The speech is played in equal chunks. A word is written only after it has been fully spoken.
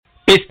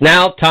It's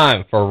now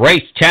time for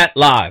Race Chat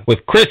Live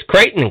with Chris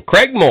Creighton and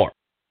Craig Moore.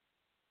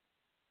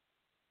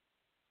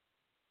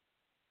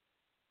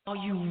 Are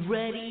you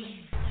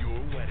ready? Your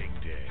wedding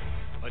day.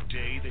 A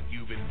day that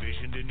you've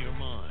envisioned in your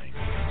mind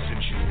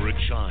since you were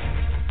a child.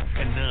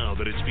 And now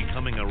that it's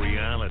becoming a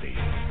reality,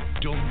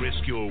 don't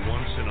risk your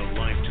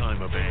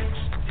once-in-a-lifetime event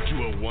to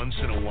a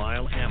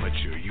once-in-a-while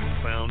amateur you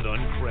found on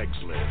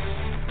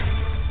Craigslist.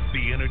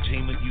 The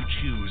entertainment you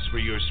choose for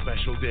your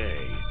special day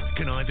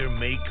can either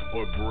make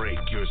or break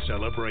your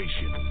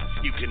celebration.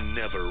 You can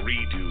never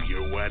redo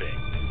your wedding.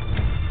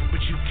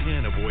 But you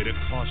can avoid a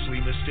costly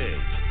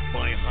mistake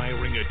by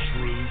hiring a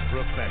true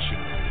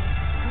professional.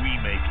 We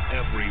make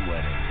every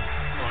wedding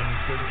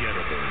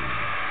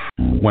unforgettable.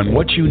 When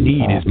what you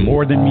need is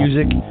more than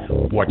music,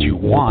 what you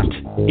want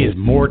is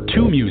more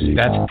to music.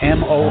 That's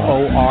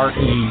MOORE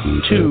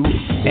 2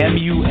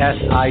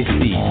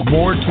 MUSIC.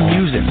 More to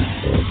music.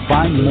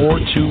 Find More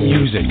to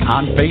Music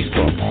on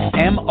Facebook.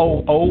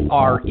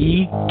 MOORE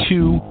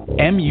 2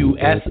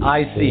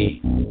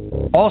 MUSIC.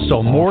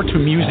 Also,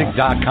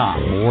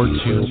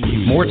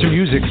 MoreToMusic.com. More to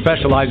Music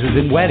specializes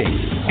in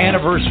weddings,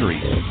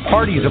 anniversaries,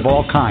 parties of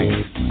all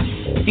kinds,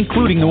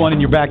 including the one in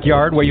your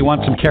backyard where you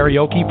want some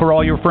karaoke for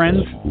all your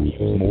friends.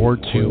 More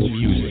to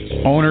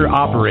Music.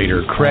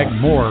 Owner-operator Craig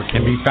Moore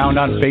can be found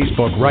on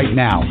Facebook right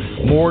now.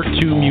 More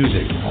to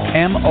Music.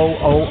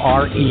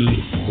 MOORE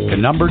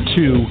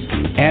 2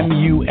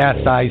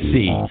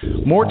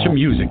 MUSIC. More to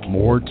Music.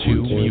 More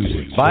to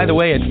Music. By the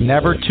way, it's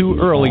never too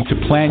early to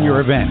plan your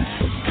event.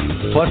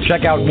 Plus,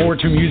 check out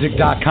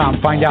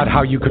MoreToMusic.com. Find out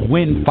how you could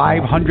win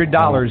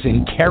 $500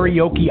 in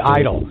Karaoke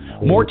Idol.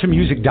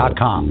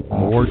 MoreToMusic.com.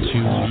 More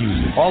to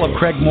Music. All of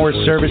Craig Moore's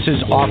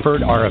services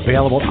offered are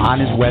available on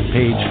his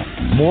webpage,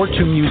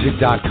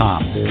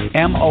 MoreToMusic.com.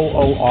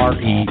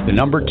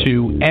 MOORE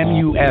 2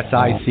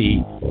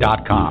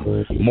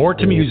 MUSIC.com.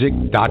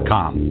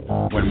 MoreToMusic.com.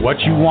 When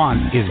what you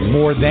want is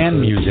more than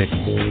music,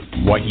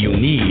 what you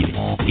need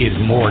is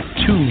more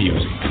to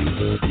music.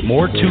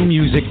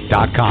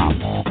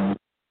 MoreToMusic.com.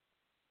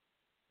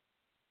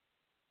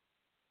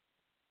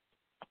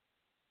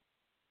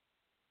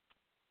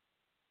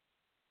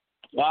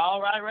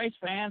 All right, race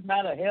fans,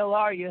 how the hell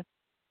are you?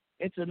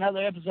 It's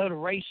another episode of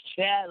Race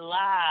Chat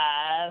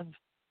Live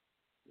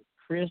with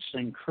Chris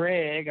and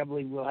Craig. I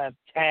believe we'll have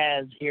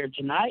Taz here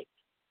tonight.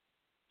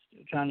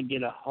 Still trying to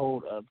get a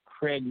hold of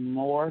Craig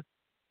Moore.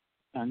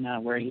 I know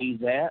where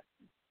he's at.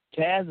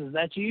 Taz, is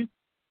that you?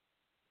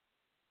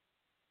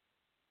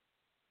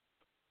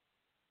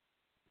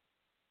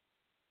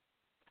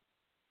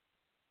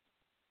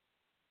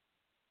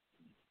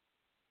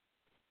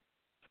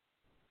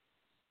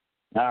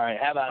 All right,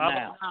 how about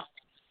now?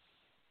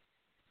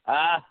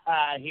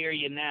 I hear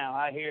you now.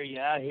 I hear you.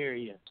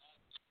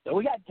 So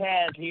we got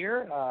Taz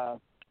here.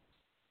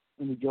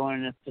 He'll be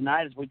joining us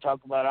tonight as we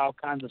talk about all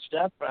kinds of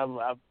stuff. I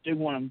do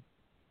want to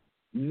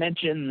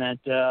mention that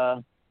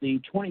the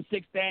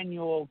 26th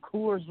annual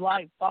Coors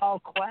Light Fall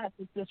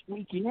Classic this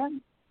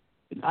weekend.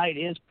 Tonight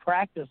is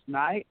practice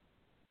night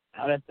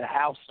out at the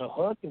House of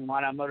Hook in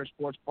Why Not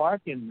Motorsports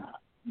Park in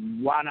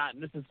Why Not,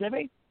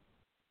 Mississippi.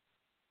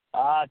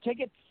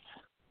 Tickets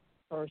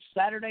for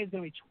Saturday is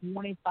going to be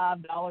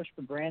 $25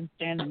 for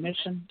grandstand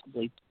admission. I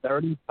believe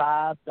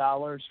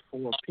 $35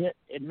 for pit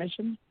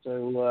admission.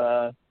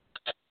 So,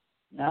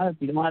 if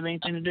you don't have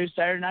anything to do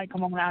Saturday night,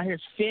 come on out here.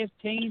 It's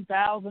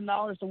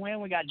 $15,000 to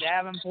win. We got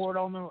Davenport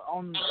on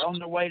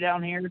the way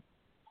down here.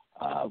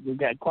 We've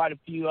got quite a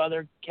few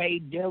other.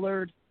 Cade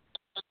Dillard,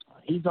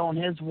 he's on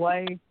his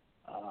way.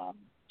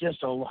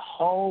 Just a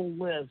whole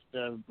list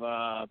of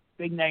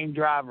big name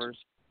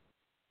drivers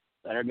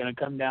that are going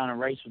to come down and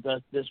race with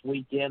us this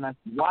weekend. That's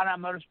Why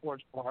Not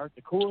Motorsports Park,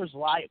 the Coors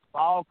Light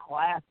Fall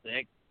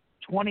Classic,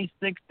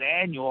 26th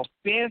annual,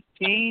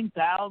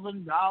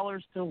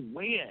 $15,000 to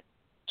win.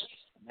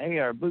 They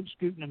are boot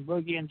scooting and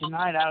boogieing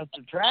tonight out at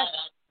the track.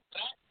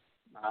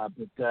 But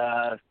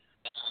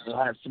we'll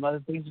have some other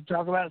things to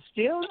talk about.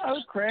 Still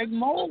no Craig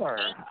Moore.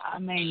 I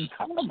mean,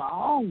 come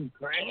on,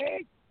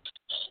 Craig.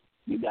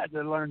 You got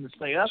to learn to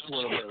stay up a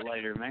little bit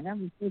later, man.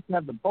 We're supposed to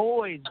have the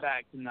boys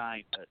back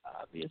tonight, but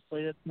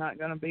obviously that's not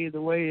going to be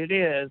the way it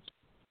is.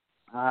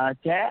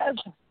 Taz,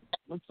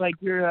 looks like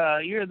you're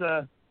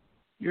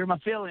my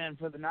fill-in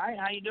for the night.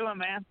 How you doing,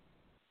 man?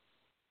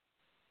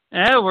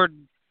 Yeah, we're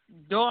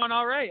doing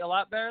all right. A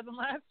lot better than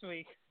last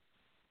week.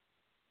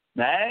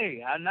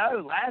 Hey, I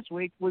know. Last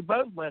week we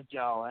both left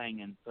y'all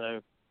hanging,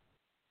 so.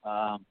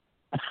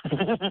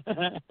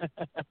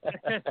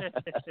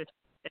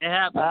 It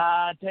happened.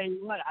 I tell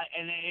you what,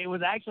 and it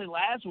was actually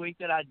last week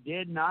that I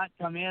did not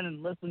come in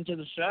and listen to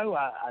the show.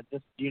 I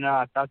just,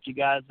 I thought you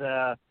guys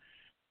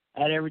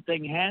had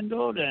everything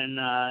handled, and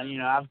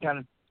I've kind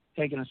of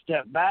taken a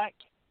step back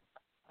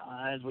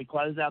as we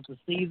close out the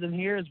season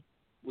here, as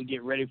we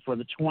get ready for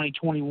the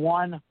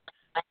 2021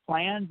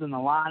 plans and the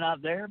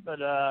lineup there. But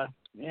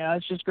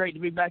it's just great to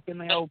be back in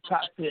the old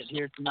cockpit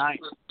here tonight.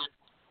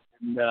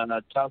 And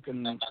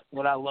talking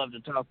what I love to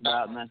talk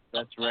about, and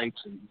that's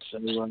racing. So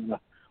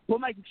we'll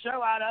make a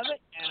show out of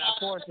it. And, of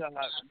course,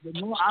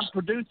 I'm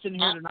producing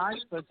here tonight.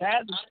 So,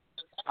 Taz,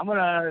 I'm going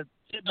to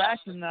sit back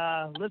and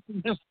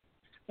listen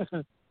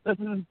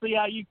and see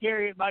how you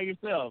carry it by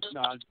yourself.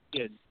 No, I'm just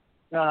kidding.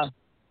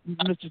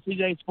 Mr.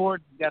 CJ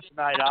Sports got the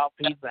night off.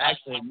 He doesn't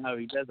have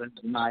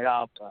the night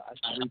off. I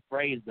should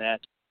rephrase that.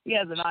 He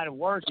has a night of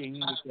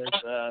working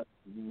because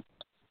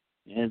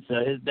it's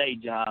his day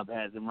job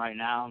has him right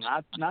now.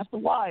 Not the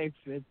wife.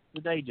 It's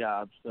the day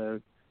job. So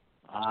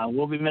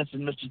we'll be missing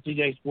Mr.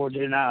 CJ Sports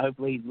here now.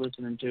 Hopefully he's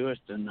listening to us.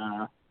 And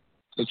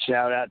big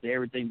shout out to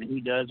everything that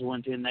he does.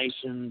 110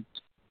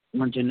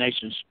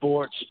 Nation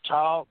Sports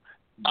Talk.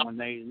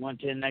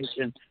 110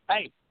 Nation.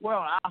 Hey, we're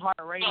on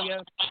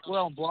iHeartRadio.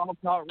 We're on Blog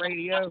Talk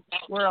Radio.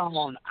 We're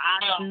on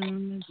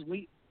iTunes.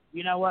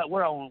 You know what?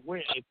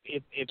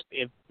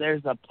 If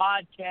there's a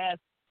podcast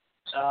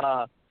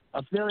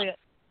affiliate,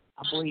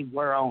 I believe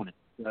we're on it.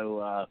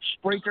 So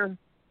Spreaker,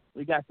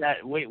 we got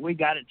that. We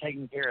got it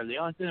taken care of. The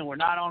only thing that we're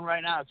not on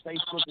right now is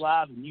Facebook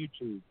Live and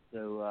YouTube.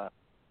 So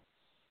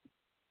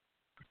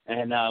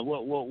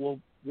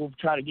we'll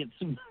try to get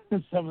some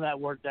of that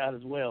worked out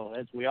as well,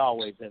 as we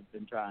always have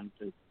been trying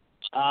to.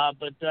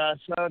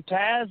 So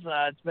Taz,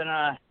 it's been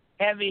a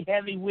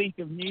heavy week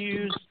of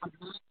news.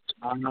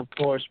 Of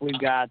course, we've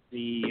got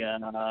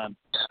the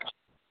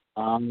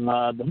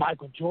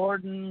Michael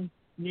Jordan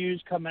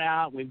news coming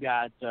out. We've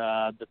got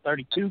the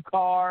 32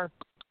 car.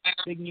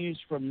 Big news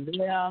from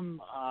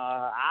them.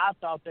 I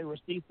thought they were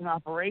ceasing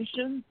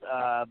operations,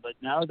 but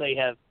no, they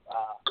have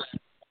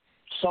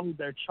sold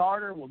their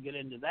charter. We'll get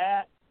into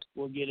that.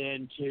 We'll get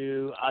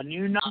into a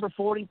new number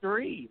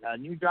 43, a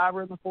new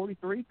driver in the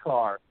 43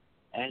 car,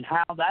 and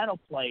how that'll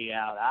play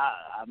out.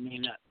 I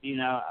mean,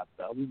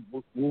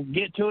 we'll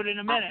get to it in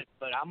a minute,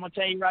 but I'm going to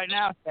tell you right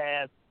now,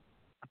 Taz,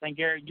 I think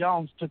Eric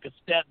Jones took a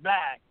step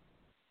back,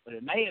 but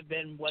it may have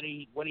been what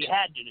he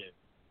had to do.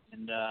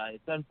 And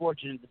it's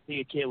unfortunate to see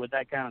a kid with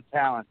that kind of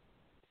talent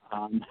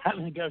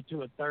having to go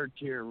to a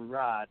third-tier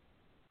ride.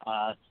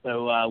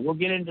 So we'll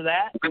get into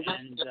that.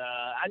 And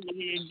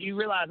you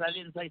realize I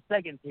didn't say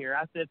second tier.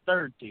 I said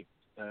third tier.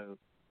 So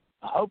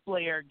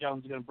hopefully Eric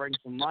Jones is going to bring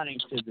some money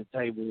to the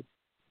table,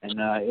 and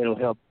it'll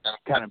help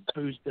kind of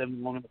boost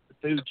them on the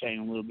food chain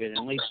a little bit and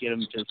at least get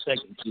them to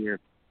second tier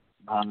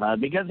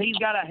because he's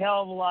got a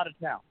hell of a lot of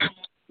talent.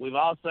 We've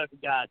also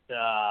got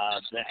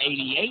the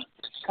 88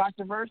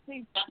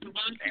 controversy.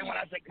 And when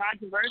I say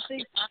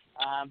controversy,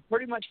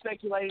 pretty much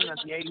speculating that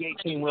the 88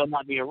 team will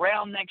not be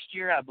around next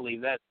year. I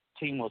believe that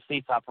team will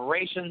cease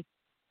operations,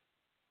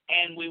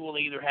 and we will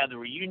either have the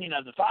reunion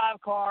of the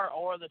 5 car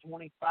or the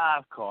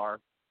 25 car.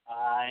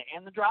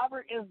 And the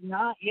driver is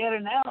not yet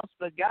announced,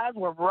 but guys,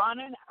 we're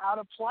running out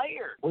of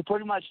players. We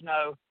pretty much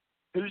know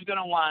who's going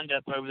to wind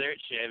up over there at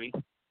Chevy,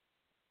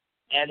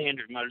 at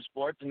Hendrick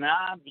Motorsports. And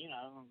I,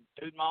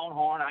 toot my own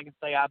horn, I can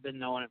say I've been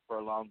knowing it for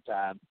a long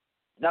time.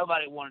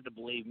 Nobody wanted to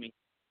believe me.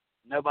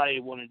 Nobody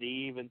wanted to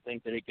even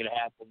think that it could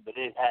happen, but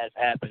it has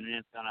happened, and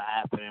it's going to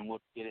happen, and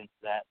we'll get into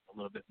that a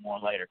little bit more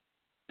later.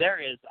 There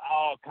is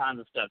all kinds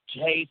of stuff.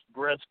 Chase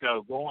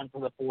Briscoe going to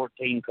the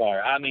 14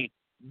 car. I mean,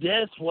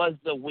 this was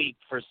the week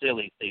for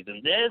silly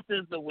season. This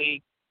is the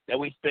week that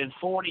we spend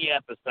 40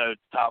 episodes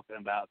talking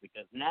about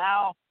because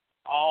now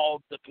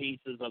all the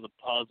pieces of the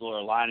puzzle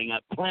are lining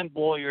up. Clint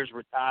Boyer's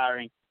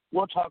retiring.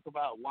 We'll talk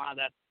about why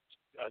that's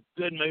a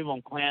good move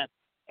on Clint,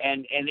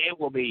 and it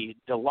will be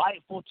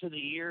delightful to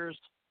the ears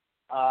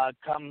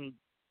come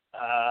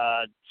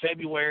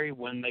February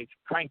when they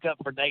crank up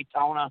for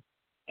Daytona,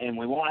 and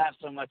we won't have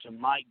so much of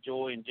Mike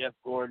Joy and Jeff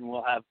Gordon.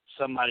 We'll have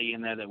somebody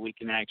in there that we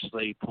can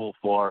actually pull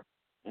for,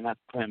 and that's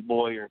Clint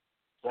Boyer.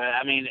 So,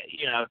 I mean,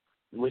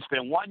 we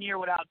spent 1 year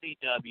without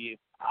DW.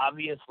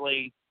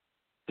 Obviously,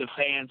 the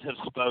fans have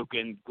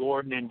spoken.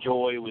 Gordon and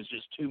Joy was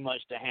just too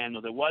much to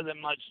handle. There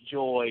wasn't much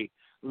joy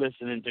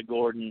listening to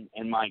Gordon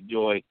and Mike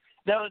Joy.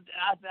 Though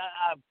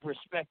I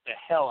respect the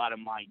hell out of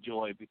Mike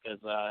Joy because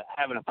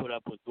having to put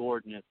up with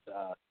Gordon is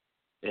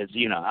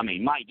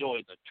Mike Joy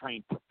is a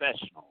trained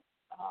professional.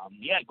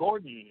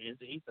 Gordon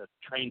he's a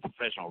trained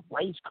professional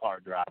race car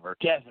driver.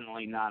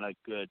 Definitely not a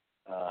good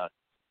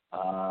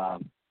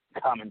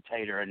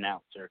commentator,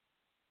 announcer.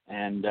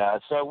 And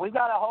so we've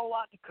got a whole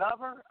lot to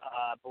cover.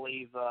 I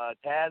believe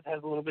Taz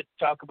has a little bit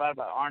to talk about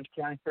Orange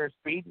County Fair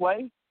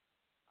Speedway.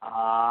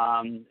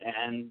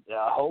 And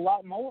a whole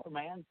lot more,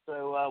 man.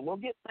 So we'll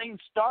get things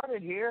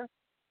started here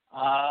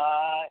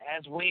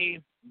as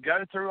we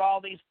go through all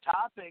these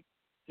topics.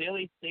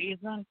 Silly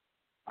season,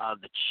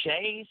 the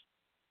chase.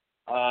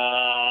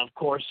 Of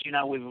course,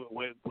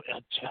 we've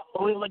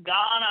Joey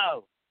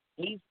Logano.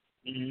 He's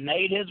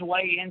made his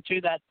way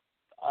into that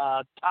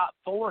top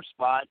 4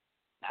 spot.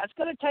 That's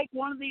going to take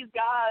one of these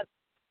guys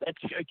that's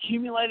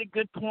accumulated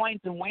good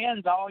points and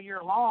wins all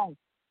year long.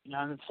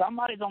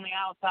 Somebody's on the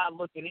outside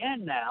looking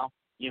in now.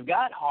 You've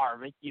got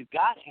Harvick, you've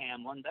got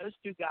Hamlin. Those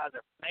 2 guys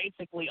are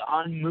basically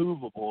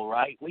unmovable,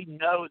 right? We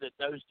know that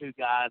those 2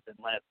 guys,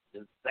 unless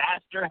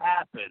disaster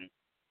happens,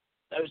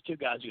 those 2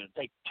 guys are going to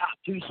take the top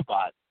 2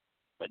 spots.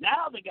 But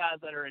now the guys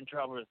that are in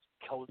trouble is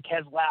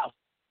Keselowski.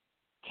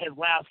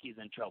 Keselowski's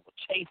in trouble.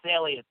 Chase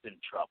Elliott's in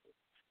trouble.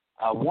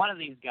 One of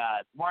these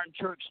guys, Martin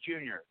Truex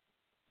Jr.,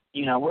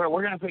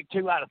 we're going to pick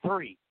 2 out of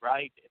 3,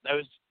 right?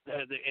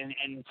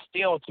 And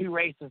still 2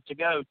 races to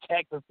go,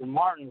 Texas and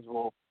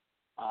Martinsville.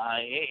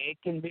 It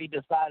can be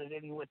decided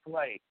any which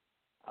way.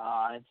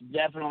 It's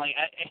definitely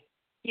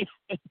it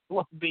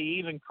would be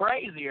even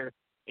crazier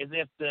is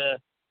if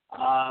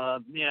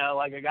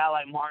like a guy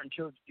like Martin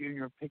Truex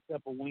Jr. picks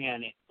up a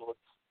win, it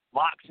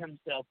locks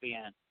himself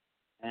in,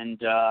 and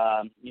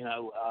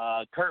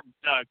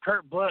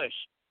Kurt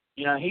Busch,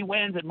 he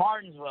wins at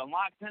Martinsville and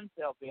locks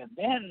himself in.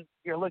 Then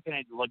you're looking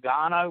at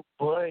Logano,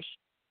 Busch,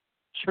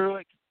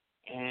 Truex,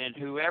 and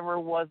whoever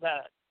was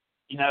that,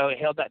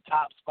 held that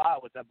top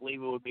spot, which I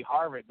believe it would be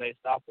Harvick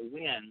based off the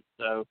win.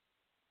 So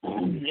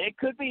it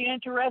could be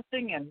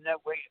interesting, and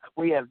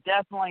we have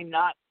definitely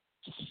not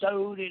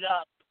sewed it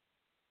up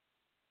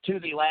to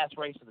the last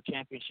race of the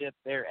championship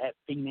there at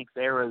Phoenix,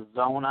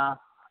 Arizona.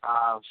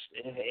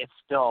 It's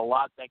still a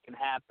lot that can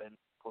happen.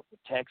 Of course,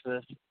 with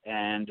Texas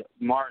and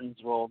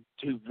Martinsville,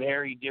 2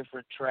 very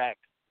different tracks.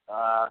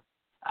 I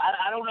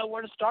don't know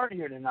where to start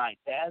here tonight,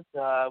 Taz.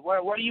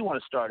 Where do you want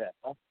to start at?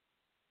 Huh?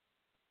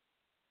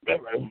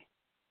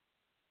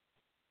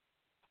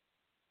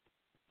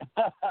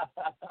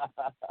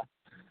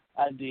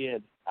 I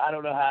did. I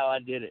don't know how I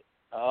did it.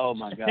 Oh,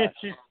 my gosh.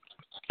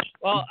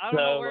 Well, I don't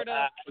know where to...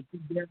 I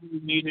accidentally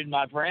muted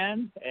my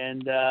friend,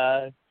 and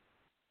I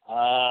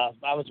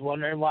was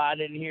wondering why I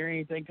didn't hear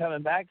anything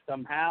coming back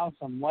somehow,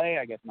 some way.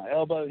 I guess my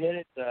elbow hit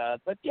it.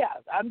 But, yeah,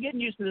 I'm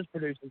getting used to this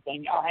producing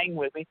thing. Y'all hang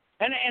with me.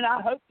 And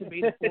I hope to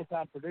be the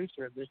full-time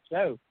producer of this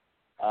show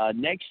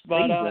next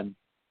season.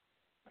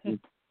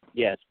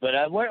 Yes,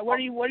 but where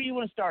do you want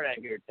to start at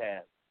here,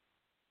 Taz?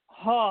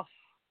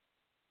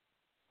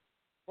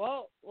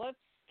 Well,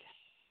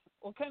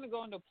 we'll kind of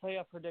go into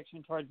playoff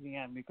prediction towards the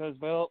end because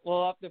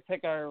we'll have to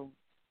pick our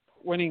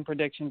winning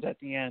predictions at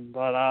the end.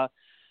 But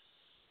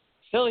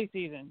silly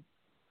season,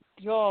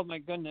 oh my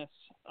goodness.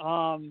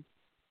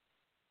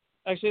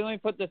 Actually, let me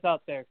put this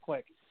out there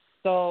quick.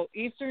 So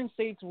Eastern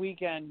States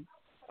weekend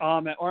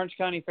at Orange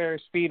County Fair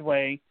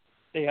Speedway,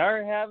 they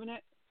are having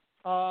it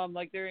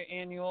like their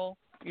annual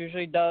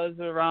usually does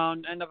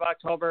around end of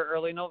October,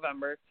 early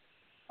November.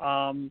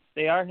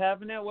 They are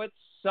having it with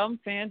some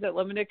fans at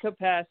limited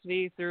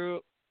capacity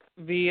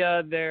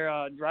via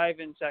their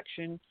drive-in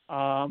section.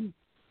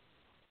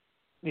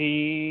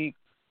 The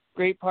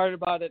great part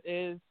about it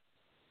is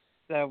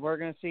that we're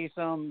going to see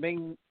some big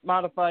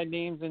modified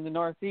names in the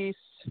Northeast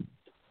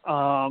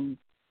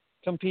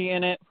compete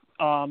in it.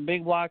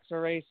 Big blocks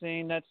are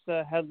racing. That's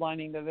the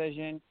headlining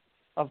division,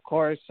 of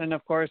course. And,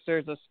 of course,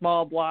 there's a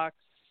small block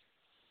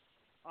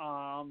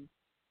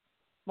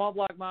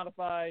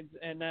modifieds,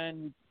 and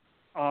then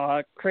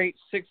Crate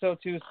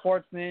 602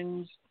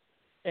 Sportsman's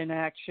in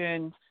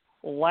action.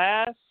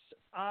 Last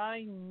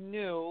I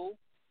knew,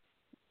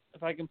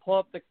 if I can pull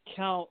up the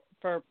count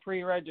for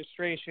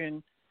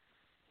pre-registration,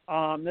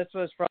 this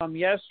was from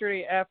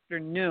yesterday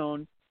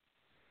afternoon.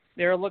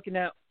 They were looking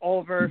at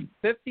over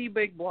 50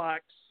 big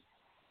blocks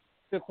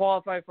to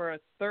qualify for a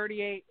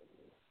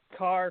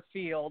 38-car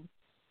field.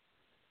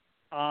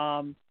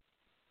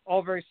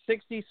 Over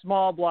 60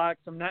 small blocks.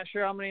 I'm not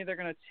sure how many they're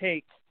going to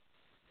take.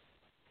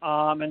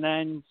 And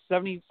then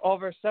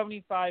over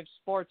 75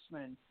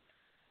 sportsmen.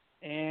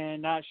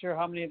 And not sure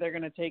how many they're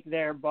going to take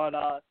there. But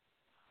a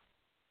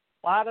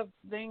lot of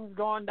things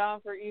going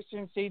down for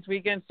Eastern States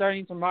weekend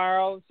starting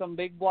tomorrow. Some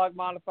big block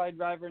modified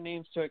driver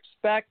names to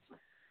expect.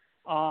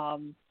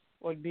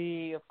 Would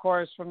be, of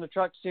course, from the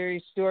Truck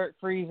Series, Stuart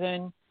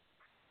Friesen,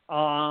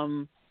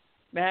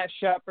 Matt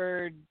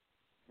Shepard,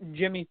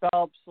 Jimmy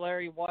Phelps,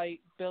 Larry White,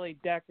 Billy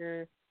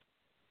Decker,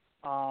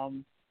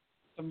 some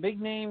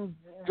big name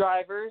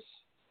drivers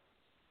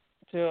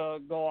to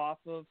go off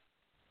of,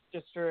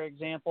 just for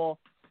example.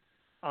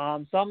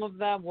 Some of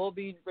them will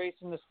be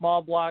racing the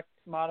small block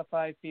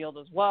modified field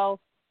as well.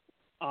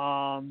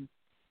 Then,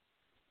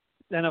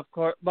 of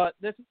course, but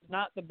this is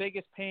not the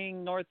biggest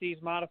paying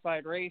Northeast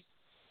modified race.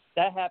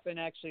 That happened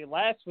actually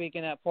last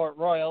weekend at Port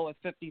Royal with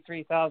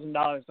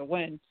 $53,000 to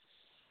win.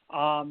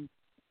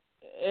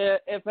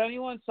 If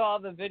anyone saw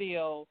the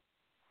video,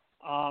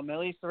 at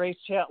least the Race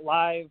Chat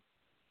Live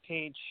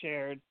page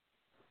shared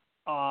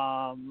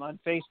on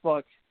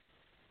Facebook,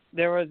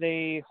 there was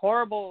a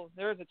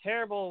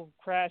terrible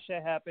crash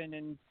that happened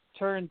in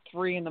turn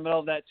 3 in the middle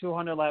of that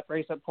 200-lap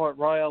race at Port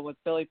Royal with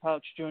Billy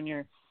Pouch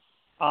Jr.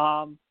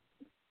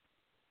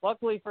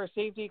 Luckily for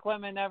safety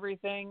equipment and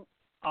everything,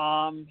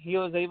 he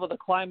was able to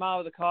climb out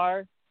of the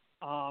car.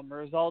 The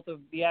result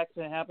of the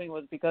accident happening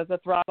was because the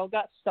throttle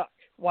got stuck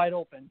wide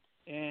open.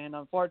 And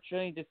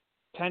unfortunately, just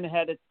kind of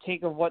had to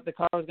take of what the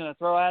car was going to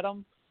throw at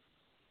him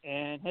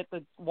and hit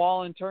the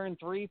wall in turn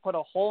 3, put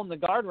a hole in the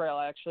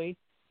guardrail, actually,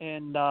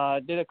 and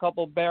did a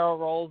couple barrel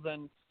rolls.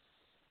 And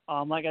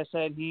like I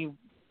said, he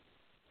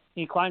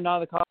climbed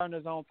out of the car on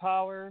his own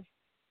power.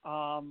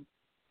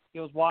 He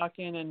was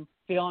walking and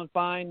feeling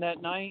fine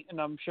that night,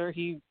 and I'm sure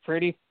he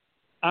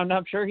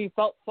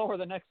felt sore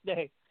the next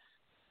day.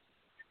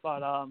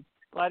 But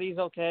glad he's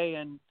okay.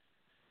 And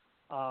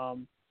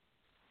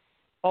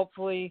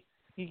Hopefully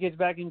he gets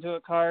back into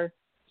a car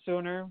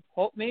sooner.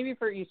 Maybe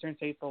for Eastern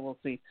States, but we'll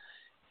see.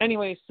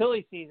 Anyway,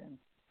 silly season.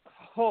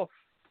 Oh.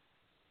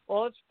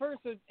 Well, let's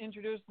first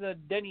introduce the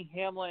Denny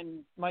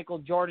Hamlin Michael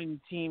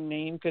Jordan team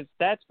name because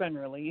that's been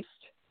released.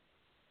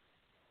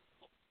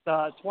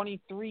 The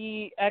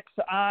 23XI,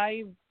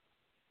 I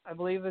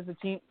believe, is the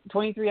team.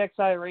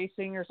 23XI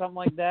Racing or something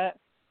like that.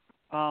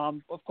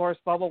 Of course,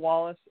 Bubba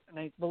Wallace, and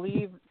I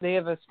believe they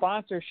have a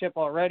sponsorship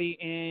already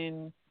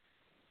in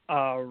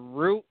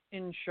Root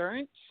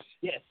Insurance.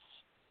 Yes.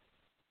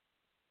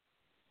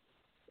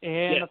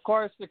 And, yes. Of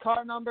course, the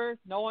car number,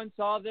 no one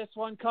saw this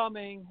one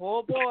coming.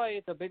 Oh, boy,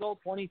 it's a big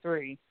old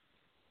 23.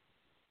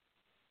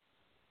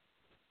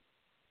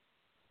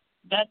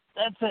 That's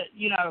it.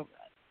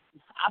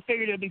 I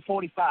figured it would be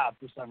 45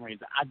 for some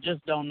reason. I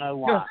just don't know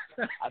why.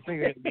 I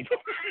figured it would be.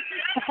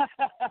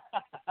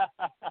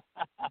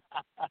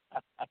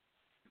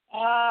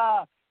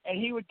 And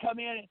he would come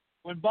in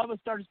when Bubba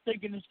started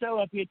sticking the show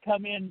up. He'd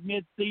come in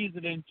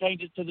mid-season and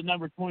change it to the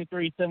number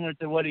 23, similar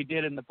to what he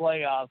did in the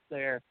playoffs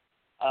there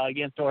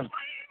against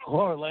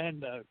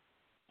Orlando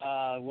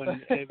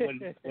when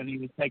he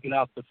was taking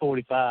off the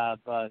 45,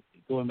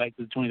 going back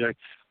to the 23.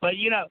 But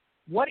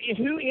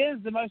who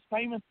is the most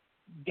famous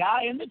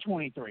guy in the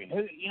 23?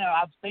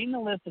 I've seen the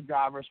list of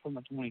drivers from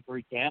the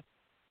 23 camp,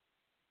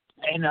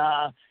 and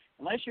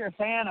unless you're a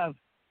fan of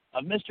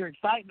Mr.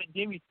 Excitement,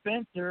 Jimmy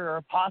Spencer,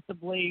 or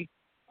possibly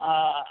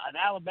an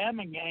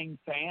Alabama gang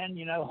fan,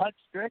 Hutch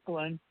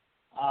Strickland,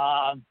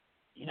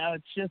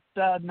 it's just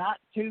not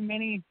too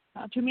many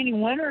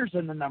winners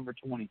in the number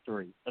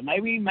 23. So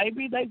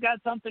maybe they've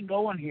got something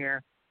going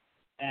here,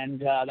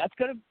 and that's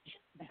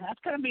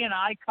gonna be an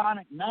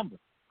iconic number.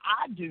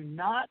 I do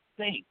not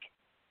think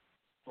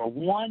for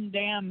one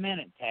damn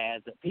minute,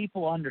 Taz, that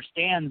people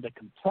understand the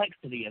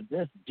complexity of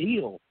this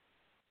deal.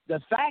 The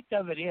fact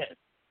of it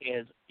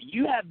is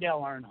you have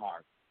Dale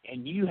Earnhardt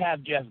and you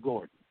have Jeff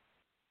Gordon.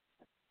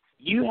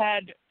 You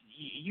have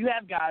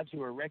guys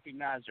who are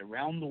recognized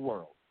around the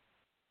world,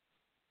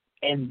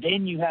 and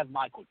then you have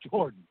Michael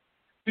Jordan,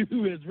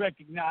 who is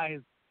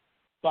recognized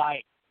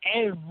by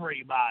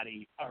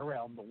everybody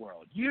around the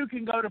world. You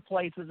can go to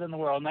places in the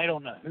world, and they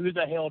don't know who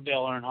the hell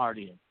Dale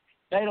Earnhardt is.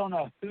 They don't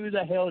know who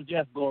the hell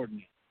Jeff Gordon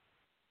is.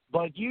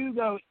 But you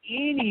go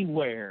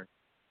anywhere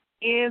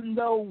in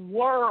the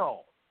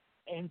world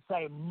and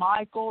say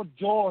Michael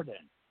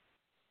Jordan,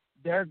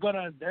 they're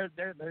gonna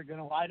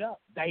light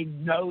up. They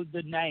know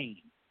the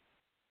name,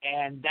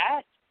 and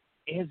that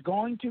is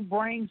going to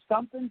bring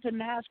something to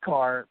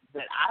NASCAR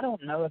that I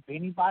don't know if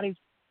anybody's.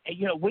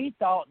 We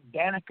thought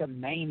Danica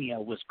Mania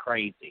was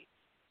crazy.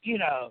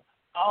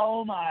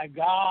 Oh my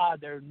God,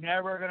 they're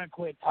never gonna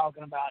quit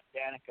talking about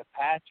Danica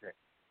Patrick.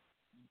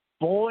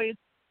 Boys,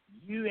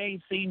 you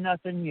ain't seen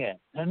nothing yet.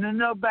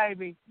 No,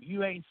 baby,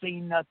 you ain't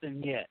seen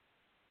nothing yet.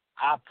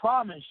 I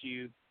promise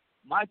you,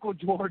 Michael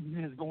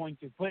Jordan is going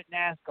to put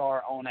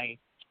NASCAR on a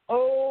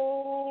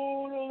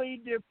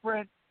totally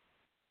different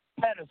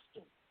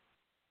pedestal.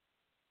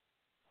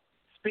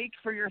 Speak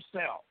for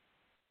yourself.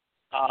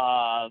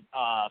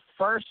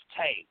 First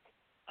take.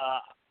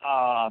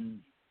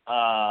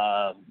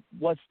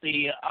 What's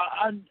the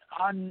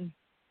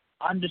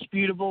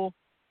undisputable?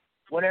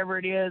 Whatever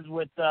it is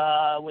with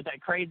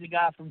that crazy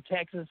guy from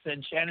Texas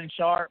and Shannon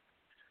Sharp.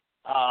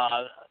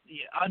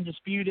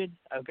 Undisputed.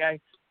 Okay.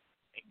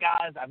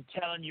 Guys, I'm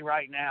telling you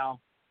right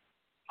now,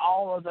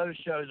 all of those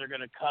shows are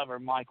going to cover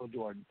Michael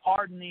Jordan.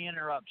 Pardon the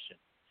interruption.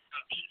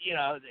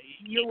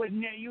 You would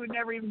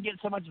never even get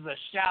so much as a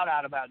shout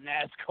out about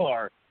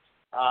NASCAR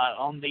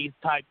on these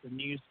types of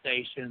news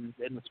stations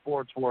in the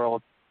sports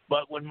world.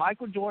 But when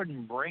Michael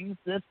Jordan brings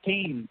this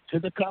team to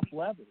the Cup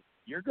level,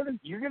 you're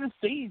gonna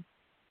see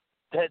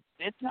that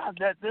it's not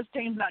that this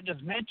team's not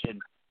just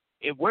mentioned.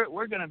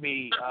 We're going to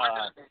be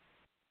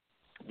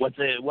what's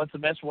the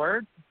best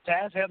word?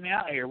 Taz, help me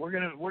out here. We're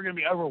gonna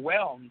be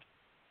overwhelmed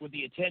with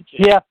the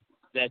attention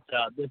that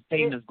this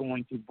team is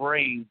going to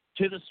bring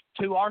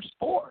to our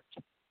sport.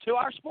 And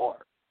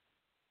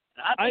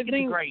I think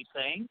it's a great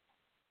thing.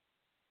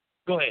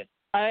 Go ahead.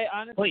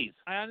 Please.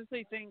 I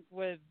honestly think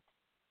with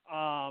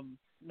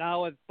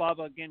now with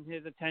Bubba getting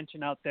his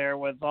attention out there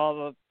with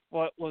all of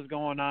what was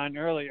going on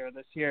earlier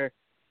this year,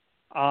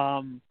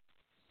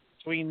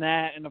 between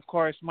that and of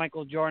course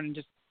Michael Jordan,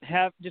 just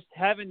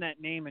having that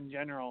name in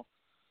general,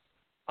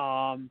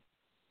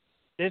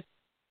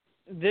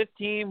 this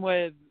team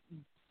with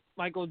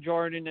Michael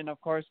Jordan and of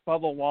course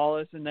Bubba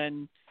Wallace and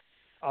then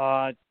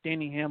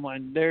Denny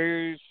Hamlin,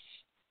 there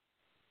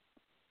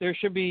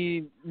should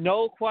be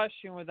no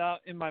question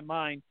in my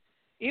mind,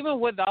 even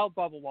without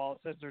Bubba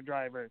Wallace as their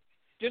driver,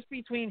 just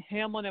between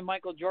Hamlin and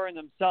Michael Jordan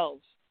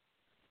themselves,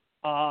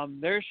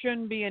 there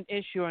shouldn't be an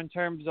issue in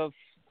terms of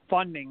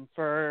funding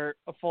for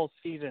a full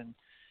season.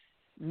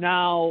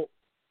 Now,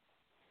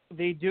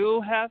 they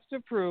do have to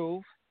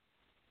prove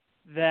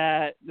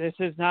that this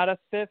is not a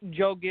fifth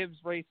Joe Gibbs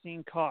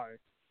Racing car.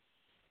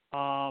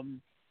 How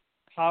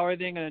are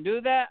they going to do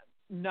that?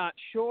 Not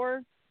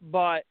sure,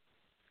 but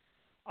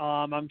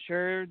I'm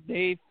sure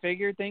they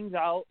figure things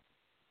out.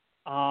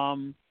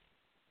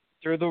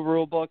 through the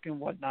rule book and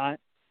whatnot.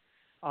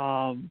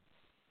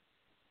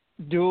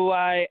 Do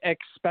I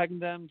expect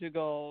them to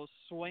go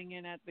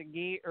swinging at the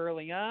gate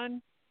early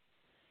on,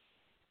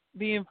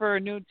 being for a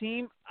new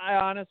team? I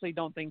honestly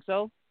don't think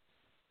so.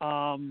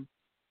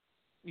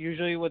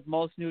 Usually with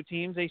most new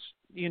teams, they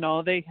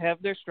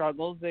have their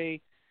struggles. They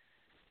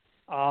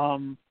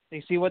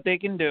see what they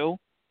can do.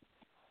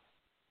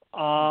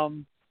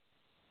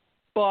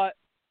 But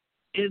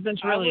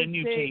isn't really a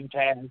new team,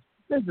 Taz.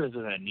 This isn't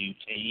a new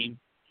team.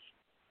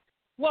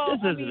 Well,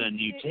 this isn't a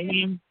new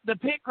team. The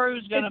pit crew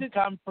is going to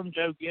come from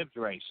Joe Gibbs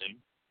Racing.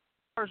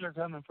 Cars are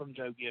coming from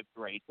Joe Gibbs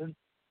Racing.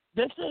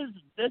 This is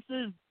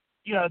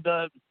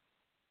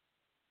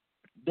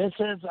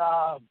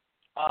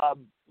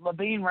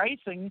Levine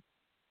Racing,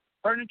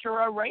 Furniture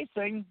Row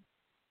Racing,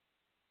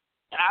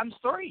 times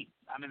 3.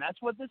 I mean,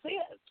 that's what this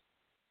is.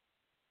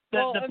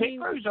 The pit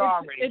crews are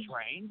already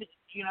trained.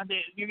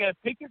 You're going to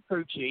pick your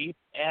crew chief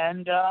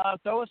and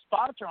throw a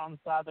sponsor on the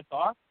side of the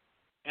car,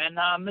 and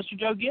Mr.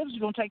 Joe Gibbs is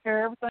going to take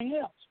care of everything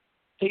else.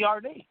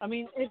 TRD. I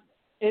mean,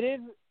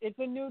 it's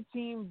a new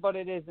team, but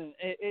it isn't.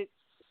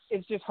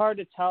 It's just hard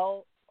to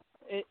tell.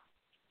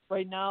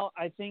 Right now,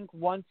 I think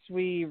once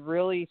we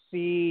really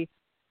see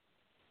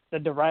the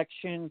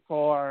direction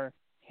for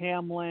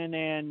Hamlin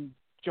and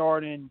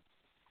Jordan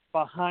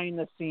behind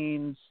the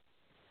scenes,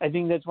 I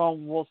think that's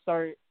when we'll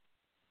start,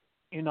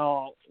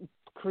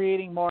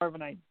 creating more of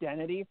an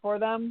identity for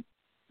them.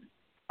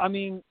 I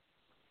mean,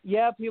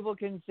 yeah, people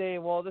can say,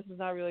 well, this is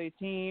not really a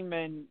team,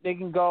 and they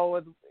can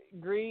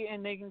agree,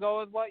 and they can go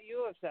with what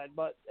you have said,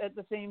 but at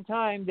the same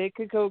time, they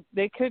could go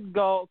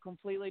a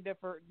completely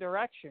different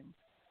direction.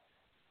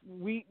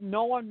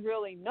 No one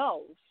really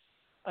knows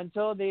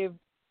until they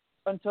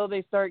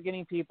start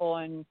getting people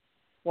and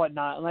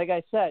whatnot. And like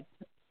I said,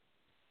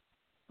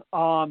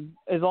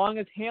 as long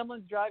as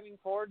Hamlin's driving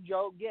for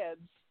Joe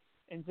Gibbs,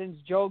 and since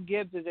Joe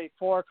Gibbs is a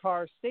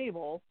 4-car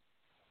stable,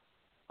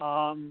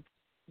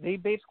 they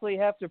basically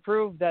have to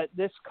prove that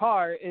this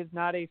car is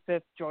not a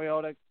fifth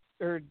a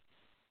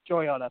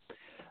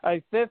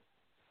fifth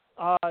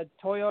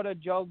Toyota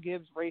Joe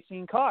Gibbs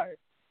racing car.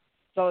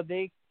 So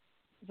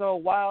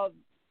while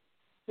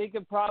they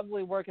could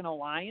probably work an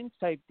alliance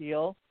type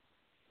deal,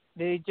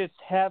 they just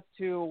have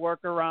to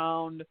work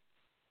around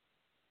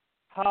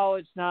how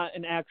it's not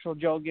an actual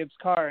Joe Gibbs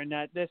car, and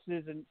that this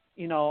isn't,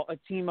 a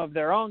team of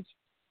their own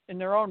in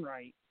their own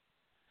right.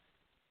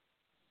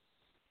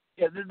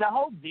 Yeah, the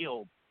whole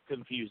deal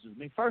confuses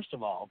me. First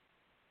of all,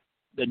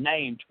 the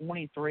name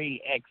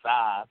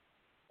 23XI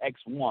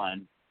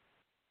X1.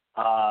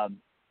 I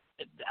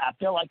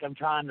feel like I'm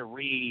trying to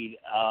read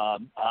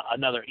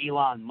another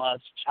Elon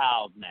Musk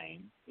child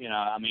name.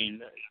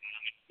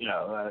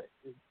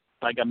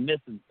 Like I'm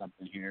missing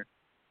something here.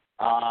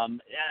 I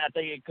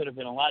think it could have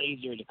been a lot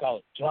easier to call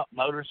it Jump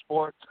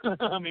Motorsports.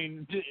 I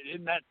mean,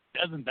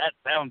 doesn't that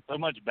sound so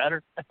much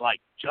better?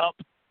 Like Jump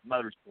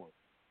Motorsports.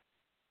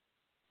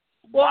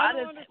 Well,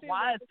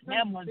 why is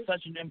Hamlin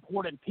such an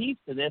important piece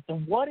to this,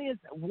 and what is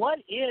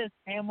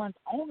Hamlin's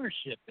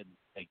ownership in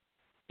this thing?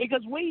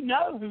 Because we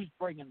know who's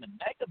bringing the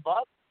mega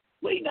bucks.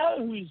 We know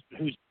who's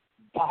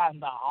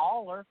behind the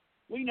hauler.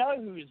 We know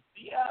who's.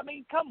 Yeah, I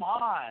mean, come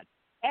on.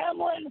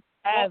 Hamlin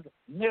has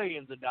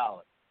millions of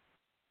dollars.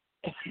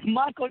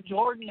 Michael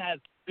Jordan has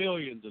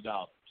billions of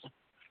dollars.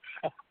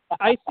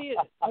 I see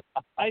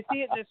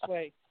it this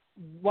way.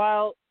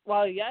 While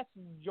yes,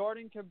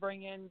 Jordan could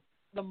bring in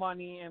the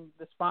money and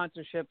the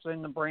sponsorships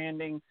and the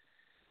branding,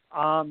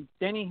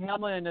 Denny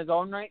Hamlin in his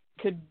own right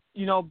could,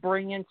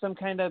 bring in some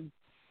kind of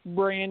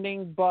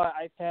branding, but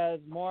it has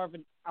more of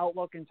an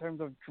outlook in terms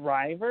of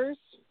drivers.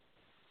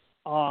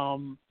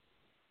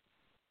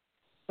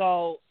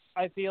 So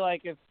I feel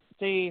like if,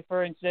 say,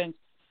 for instance,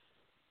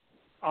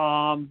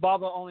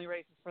 Bubba only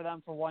races for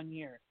them for 1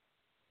 year.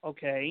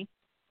 Okay.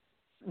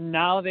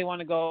 Now they want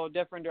to go a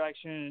different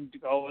direction and to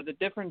go with a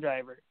different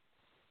driver.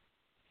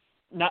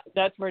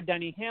 That's where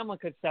Denny Hamlin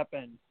could step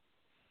in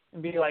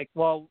and be like,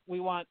 well, we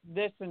want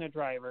this in a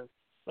driver.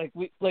 Like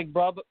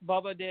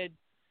Bubba did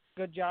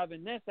good job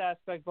in this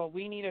aspect, but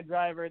we need a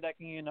driver that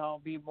can,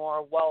 be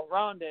more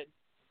well-rounded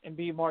and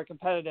be more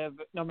competitive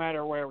no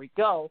matter where we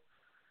go.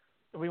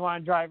 We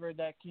want a driver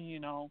that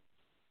can,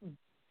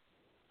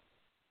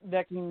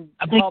 that can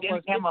I think help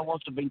us. Hamlin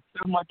wants to be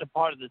so much a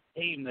part of this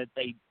team that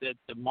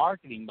the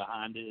marketing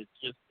behind it,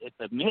 it's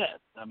a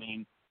myth. I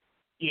mean,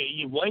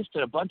 you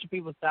wasted a bunch of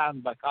people's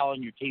time by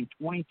calling your team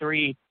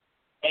 23X1,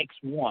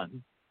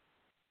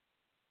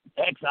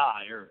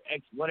 XI, or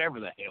X whatever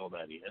the hell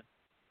that is.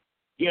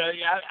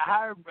 I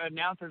hired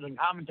announcers and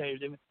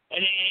commentators, and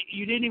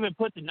you didn't even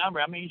put the number.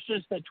 I mean, you should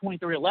have said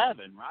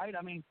 2311, right?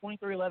 I mean,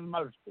 2311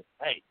 Motorsport.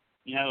 Hey,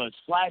 a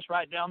slash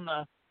right down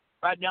the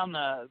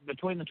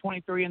between the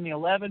 23 and the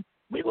 11.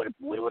 We would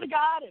have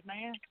got it,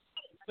 man.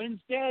 But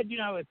instead,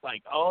 it's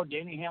like, oh,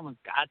 Denny Hamlin's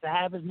got to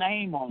have his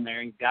name on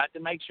there. He's got to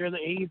make sure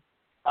that he's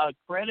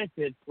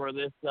credited for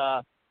this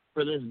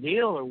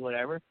deal or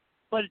whatever.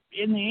 But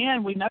in the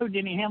end, we know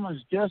Denny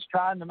Hamlin's just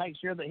trying to make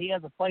sure that he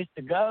has a place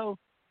to go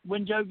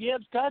when Joe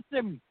Gibbs cuts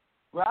him.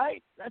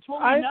 right? That's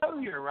what we know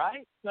here,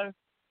 right? So,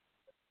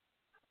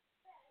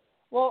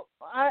 well,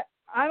 I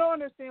don't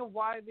understand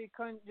why they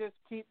couldn't just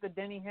keep the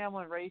Denny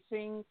Hamlin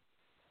Racing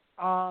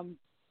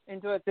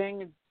into a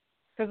thing,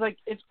 because like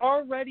it's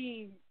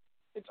already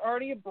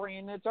a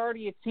brand, it's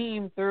already a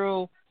team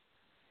through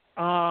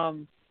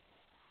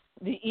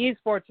the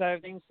esports side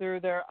of things, through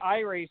their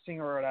iRacing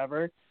or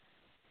whatever.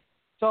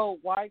 So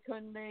why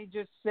couldn't they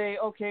just say,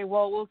 okay,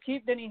 well, we'll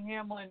keep Denny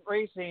Hamlin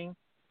Racing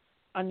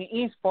on the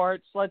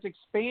esports. Let's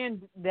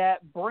expand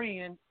that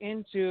brand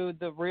into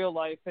the real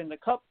life in the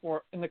Cup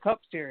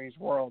Series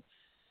world.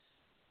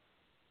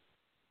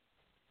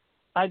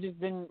 I just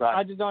don't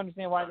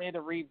understand why they had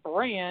to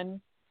rebrand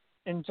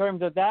in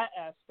terms of that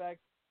aspect,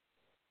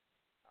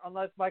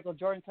 unless Michael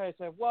Jordan kind of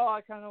said, well,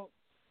 I kind of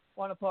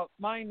want to put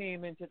my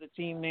name into the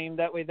team name.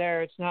 That way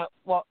there, it's not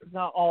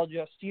all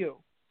just you.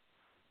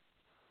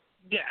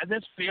 Yeah,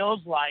 this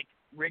feels like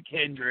Rick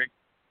Hendrick,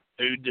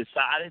 who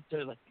decided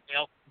to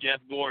help Jeff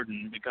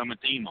Gordon become a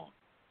team owner.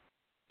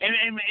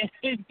 And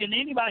can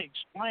anybody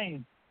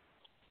explain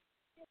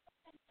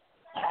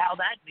how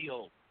that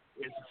deal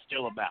is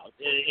still about?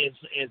 Is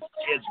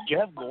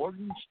Jeff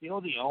Gordon still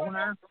the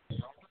owner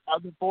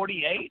of the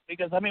 48?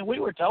 Because, I mean, we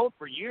were told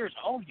for years,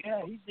 oh,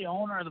 yeah, he's the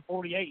owner of the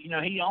 48. You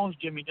know, he owns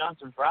Jimmy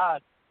Johnson's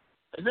ride.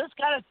 Is this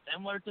kind of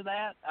similar to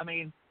that? I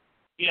mean,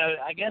 you know,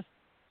 I guess,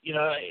 you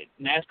know,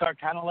 NASCAR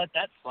kind of let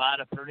that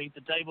slide up underneath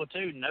the table,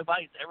 too.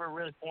 Nobody's ever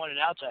really pointed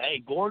out to, hey,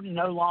 Gordon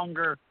no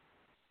longer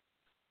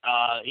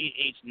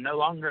he's no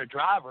longer a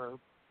driver,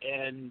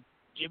 and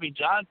Jimmy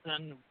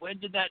Johnson, when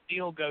did that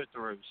deal go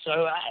through?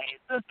 So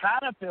it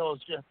kind of feels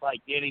just like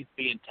Denny's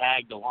being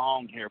tagged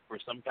along here for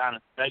some kind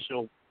of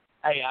special,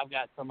 hey, I've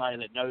got somebody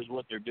that knows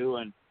what they're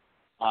doing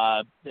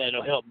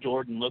that'll help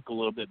Jordan look a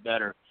little bit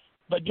better.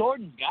 But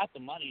Jordan's got the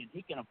money, and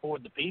he can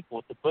afford the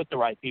people to put the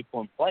right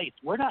people in place.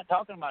 We're not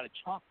talking about a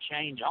chump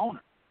change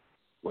owner.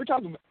 We're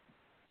talking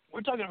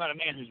about a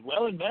man who's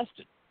well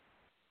invested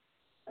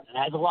and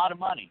has a lot of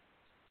money,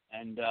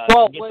 and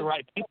can get the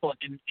right people.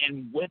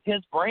 And with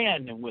his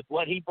brand and with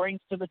what he brings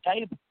to the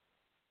table,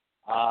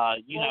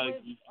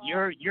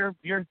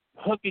 you're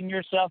hooking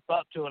yourself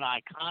up to an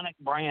iconic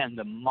brand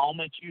the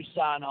moment you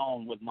sign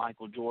on with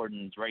Michael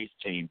Jordan's race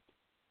team.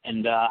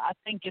 And I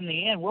think in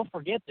the end, we'll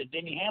forget that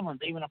Denny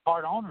Hamlin's even a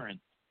part owner in.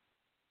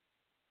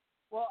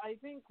 Well, I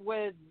think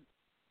with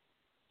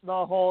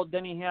the whole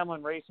Denny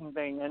Hamlin Racing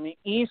thing and the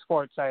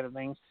esports side of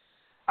things,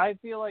 I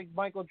feel like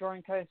Michael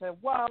Jordan kind of said,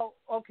 well,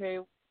 okay,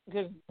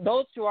 because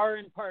those two are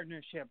in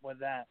partnership with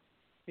that.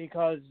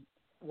 Because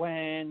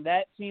when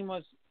that team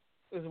was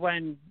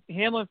when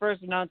Hamlin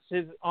first announced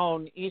his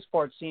own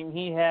esports team,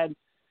 he had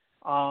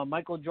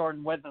Michael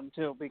Jordan with him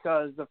too,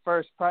 because the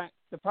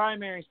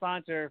primary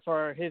sponsor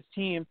for his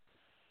team,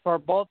 for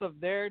both of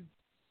the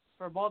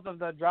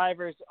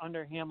drivers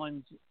under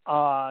Hamlin's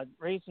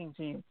racing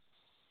team,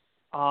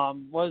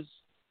 was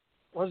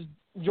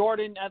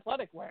Jordan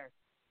athletic wear.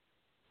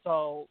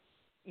 So,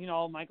 you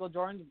know, Michael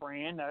Jordan's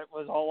brand that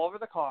was all over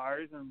the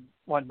cars and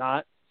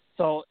whatnot.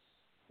 So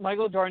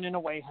Michael Jordan in a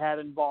way had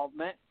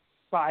involvement,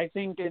 but I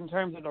think in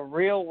terms of the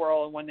real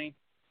world, when they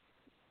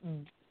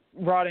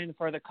brought in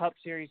for the Cup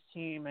Series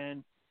team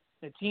and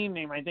the team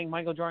name, I think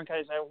Michael Jordan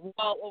kind of said,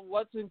 well,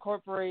 let's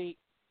incorporate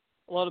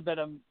a little bit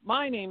of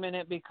my name in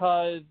it,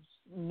 because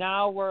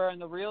now we're on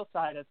the real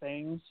side of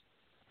things.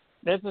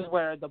 This is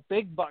where the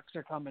big bucks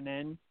are coming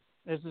in.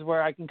 This is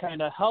where I can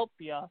kind of help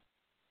you,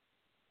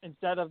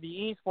 instead of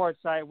the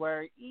esports side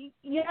where,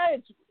 yeah,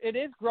 it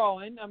is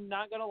growing. I'm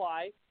not going to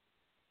lie,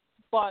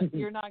 but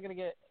you're not going to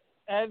get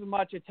as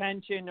much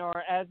attention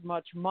or as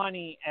much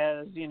money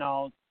as, you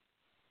know,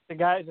 the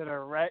guys that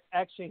are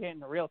actually hitting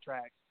the real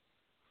track.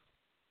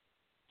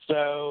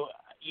 So,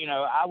 you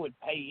know, I would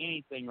pay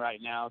anything right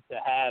now to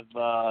have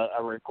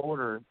a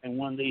recorder in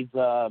one of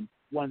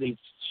these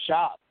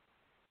shops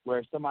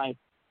where somebody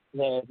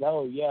says,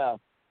 "Oh yeah,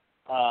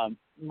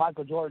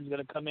 Michael Jordan's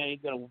going to come in.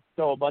 He's going to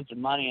throw a bunch of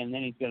money, and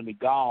then he's going to be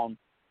gone.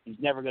 He's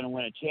never going to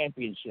win a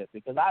championship."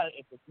 Because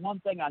if it's one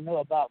thing I know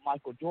about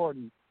Michael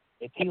Jordan,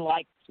 is he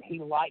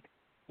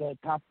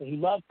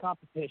loves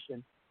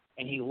competition,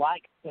 and he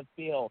likes to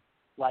feel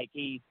like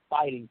he's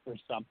fighting for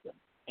something.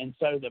 And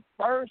so the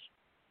first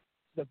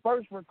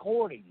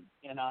recording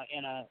in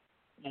a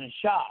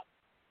shop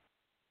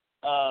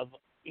of,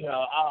 you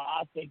know,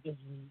 I think this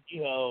is,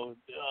 you know,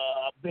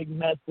 a big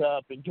mess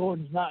up and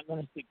Jordan's not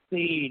going to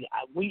succeed.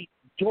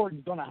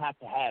 Jordan's going to have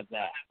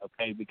that,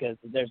 okay, because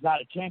there's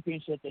not a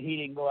championship that he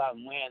didn't go out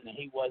and win that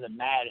he wasn't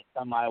mad at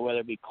somebody, whether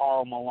it be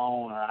Karl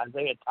Malone or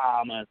Isaiah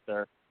Thomas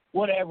or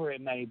whatever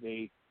it may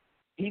be.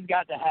 He's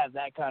got to have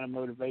that kind of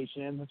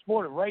motivation. In the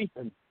sport of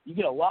racing, you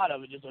get a lot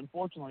of it, just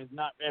unfortunately it's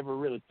not ever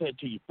really said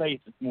to your face.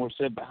 It's more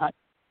said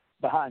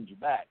behind your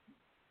back.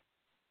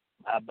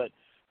 But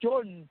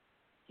Jordan,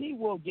 he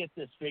will get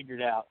this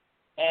figured out.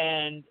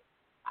 And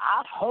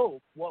I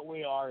hope what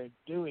we are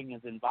doing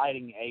is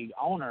inviting a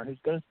owner who's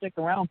going to stick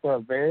around for a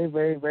very,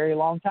 very, very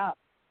long time.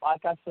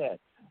 Like I said,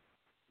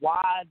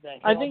 why the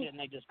hell didn't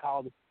they just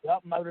call it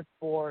Up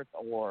Motorsports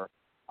or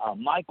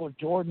Michael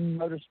Jordan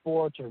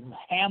Motorsports or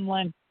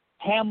Hamlin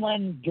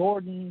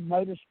Jordan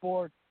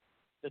Motorsports,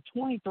 the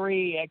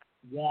 23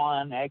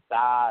 X1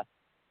 XI.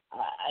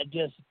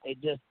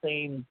 It just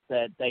seems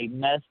that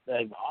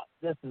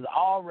this is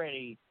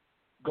already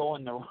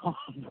going the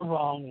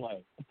wrong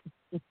way.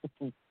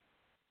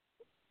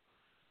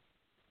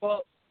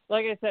 Well,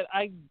 like I said,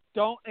 I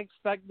don't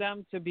expect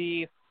them to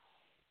be,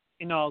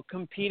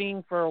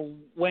 competing for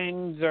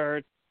wins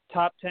or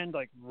top 10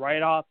 like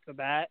right off the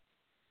bat.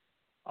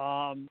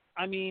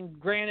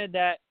 Granted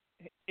that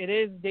it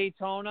is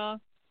Daytona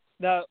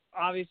that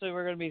obviously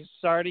we're going to be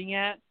starting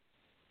at.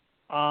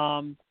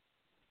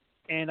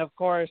 And of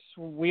course,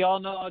 we all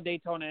know how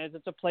Daytona is.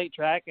 It's a plate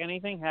track.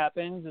 Anything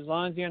happens as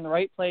long as you're in the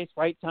right place,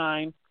 right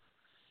time,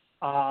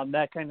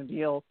 that kind of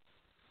deal.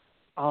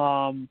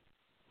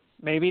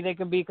 Maybe they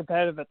can be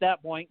competitive at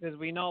that point because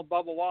we know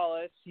Bubba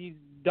Wallace, he's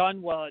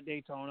done well at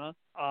Daytona.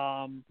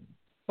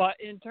 But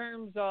in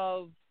terms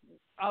of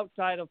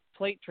outside of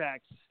plate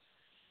tracks,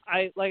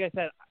 like I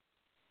said,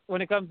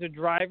 when it comes to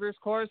driver's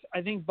course,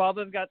 I think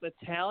Bubba's got the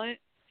talent.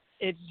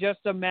 It's just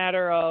a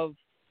matter of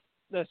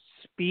the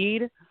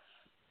speed.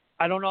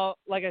 I don't know.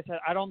 Like I said,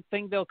 I don't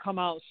think they'll come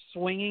out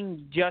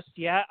swinging just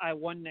yet. I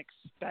wouldn't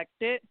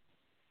expect it.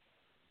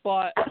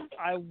 But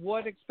I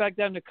would expect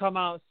them to come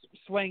out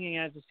swinging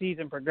as the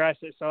season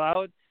progresses. So I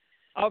would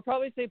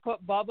probably say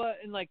put Bubba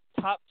in like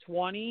top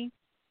 20,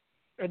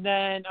 and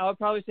then I would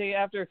probably say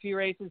after a few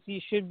races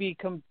he should be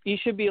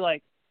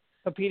like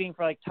competing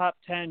for like top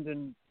 10s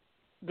and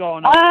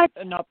going up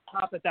and up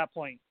top at that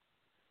point.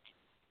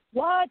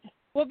 What?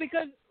 Well,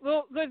 because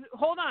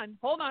hold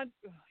on,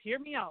 hear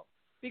me out.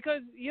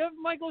 Because you have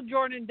Michael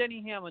Jordan and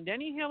Denny Hamlin.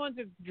 Denny Hamlin's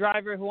a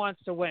driver who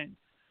wants to win.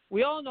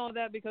 We all know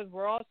that because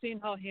we're all seeing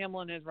how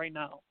Hamlin is right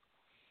now.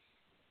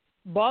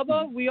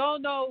 Bubba, we all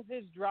know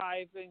his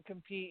drive and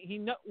compete.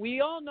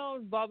 We all know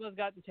Bubba's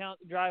got the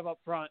talent to drive up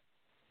front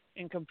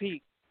and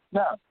compete.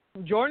 No.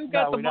 Jordan's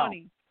got the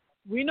money.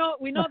 We know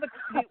the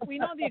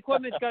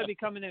equipment's got to be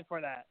coming in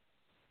for that.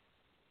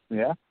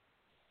 Yeah.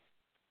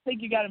 I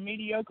think you got a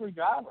mediocre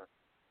driver.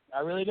 I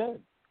really do.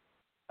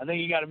 I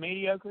think you got a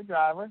mediocre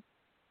driver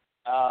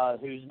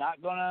who's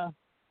not going to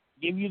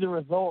give you the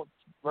results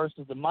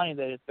versus the money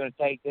that it's going to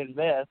take to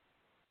invest.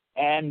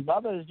 And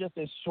Bubba is just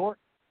a short,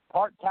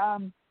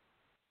 part-time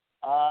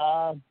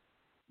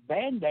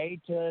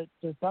Band-Aid to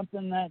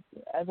something that,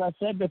 as I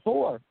said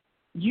before,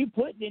 you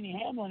put Denny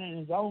Hamlin in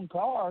his own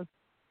car,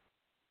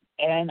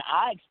 and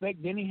I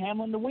expect Denny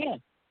Hamlin to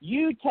win.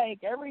 You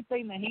take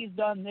everything that he's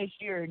done this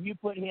year and you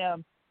put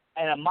him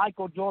in a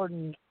Michael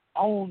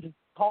Jordan-owned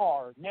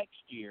car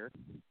next year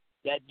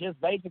that just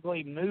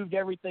basically moved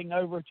everything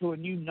over to a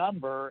new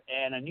number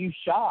and a new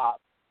shop.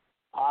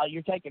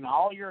 You're taking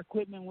all your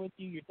equipment with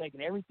you. You're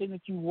taking everything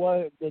that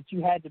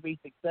you had to be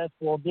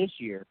successful this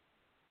year.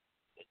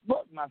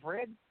 Look, my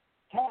friend,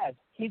 Taz,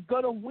 he's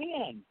going to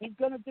win. He's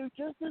going to do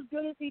just as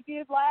good as he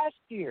did last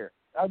year,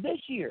 or this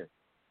year,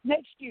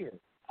 next year.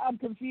 I'm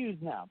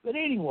confused now. But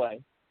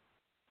anyway,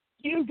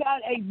 you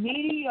got a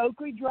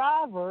mediocre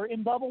driver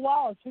in Bubba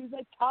Wallace who's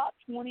a top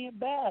 20 at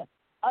best,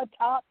 a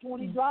top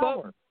 20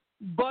 driver.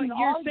 But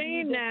you're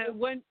saying that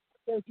when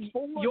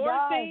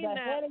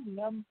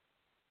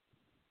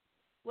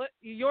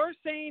you're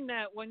saying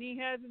that when he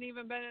hasn't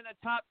even been in a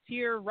top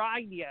tier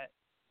ride yet.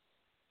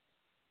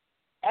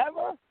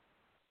 Ever?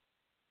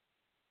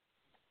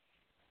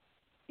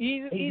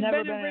 He's been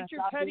in Richard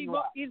Petty.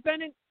 He's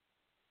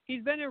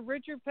been in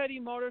Richard Petty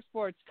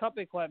Motorsports Cup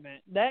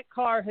equipment. That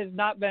car has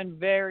not been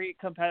very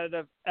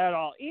competitive at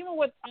all, even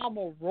with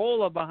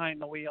Almirola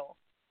behind the wheel.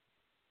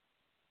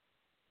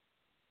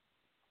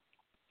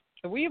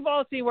 So we've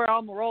all seen where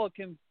Almirola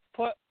can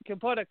put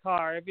a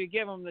car if you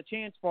give him the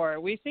chance for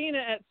it. We've seen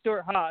it at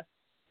Stuart Haas.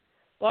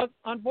 Well,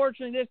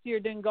 unfortunately, this year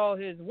didn't go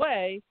his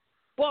way,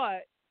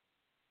 but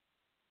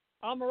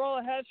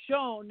Almirola has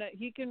shown that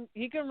he can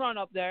run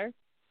up there,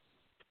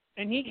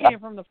 and he came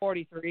from the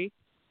 43.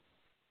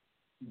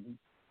 Mm-hmm.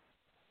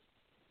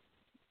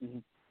 Mm-hmm.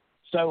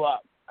 So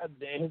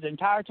his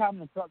entire time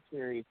in the Truck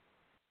Series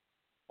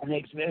and the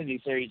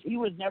Xfinity Series, he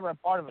was never a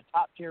part of a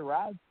top-tier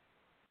ride?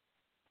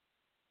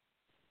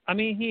 I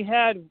mean, he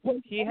had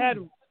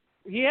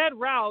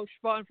Roush,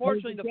 but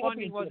unfortunately the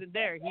funding wasn't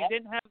there. He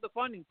didn't have the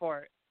funding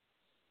for it.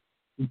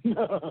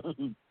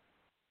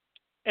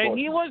 And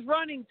he was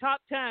running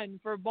top 10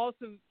 for most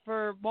of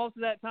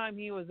that time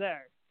he was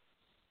there.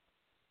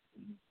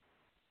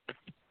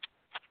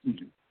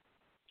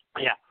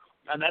 Yeah,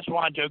 and that's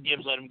why Joe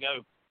Gibbs let him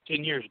go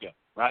 10 years ago,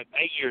 right?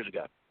 8 years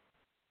ago.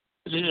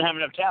 Because he didn't have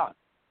enough talent.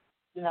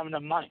 Didn't have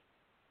enough money.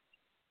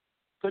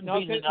 Couldn't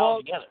piece it all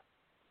together.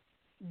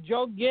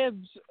 Joe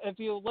Gibbs, if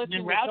you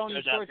listen to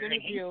Tony Stewart's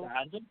interview,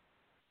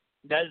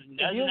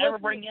 doesn't ever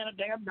bring in a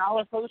damn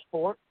dollar for the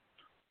sport,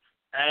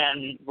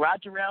 and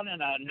rides around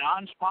in a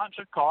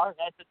non-sponsored car.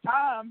 At the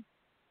time,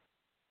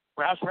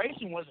 Roush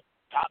Racing was a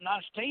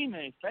top-notch team,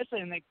 and especially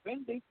in the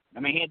Xfinity.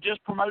 I mean, he had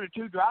just promoted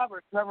 2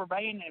 drivers, Trevor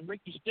Bayne and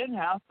Ricky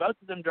Stenhouse. Both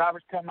of them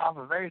drivers come off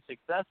a very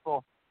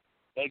successful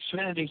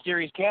Xfinity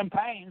Series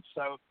campaign.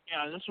 So,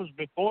 this was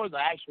before the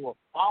actual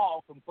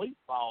complete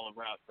fall of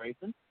route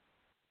racing.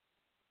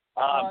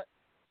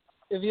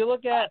 If you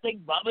look at, I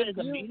think Bubba is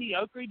a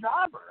mediocre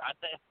driver. I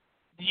think,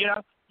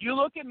 you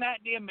look at Matt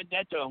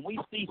Diamondetto and we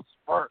see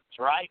spurts,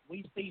 right?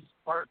 We see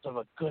spurts of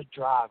a good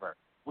driver.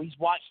 We've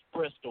watched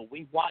Bristol.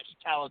 We've watched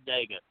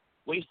Talladega.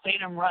 We've seen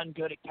him run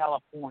good at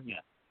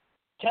California.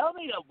 Tell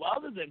me that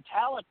other than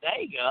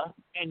Talladega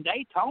and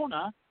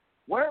Daytona,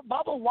 where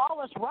Bubba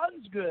Wallace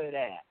runs good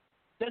at.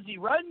 Does he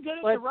run good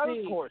at the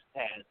road course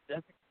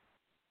test?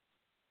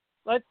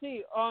 Let's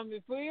see.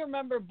 If we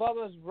remember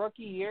Bubba's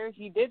rookie year,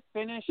 he did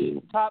finish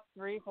top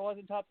 3. If it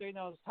wasn't top 3,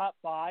 then it was top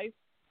 5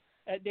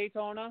 at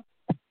Daytona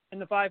in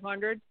the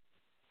 500.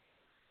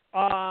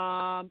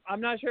 I'm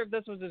not sure if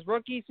this was his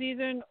rookie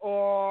season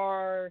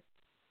or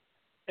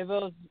if it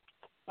was.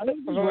 I think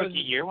it was his rookie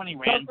year when he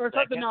ran or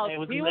something else.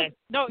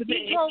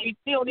 He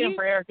filled in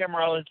for Eric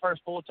Emerald his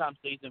first full-time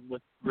season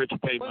with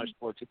Richard Petty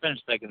Motorsports. He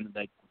finished second in the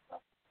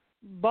Daytona.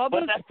 But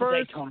that's the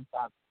Daytona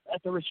 5.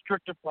 That's a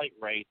restrictor plate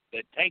race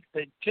that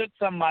took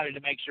somebody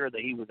to make sure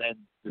that he was in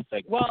the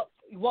second. Well,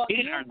 he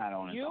didn't earn that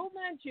on his own.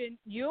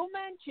 You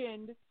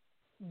mentioned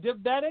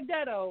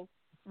Benedetto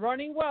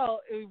running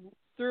well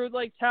through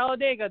like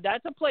Talladega.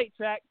 That's a plate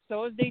track.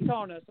 So is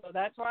Daytona. So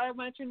that's why I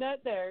mentioned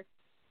that there.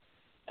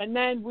 And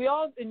then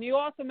you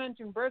also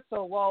mentioned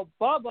Bristol. Well,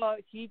 Bubba,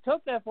 he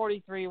took that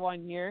 43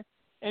 one year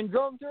and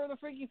drove through the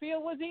freaky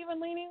field, was even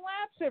leaning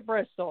laps at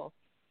Bristol.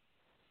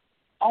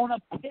 On a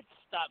pit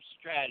stop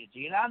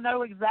strategy. And I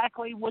know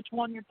exactly which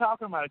one you're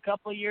talking about a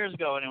couple of years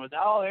ago, and it was,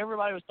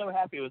 everybody was so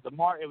happy. It was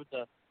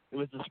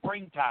the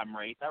springtime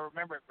race. I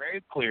remember it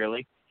very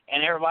clearly.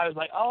 And everybody was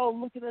like, oh,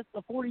 look at this,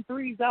 the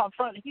 43's out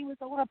front. He was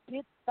on a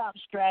pit stop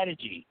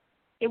strategy.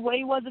 He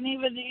wasn't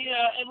even,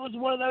 it was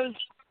one of those,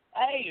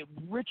 hey,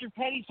 Richard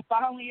Petty's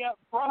finally up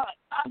front.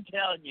 I'm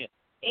telling you.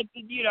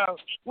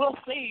 We'll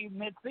see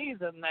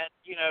mid-season that,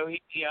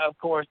 of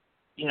course,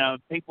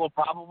 people will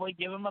probably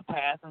give him a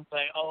pass and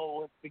say,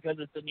 oh, it's because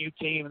it's a new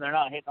team and they're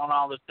not hitting on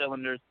all the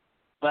cylinders.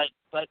 But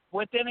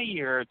within a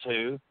year or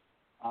two,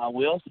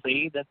 we'll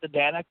see that the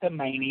Danica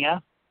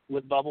mania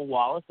with Bubba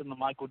Wallace and the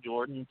Michael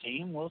Jordan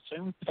team will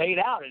soon fade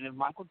out. And if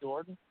Michael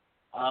Jordan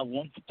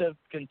wants to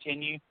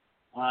continue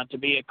to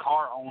be a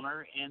car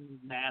owner in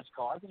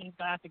NASCAR, then he's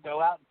going to have to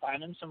go out and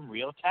find him some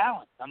real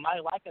talent. Somebody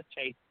like a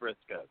Chase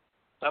Briscoe.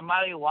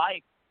 Somebody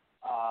like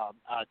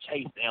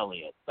Chase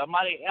Elliott.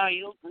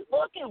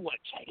 Look at what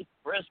Chase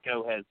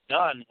Briscoe has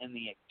done in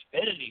the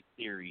Xfinity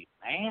Series,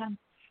 man.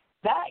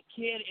 That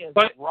kid is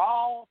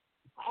raw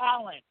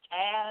talent,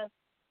 Taz.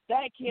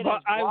 That kid is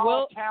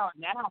raw talent.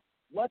 Now,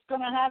 what's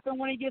going to happen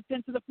when he gets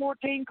into the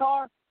 14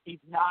 car? He's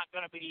not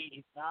going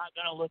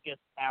to look as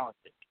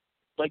talented.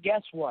 But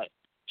guess what?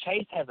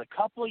 Chase has a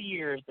couple of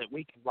years that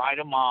we can write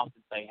him off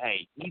and say,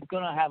 hey, he's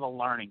going to have a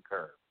learning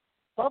curve.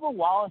 Bubba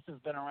Wallace has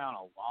been around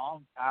a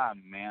long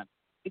time, man.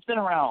 He's been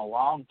around a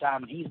long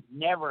time, and he's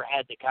never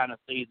had the kind of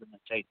season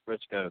that Chase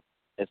Briscoe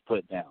has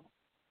put down.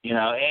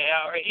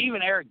 Or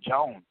even Eric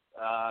Jones,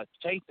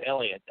 Chase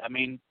Elliott. I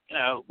mean,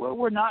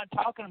 we're not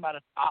talking about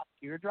a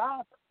top-tier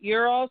driver.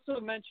 You're also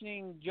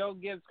mentioning Joe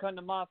Gibbs cutting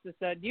him off to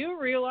said, do you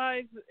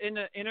realize in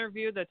the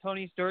interview that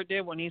Tony Stewart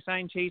did when he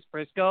signed Chase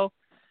Briscoe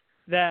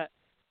that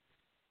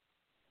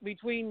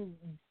between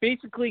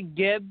basically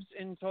Gibbs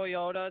and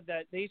Toyota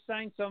that they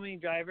signed so many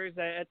drivers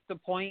that at the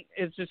point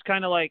it's just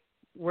kind of like,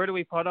 where do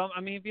we put him? I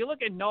mean, if you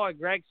look at Noah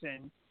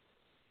Gragson,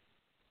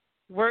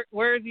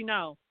 where is he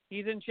now?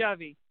 He's in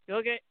Chevy. You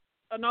look at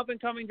an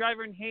up-and-coming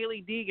driver in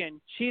Haley Deegan.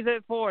 She's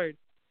at Ford.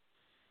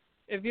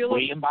 If you look,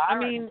 I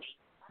mean,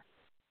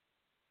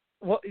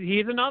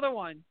 he's another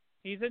one.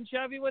 He's in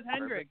Chevy with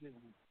Hendrick.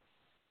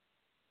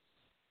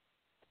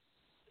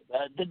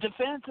 The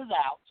defense is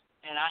out,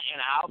 and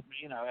I'll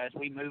as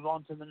we move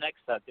on to the next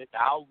subject,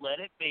 I'll let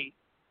it be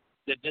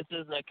that this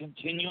is a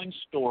continuing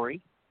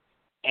story.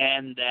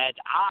 And that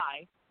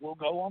I will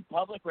go on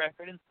public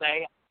record and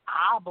say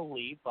I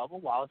believe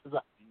Bubba Wallace is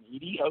a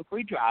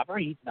mediocre driver.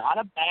 He's not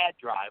a bad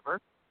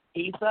driver.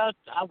 He's I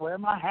wear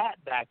my hat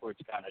backwards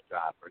kind of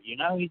driver.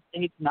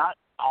 He's not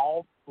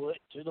all foot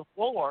to the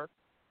floor.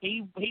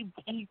 He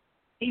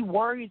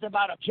worries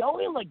about a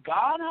Joey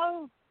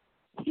Logano.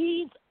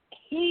 He's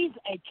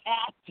a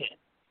captain.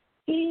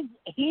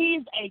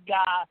 He's a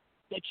guy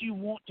that you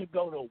want to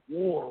go to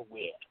war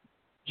with.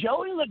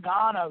 Joey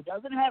Logano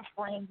doesn't have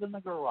friends in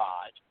the garage.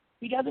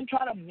 He doesn't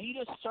try to meet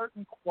a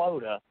certain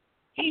quota.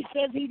 He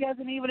says he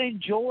doesn't even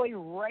enjoy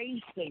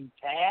racing,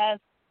 Taz,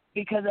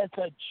 because it's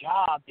a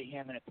job to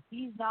him. And if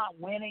he's not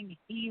winning,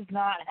 he's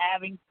not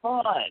having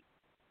fun.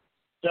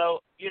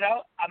 So,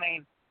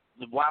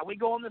 while we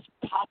go on this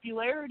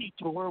popularity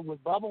tour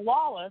with Bubba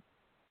Wallace,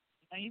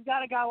 you've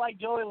got a guy like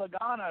Joey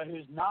Logano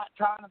who's not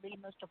trying to be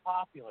Mr.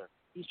 Popular.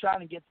 He's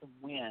trying to get some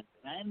wins.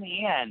 And in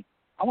the end,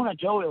 I want a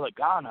Joey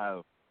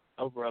Logano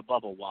over a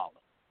Bubba Wallace.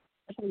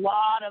 There's a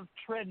lot of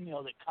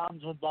treadmill that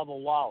comes with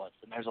Bubba Wallace,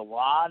 and there's a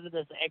lot of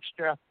this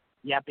extra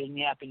yapping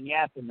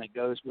that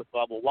goes with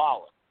Bubba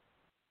Wallace.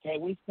 Okay,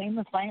 we've seen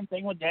the same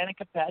thing with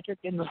Danica Patrick.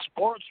 In the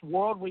sports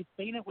world, we've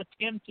seen it with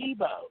Tim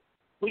Tebow.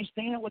 We've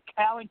seen it with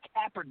Colin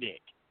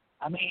Kaepernick.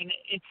 I mean,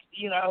 it's,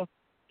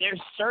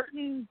 there's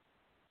certain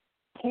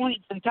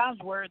points and times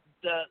where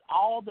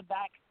all the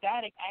back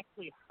static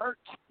actually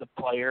hurts the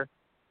player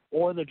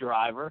or the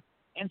driver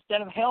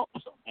instead of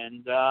helps them.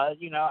 And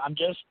I'm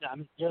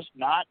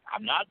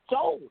not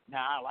sold.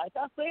 Now, like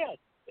I said,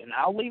 and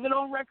I'll leave it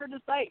on record to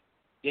say,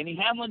 Denny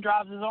Hamlin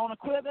drives his own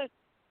equipment.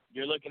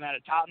 You're looking at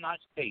a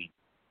top-notch team.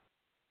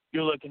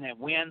 You're looking at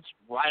wins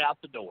right out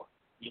the door.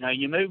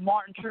 You move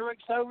Martin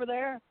Truex over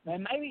there,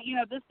 and maybe,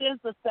 this is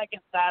the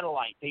second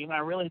satellite team. I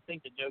really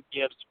think that Joe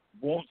Gibbs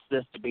wants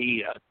this to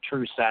be a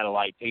true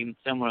satellite team,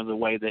 similar to the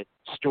way that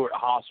Stuart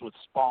Haas was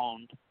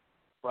spawned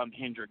from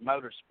Hendrick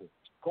Motorsports.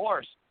 Of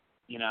course,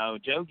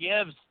 Joe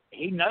Gibbs,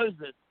 he knows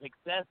that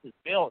success is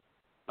built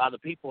by the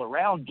people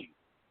around you.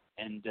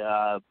 And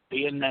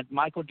being that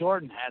Michael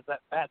Jordan has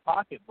that fat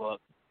pocketbook,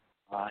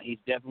 he's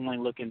definitely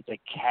looking to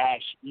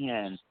cash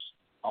in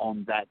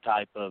on that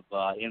type of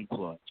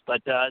influence.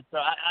 But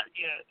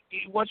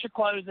what's your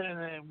closing, and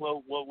then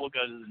we'll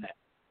go to the next.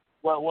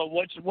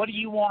 What do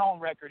you want on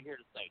record here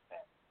to say,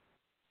 Pat?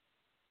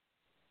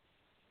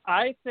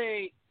 I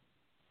say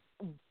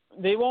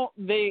they won't.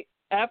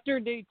 After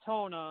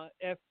Daytona,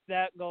 if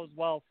that goes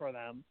well for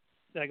them,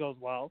 they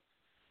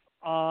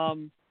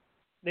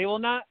will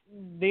not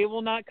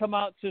come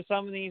out to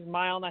some of these 1.5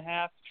 mile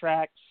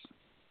tracks.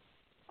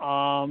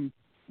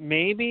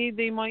 Maybe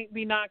they might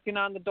be knocking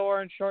on the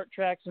door in short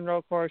tracks and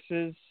road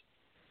courses.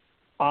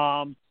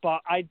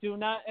 But I do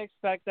not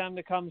expect them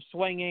to come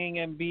swinging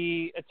and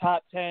be a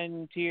top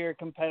 10 tier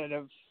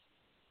competitive.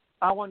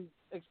 I wouldn't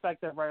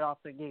expect that right off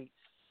the gate.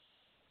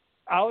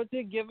 I would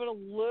say give it a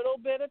little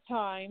bit of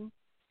time.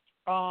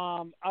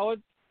 I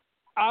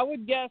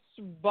would guess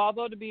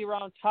Bubba to be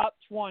around top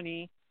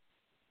 20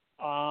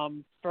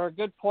 for a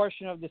good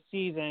portion of the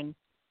season.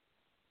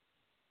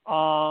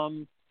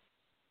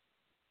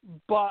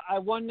 But I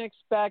wouldn't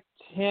expect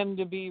him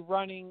to be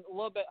running a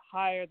little bit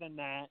higher than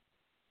that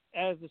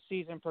as the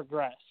season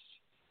progressed.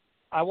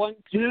 Do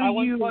you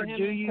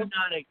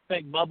not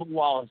expect Bubba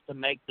Wallace to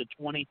make the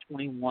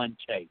 2021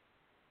 chase?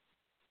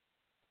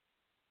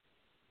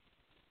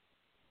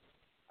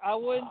 I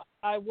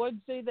would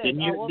say that. Then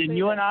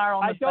you and I are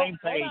on the same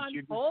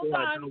page. Hold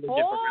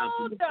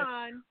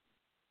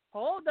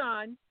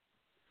on.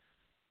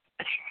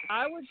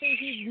 I would say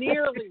he's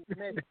nearly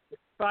missed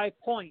by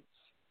points.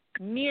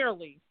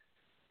 Nearly.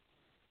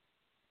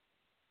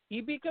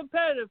 He'd be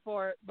competitive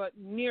for it, but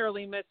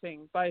nearly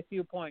missing by a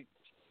few points.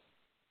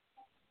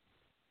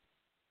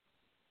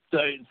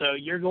 So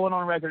you're going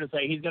on record to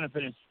say he's going to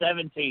finish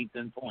 17th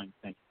in points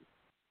next year.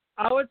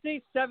 I would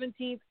say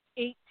 17th,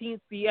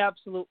 18th, the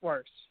absolute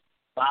worst.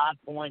 5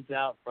 points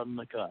out from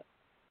the cut.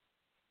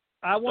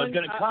 I wouldn't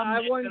go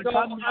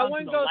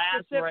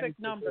specific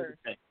number.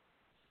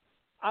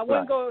 I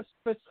wouldn't go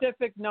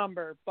specific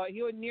number, but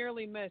he would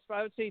nearly miss. But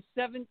I would say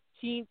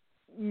 17th,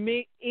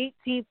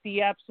 18th,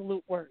 the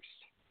absolute worst.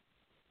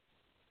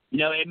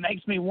 It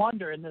makes me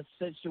wonder in this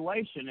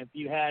situation if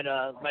you had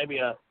maybe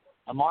a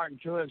Martin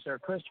Truex or a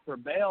Christopher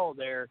Bell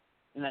there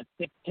in that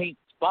 16th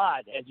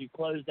spot as you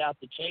closed out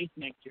the chase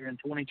next year in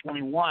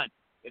 2021.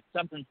 It's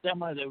something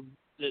similar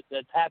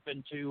that's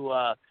happened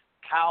to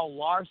Kyle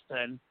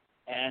Larson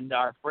and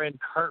our friend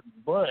Kurt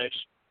Busch,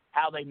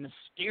 how they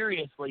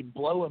mysteriously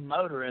blow a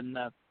motor in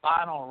the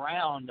final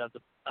round of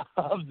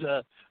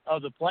the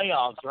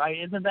playoffs, right?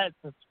 Isn't that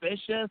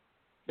suspicious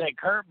that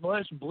Kurt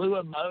Busch blew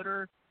a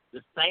motor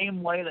the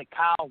same way that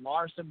Kyle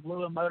Larson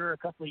blew a motor a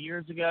couple of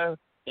years ago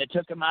that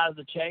took him out of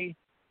the chase?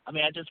 I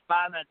mean, I just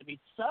find that to be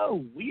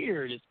so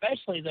weird,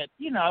 especially that,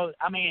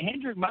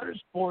 Hendrick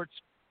Motorsports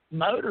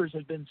motors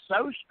have been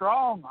so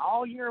strong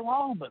all year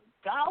long, but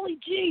golly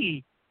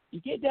gee, you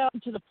get down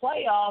to the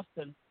playoffs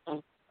and,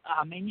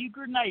 you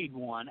grenade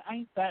one.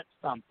 Ain't that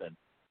something?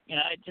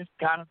 It just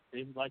kind of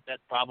seems like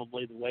that's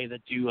probably the way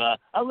that you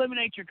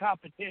eliminate your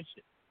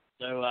competition.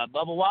 So,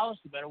 Bubba Wallace,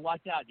 you better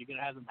watch out. You're going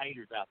to have some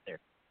haters out there.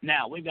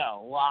 Now, we've got a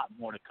lot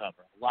more to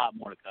cover.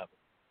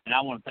 And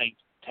I want to thank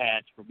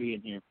Taz for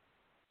being here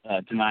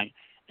tonight.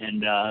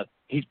 And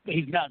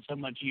he's not so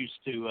much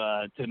used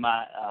to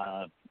my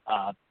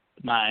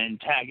my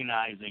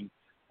antagonizing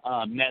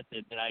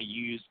method that I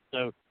use.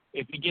 So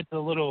if he gets a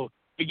little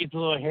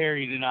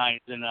hairy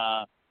tonight, then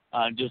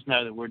just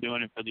know that we're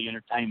doing it for the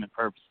entertainment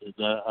purposes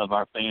of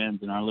our fans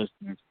and our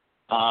listeners.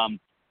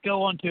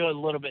 Go on to a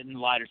little bit in the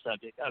lighter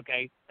subject.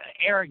 Okay,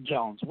 Eric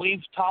Jones. We've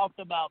talked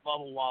about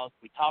Bubba Wallace.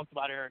 We talked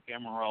about Eric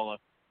Almirola.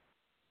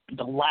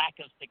 The lack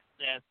of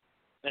success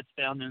that's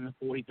found in the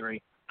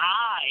 43.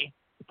 I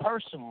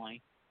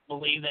personally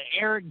believe that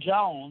Eric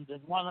Jones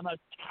is one of the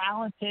most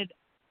talented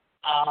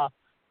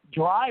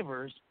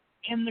drivers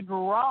in the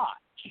garage.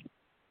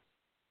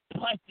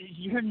 But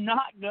you're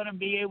not going to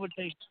be able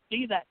to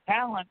see that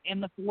talent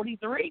in the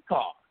 43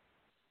 car.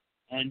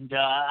 And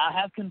I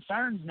have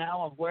concerns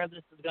now of where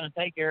this is going to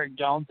take Eric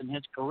Jones in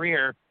his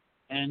career.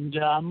 And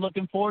I'm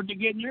looking forward to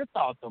getting your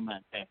thoughts on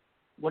that, Ted.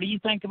 What do you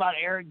think about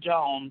Eric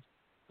Jones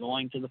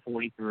going to the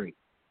 43?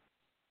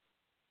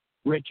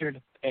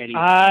 Richard Petty.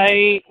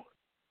 I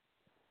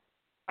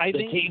the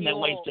think team that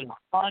wasted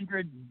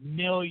 $100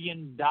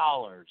 million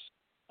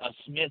of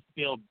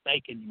Smithfield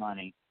bacon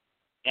money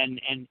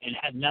and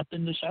had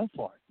nothing to show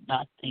for it.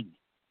 Nothing.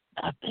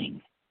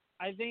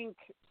 I think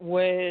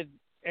with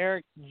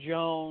Eric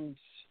Jones,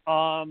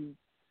 I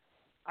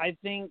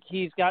think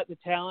he's got the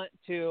talent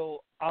to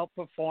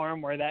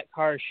outperform where that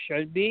car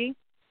should be.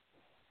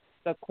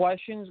 The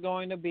question's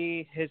going to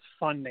be his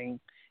funding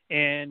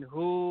and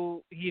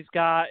who he's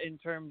got in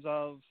terms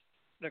of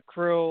the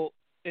crew,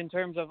 in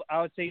terms of,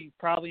 I would say,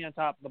 probably on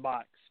top of the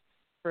box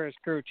for his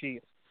crew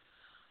chief.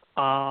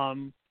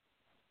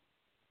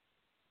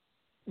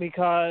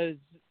 Because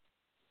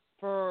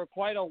for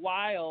quite a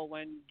while,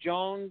 when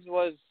Jones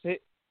was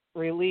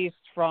released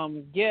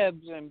from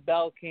Gibbs and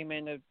Bell came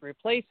in to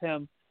replace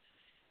him,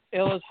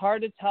 it was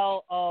hard to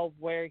tell of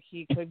where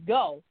he could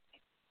go.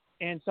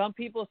 And some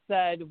people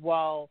said,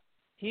 well,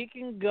 he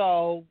can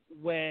go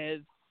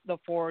with the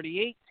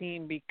 48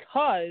 team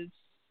because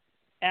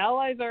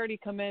Allies already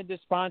committed to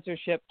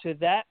sponsorship to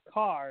that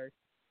car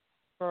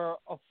for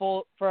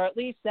at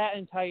least that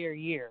entire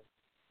year.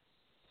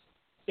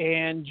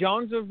 And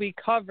Jones would be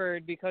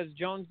covered because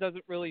Jones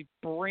doesn't really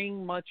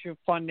bring much of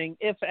funding,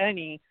 if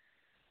any,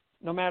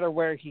 no matter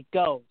where he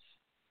goes.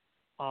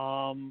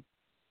 So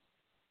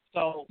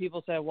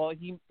people say, well,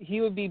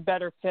 he would be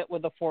better fit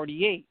with the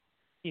 48.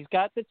 He's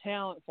got the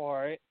talent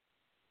for it.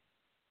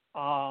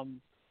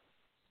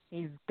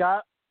 He's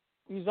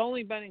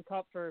only been in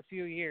Cup for a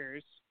few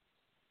years,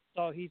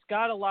 so he's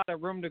got a lot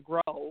of room to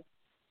grow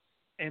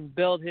and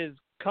build his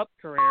Cup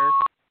career.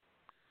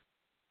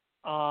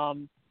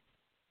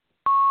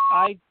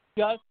 I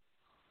just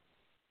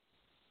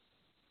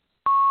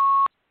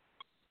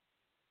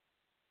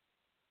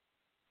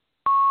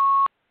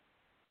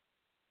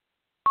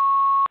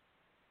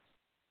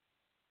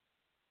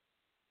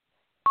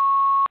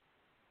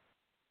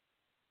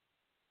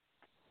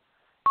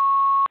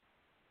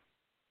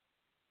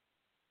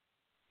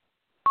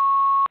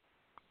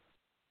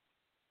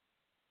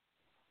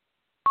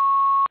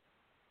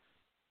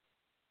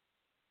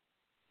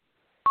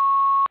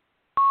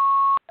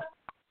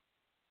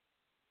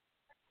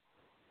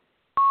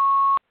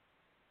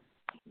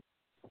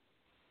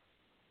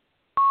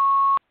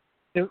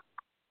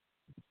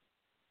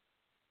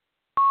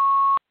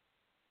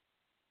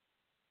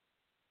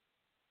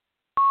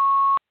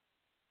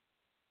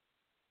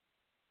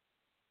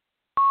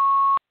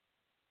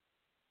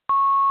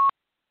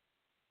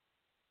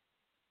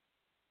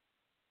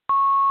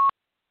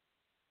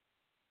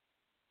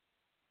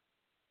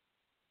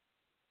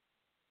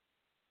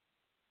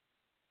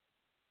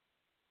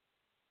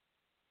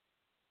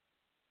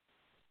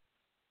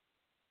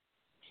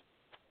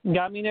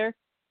got me there?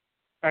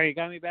 All right, you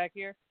got me back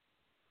here?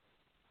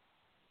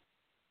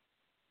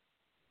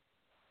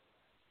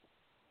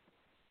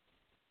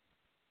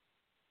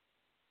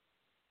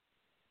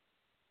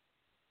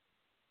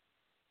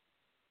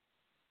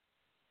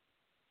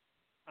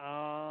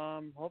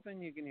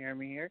 Hoping you can hear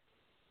me here.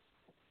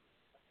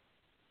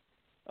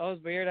 That was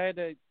weird. I had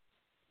to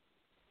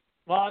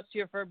lost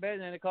you for a bit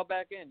and then to call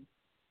back in.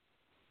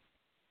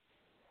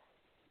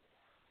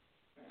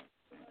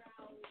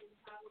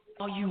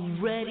 Are you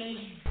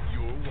ready?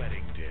 Your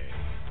wedding day.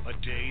 A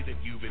day that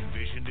you've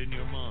envisioned in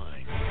your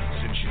mind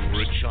since you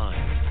were a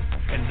child.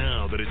 And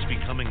now that it's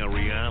becoming a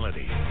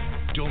reality,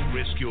 don't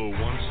risk your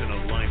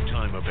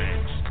once-in-a-lifetime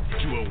event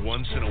to a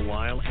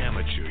once-in-a-while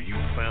amateur you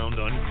found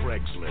on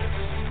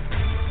Craigslist.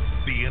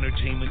 The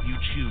entertainment you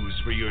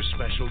choose for your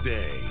special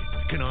day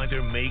can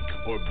either make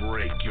or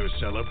break your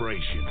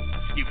celebration.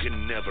 You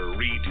can never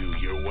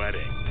redo your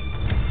wedding.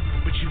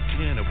 But you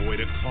can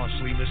avoid a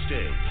costly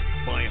mistake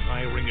by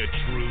hiring a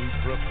true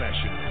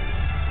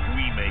professional.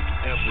 We make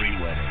every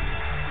wedding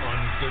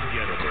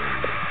unforgettable.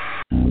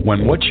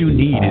 When what you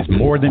need is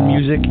more than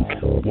music,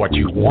 what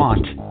you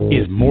want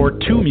is more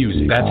to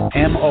music. That's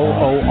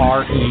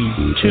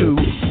MOORE2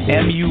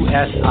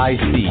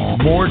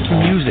 MUSIC. More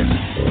to music.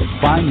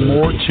 Find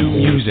More to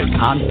Music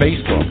on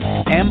Facebook.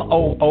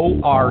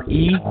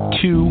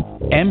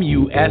 MOORE2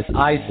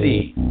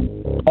 MUSIC.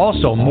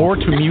 Also,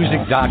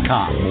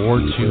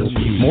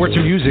 MoreToMusic.com. More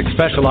to Music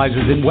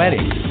specializes in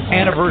weddings,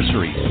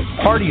 anniversaries,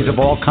 parties of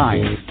all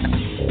kinds,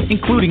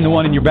 including the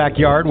one in your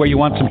backyard where you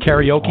want some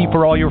karaoke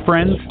for all your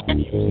friends.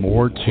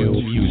 More to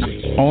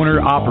Music.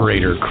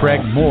 Owner-operator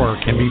Craig Moore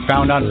can be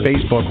found on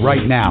Facebook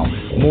right now.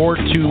 More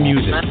to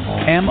Music.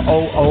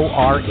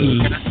 MOORE,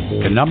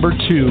 the number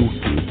 2,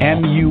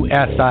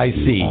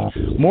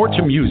 MUSIC. More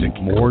to Music.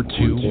 More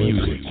to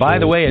Music. By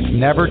the way, it's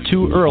never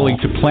too early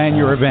to plan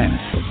your event.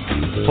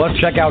 Plus,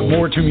 check out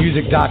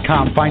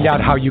MoreToMusic.com. Find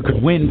out how you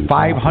could win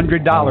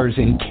 $500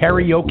 in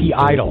Karaoke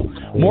Idol.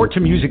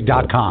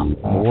 MoreToMusic.com.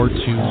 More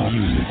to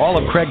Music. All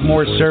of Craig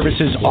Moore's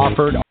services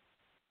offered.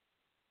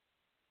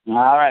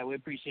 All right, we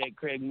appreciate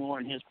Craig Moore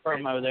and his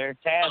promo there.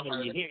 Taz,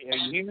 are you here?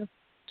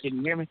 Can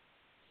you hear me?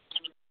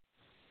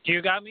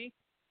 You got me?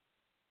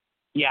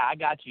 Yeah, I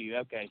got you.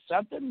 Okay,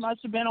 something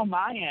must have been on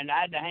my end.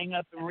 I had to hang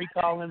up and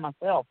recall in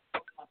myself.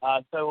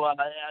 So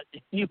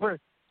you were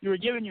you were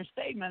giving your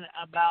statement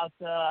about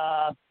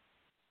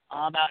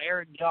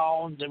Eric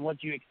Jones and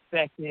what you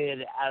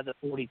expected out of the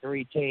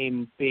 43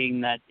 team,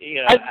 being that,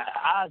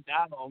 I'm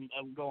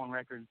going on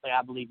record and say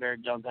I believe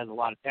Eric Jones has a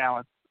lot of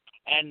talent.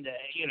 And,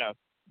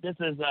 this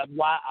is a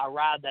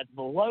ride that's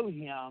below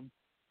him.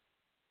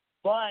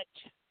 But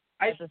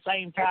at the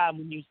same time,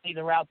 when you see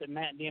the route that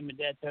Matt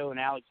DiMedetto and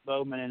Alex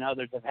Bowman and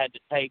others have had to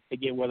take to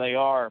get where they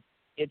are,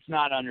 it's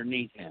not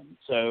underneath him.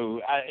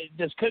 So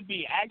this could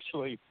be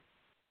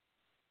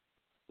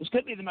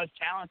the most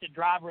talented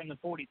driver in the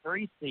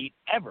 43 seat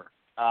ever,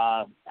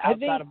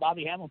 outside of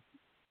Bobby Hamilton.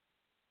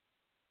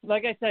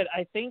 Like I said,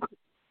 I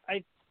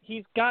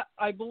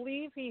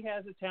believe he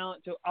has the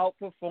talent to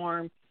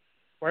outperform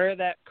where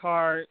that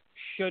car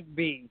should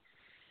be.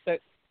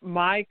 But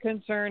my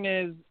concern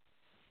is,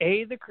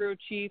 A, the crew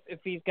chief, if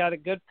he's got a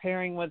good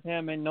pairing with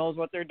him and knows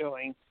what they're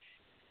doing,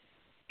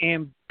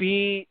 and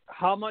B,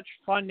 how much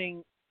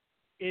funding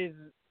is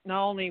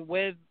not only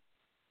with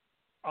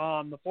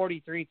the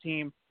 43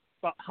 team,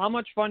 but how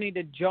much funding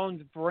did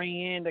Jones bring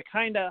in to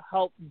kind of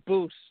help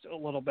boost a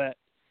little bit?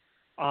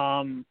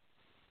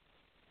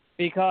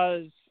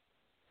 Because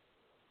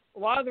a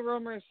lot of the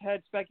rumors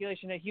had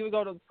speculation that he would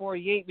go to the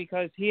 48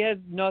 because he has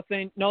no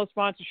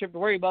sponsorship to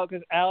worry about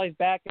because Allie's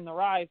back in the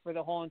ride for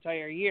the whole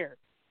entire year.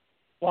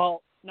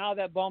 Well, now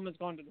that Bowman's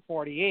going to the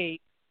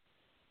 48,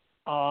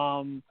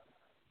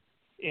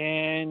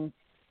 and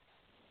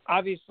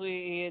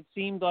obviously it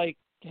seemed like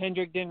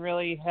Hendrick didn't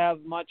really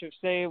have much of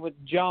say with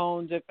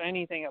Jones, if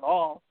anything at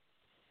all,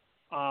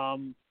 of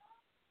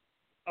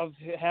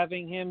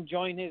having him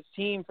join his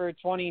team for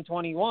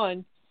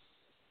 2021.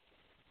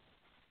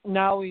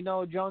 Now we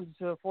know Jones is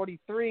to the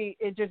 43.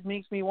 It just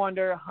makes me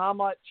wonder how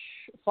much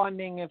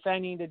funding, if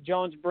any, did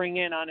Jones bring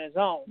in on his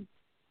own,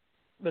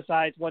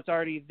 besides what's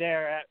already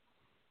there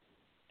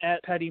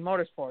at Petty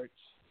Motorsports.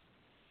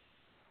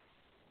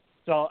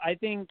 So I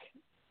think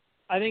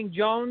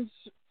Jones,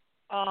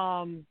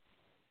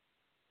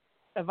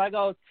 if I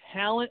go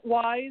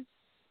talent-wise,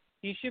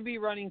 he should be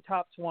running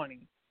top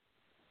 20.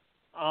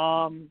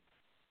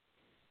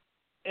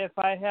 If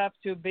I have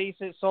to base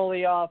it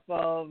solely off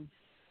of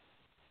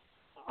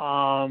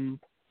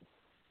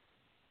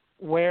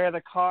where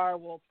the car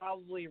will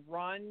probably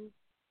run,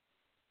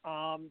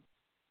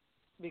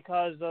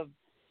 because of,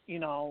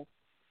 in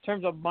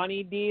terms of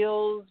money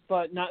deals,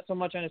 but not so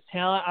much on his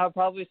talent, I would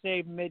probably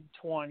say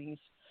mid-20s.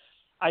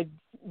 I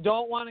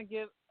don't want to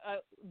give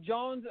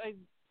Jones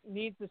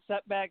needs a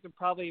setback to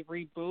probably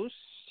reboost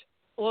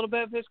a little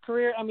bit of his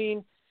career. I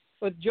mean,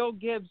 with Joe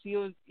Gibbs, he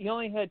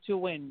only had 2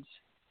 wins.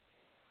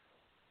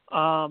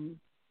 And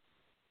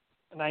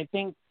I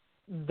think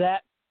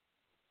that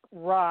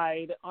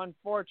ride,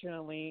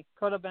 unfortunately,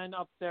 could have been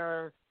up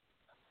there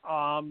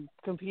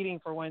competing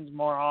for wins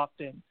more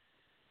often.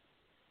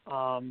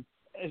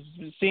 It's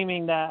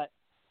seeming that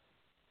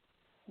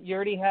you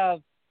already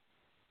have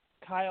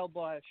Kyle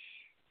Busch,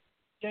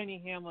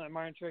 Denny Hamlin, and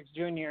Martin Truex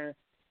Jr.,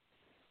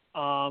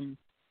 and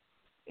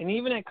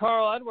even at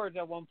Carl Edwards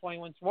at one point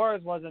when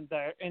Suarez wasn't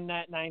there in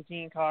that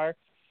 19 car,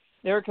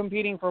 they were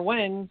competing for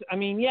wins. I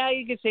mean, yeah,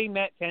 you could say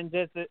Matt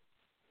Kenseth. But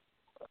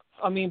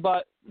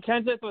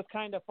Kenseth was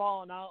kind of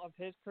falling out of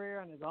his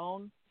career on his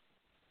own.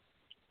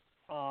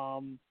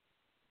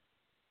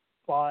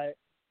 But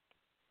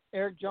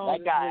Eric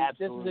Jones,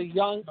 this is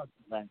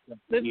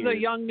a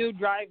young new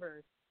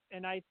driver,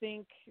 and I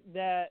think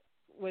that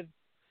with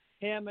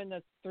him and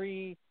the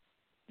 3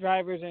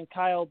 drivers in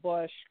Kyle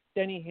Busch,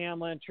 Denny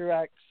Hamlin,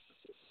 Truex,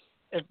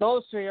 if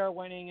those 3 are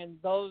winning and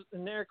those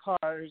in their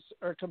cars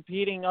are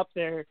competing up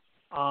there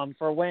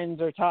for wins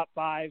or top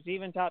 5s,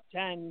 even top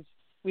 10s,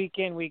 week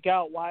in, week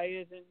out, why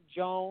isn't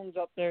Jones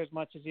up there as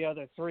much as the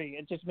other 3?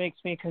 It just makes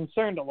me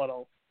concerned a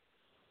little.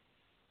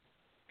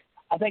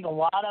 I think a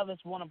lot of us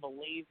want to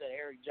believe that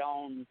Eric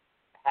Jones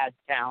has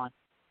talent.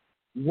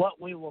 What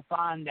we will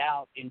find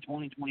out in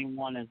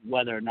 2021 is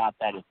whether or not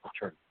that is the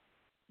truth.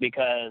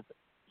 Because,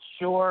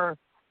 sure,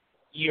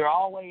 you're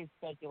always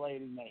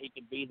speculating that he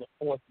could be the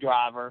 4th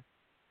driver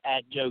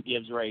at Joe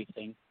Gibbs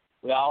Racing.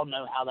 We all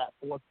know how that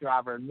 4th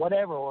driver in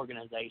whatever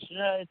organization,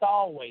 it's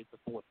always the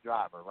 4th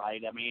driver,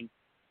 right? I mean,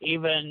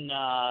 even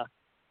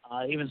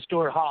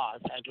Stuart Haas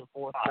has the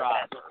 4th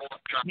driver.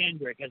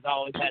 Hendrick has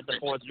always had the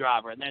 4th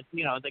driver. And that's,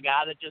 the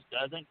guy that just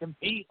doesn't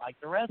compete like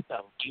the rest of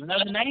them, even though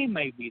the name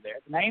may be there,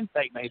 the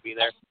namesake may be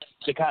there,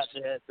 because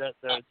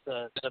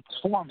the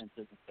performance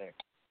isn't there.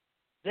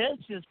 This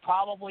is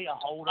probably a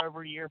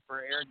holdover year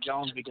for Eric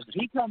Jones, because if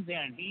he comes in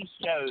and he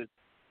shows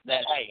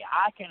that, hey,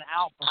 I can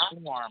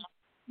outperform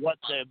what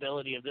the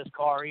ability of this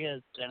car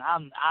is, then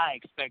I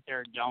expect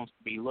Eric Jones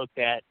to be looked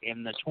at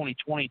in the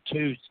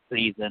 2022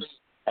 season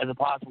as a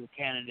possible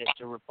candidate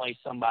to replace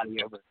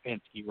somebody over at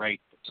Penske Racing.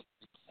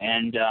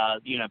 And,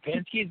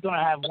 Penske is going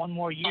to have one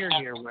more year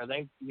here where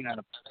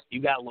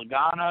you got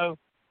Logano,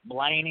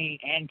 Blaney,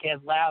 and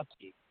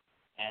Keselowski.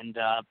 And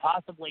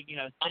possibly,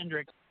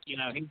 Cindric, he's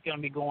going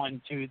to be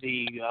going to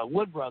the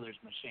Wood Brothers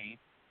machine.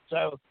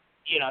 So,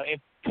 if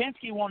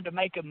Penske wanted to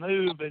make a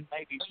move and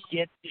maybe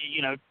get,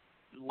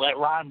 let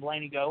Ryan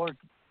Blaney go, or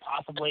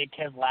possibly a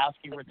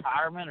Keselowski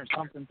retirement or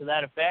something to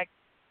that effect,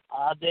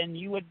 then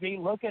you would be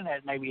looking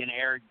at maybe an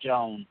Eric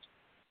Jones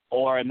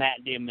or a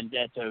Matt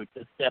DiBenedetto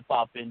to step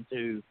up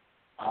into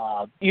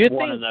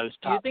one of those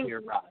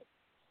top-tier rides.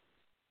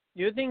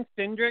 You think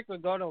Cindric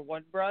would go to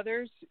Wood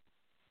Brothers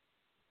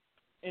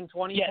in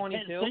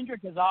 2022? Yeah,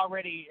 Cindric is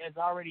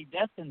already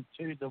destined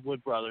to the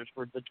Wood Brothers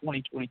for the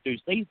 2022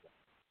 season.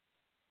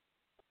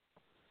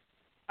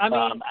 I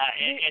mean,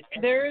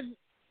 there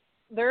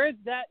is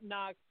that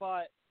knock,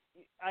 but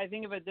I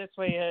think of it this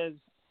way: is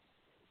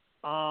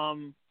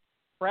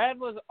Brad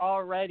was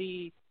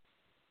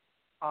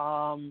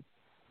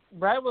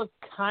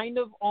kind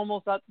of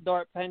almost at the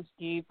door at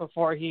Penske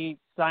before he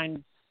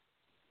signed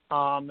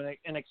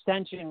an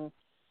extension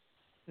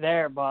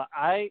there, but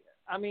I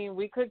mean,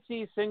 we could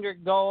see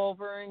Cindric go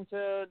over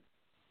into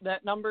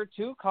that number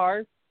 2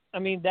 car. I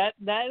mean, that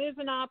is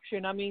an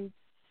option. I mean,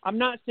 I'm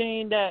not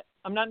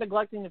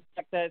neglecting the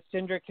fact that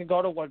Cindric could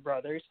go to Wood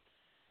Brothers.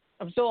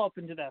 I'm still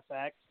open to that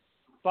fact,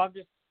 but I'm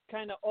just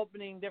kind of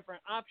opening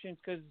different options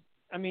because,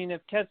 I mean,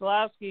 if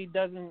Keselowski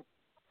doesn't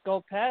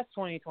go past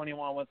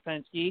 2021 with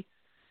Penske,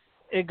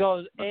 it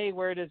goes, A,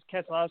 where does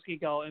Keselowski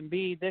go, and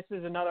B, this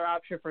is another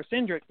option for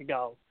Cindric to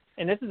go.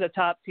 And this is a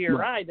top-tier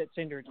ride that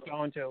Cindric's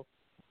going to.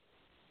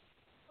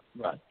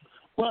 Right.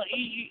 Well,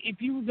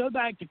 if you go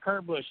back to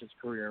Kurt Busch's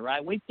career,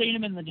 right, we've seen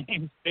him in the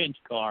James Finch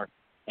car,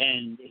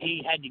 and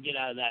he had to get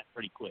out of that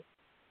pretty quick.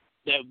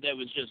 There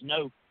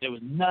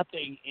was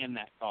nothing in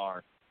that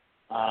car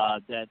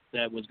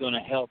that was going to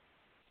help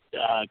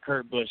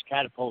Kurt Busch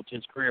catapult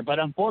his career. But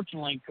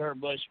unfortunately, Kurt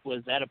Busch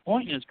was at a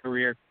point in his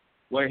career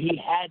where he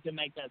had to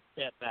make that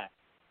step back.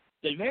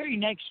 The very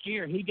next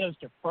year, he goes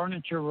to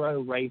Furniture Row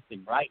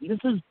Racing, right? This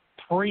is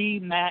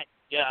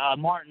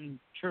pre-Martin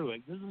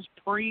Truex. This is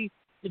pre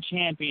the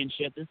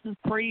championship. This is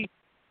pre,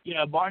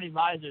 Barney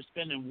Weiser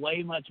spending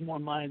way much more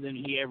money than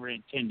he ever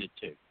intended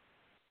to.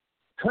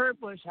 Kurt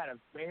Busch had a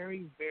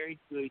very, very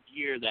good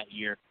year that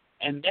year,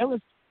 and there was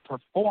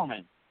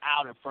performance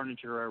out of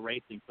Furniture Row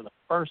Racing for the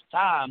first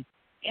time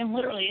in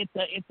literally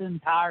its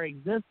entire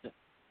existence.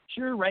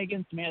 Sure,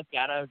 Reagan Smith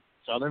got a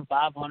Southern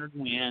 500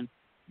 win,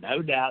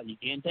 no doubt. You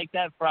can't take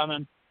that from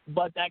him,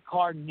 but that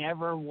car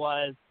never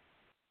was,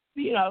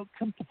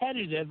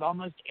 competitive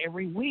almost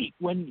every week.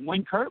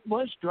 When Kurt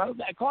Busch drove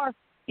that car,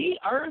 he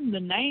earned the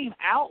name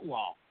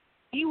Outlaw.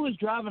 He was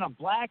driving a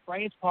black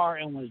race car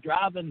and was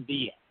driving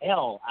the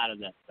hell out of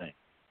that thing.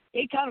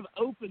 It kind of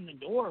opened the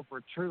door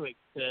for Truex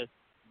to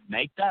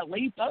make that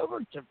leap over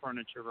to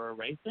Furniture Row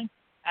Racing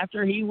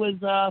after he was,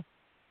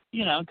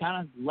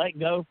 kind of let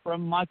go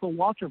from Michael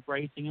Waltrip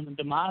Racing and the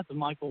demise of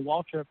Michael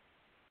Waltrip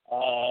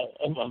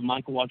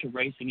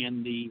Racing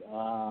in the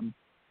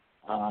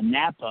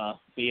Napa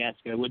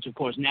fiasco, which, of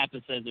course, Napa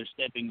says they're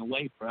stepping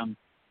away from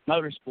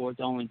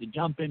motorsports only to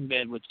jump in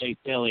bed with Chase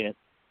Elliott,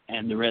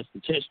 and the rest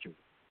is history.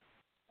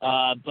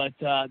 But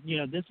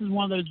this is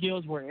one of those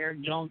deals where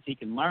Eric Jones, he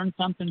can learn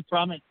something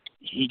from it.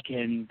 He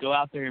can go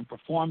out there and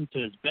perform to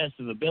his best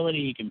of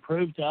ability. He can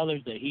prove to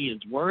others that he is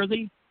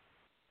worthy.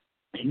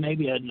 And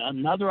maybe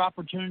another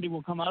opportunity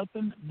will come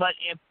open. But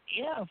if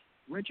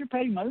Richard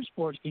Petty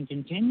Motorsports can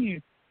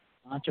continue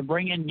to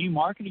bring in new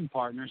marketing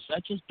partners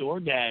such as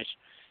DoorDash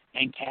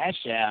and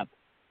Cash App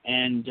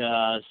and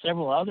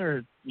several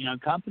other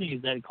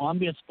companies at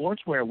Columbia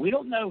Sportswear, we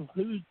don't know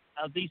who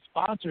of these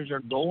sponsors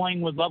are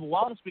going with Bubba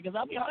Wallace, because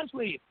I'll be honest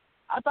with you,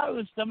 I thought it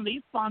was some of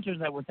these sponsors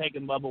that were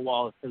taking Bubba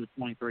Wallace to the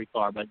 23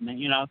 car. But,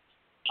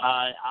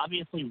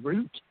 obviously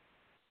Root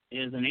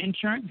is an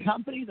insurance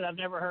company that I've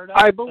never heard of.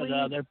 I believe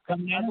they're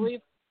coming in.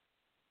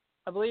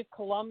 I believe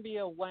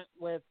Columbia went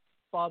with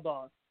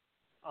Bubba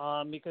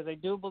because I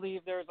do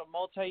believe there's a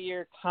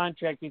multi-year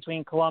contract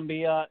between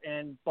Columbia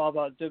and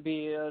Bubba to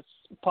be a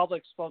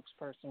public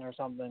spokesperson or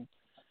something.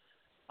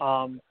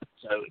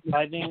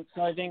 I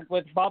think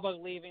with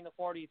Bubba leaving the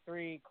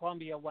 43,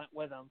 Columbia went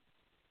with him.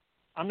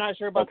 I'm not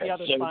sure about the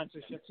other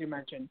sponsorships you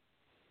mentioned.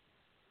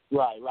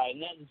 Right.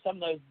 And then some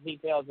of those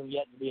details have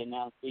yet to be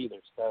announced either.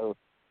 So,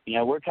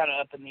 we're kind of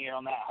up in the air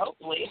on that.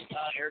 Hopefully,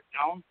 Eric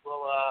Jones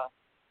will,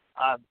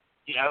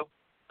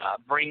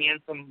 bring in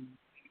some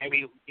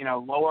maybe,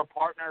 lower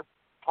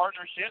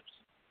partnerships,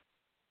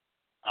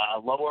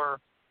 lower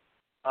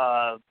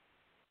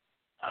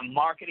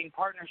marketing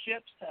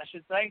partnerships, I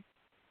should say.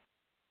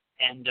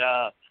 And,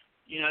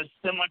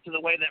 similar to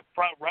the way that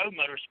Front Row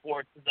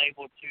Motorsports is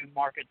able to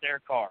market their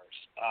cars.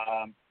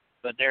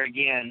 But there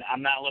again,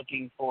 I'm not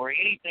looking for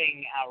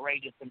anything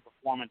outrageous in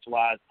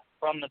performance-wise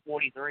from the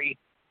 43.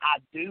 I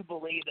do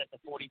believe that the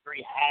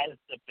 43 has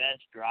the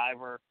best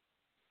driver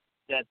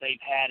that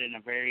they've had in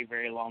a very,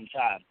 very long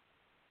time.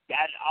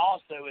 That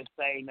also is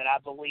saying that I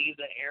believe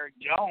that Eric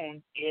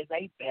Jones is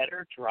a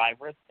better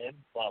driver than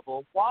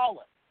Bubba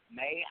Wallace.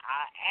 May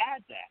I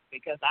add that?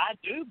 Because I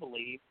do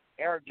believe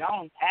Eric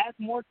Jones has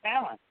more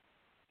talent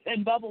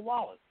than Bubba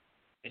Wallace.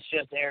 It's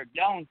just Eric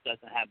Jones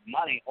doesn't have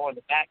money or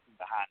the backing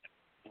behind him.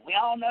 And we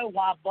all know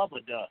why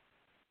Bubba does.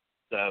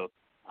 So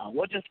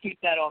we'll just keep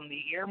that on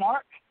the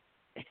earmark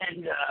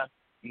and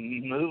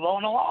move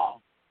on along.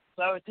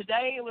 So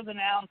today it was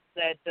announced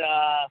that.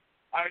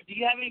 Do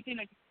you have anything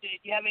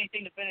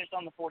to finish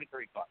on the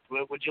 43 car?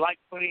 Would you like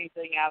to put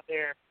anything out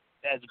there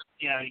as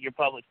your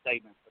public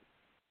statement?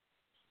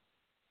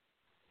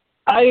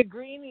 I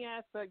agree in the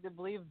aspect. I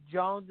believe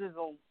Jones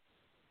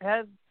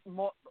has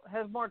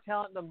more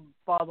talent than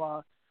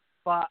Bubba,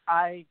 but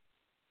I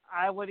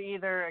would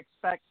either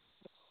expect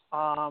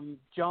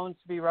Jones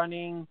to be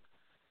running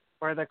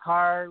where the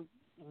car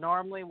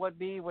normally would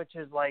be, which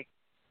is like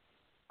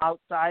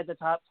outside the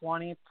top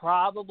 20,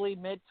 probably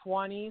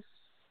mid-20s,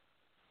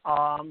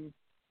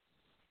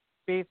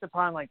 based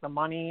upon like the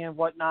money and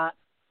whatnot.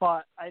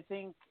 But I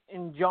think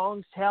in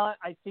Jones' talent,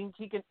 I think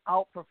he can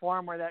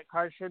outperform where that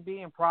car should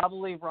be and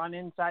probably run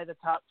inside the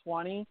top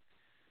 20,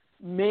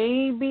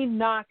 maybe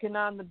knocking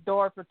on the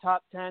door for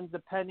top 10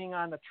 depending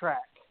on the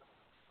track.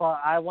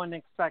 But I wouldn't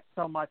expect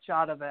so much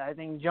out of it. I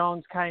think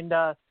Jones kind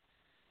of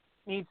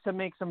needs to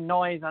make some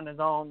noise on his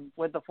own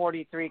with the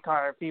 43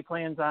 car if he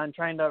plans on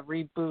trying to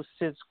reboost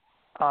his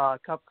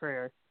Cup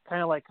career,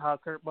 kind of like how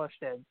Kurt Busch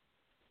did.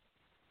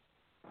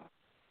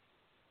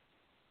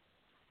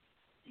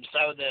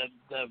 So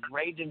the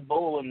raging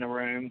bull in the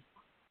room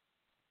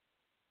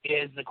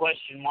is the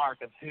question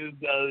mark of who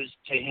goes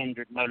to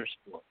Hendrick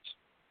Motorsports.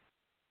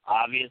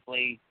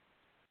 Obviously,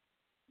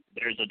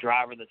 there's a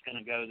driver that's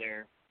going to go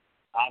there.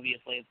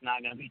 Obviously, it's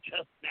not going to be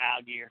Justin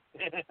Allgaier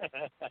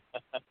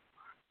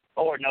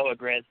or Noah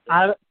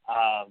Gragson.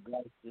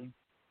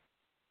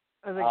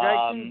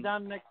 Gregson's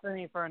done next to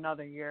me for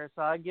another year,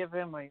 so I would give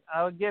him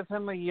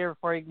a year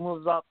before he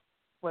moves up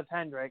with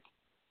Hendrick,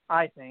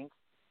 I think.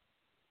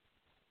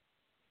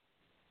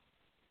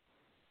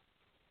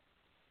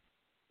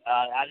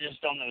 I just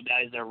don't know.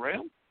 Is there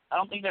room? I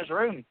don't think there's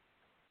room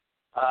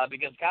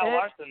because Kyle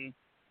Larson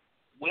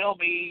will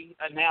be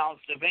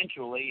announced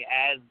eventually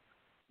as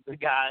the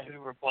guy who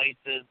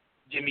replaces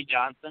Jimmy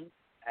Johnson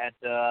at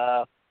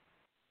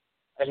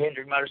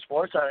Hendrick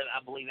Motorsports.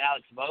 I believe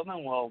Alex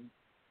Bowman will,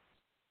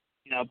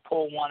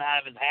 pull one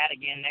out of his hat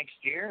again next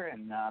year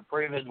and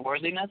prove his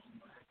worthiness.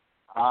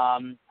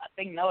 I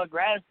think Noah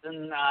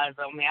Gragson is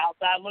on the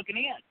outside looking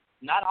in.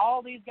 Not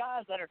all these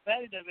guys that are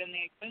competitive in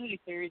the Xfinity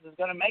Series is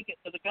going to make it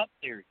to the Cup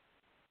Series.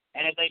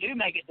 And if they do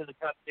make it to the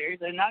Cup Series,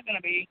 they're not going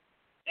to be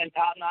in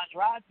top-notch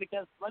rides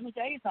because, let me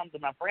tell you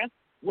something, my friend,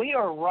 we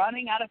are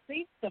running out of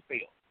seats to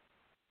fill.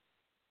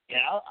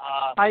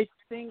 I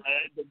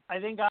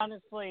think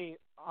honestly,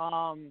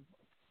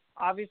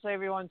 obviously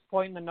everyone's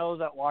pointing the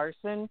nose at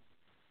Larson.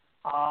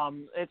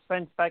 It's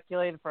been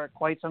speculated for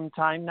quite some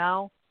time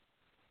now,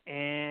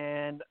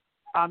 and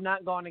I'm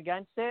not going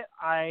against it.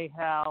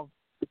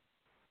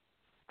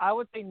 I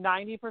would say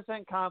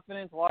 90%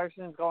 confidence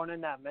Larson's going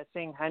in that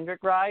missing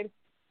Hendrick ride.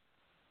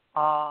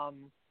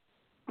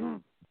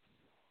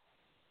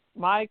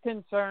 My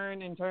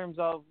concern in terms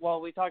of,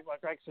 we talked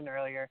about Gragson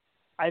earlier.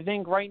 I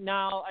think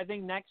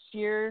next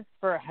year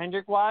for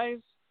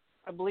Hendrick-wise,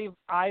 I believe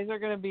eyes are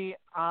going to be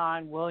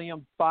on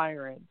William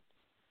Byron.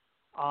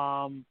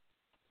 The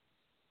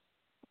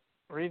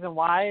reason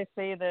why I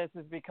say this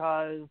is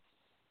because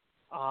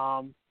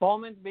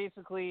Bowman's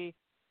basically,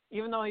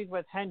 even though he's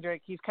with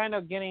Hendrick, he's kind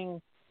of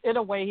getting – in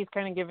a way, he's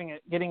kind of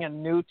getting a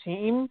new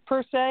team,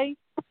 per se.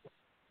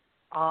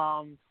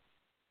 I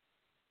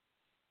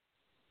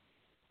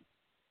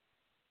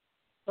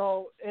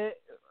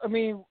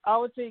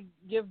would say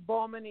give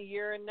Bowman a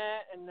year in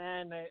that, and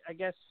then I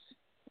guess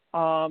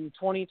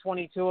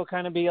 2022 will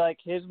kind of be like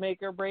his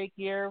make or break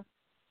year.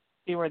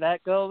 See where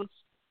that goes.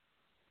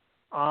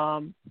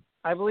 I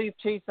believe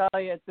Chase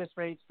Elliott at this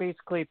rate is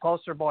basically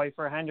poster boy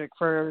for Hendrick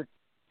for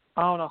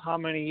I don't know how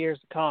many years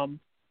to come.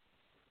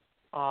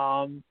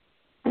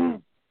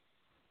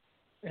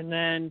 And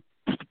then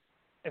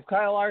if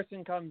Kyle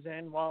Larson comes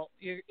in,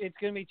 it's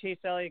going to be Chase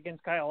Elliott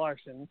against Kyle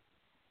Larson,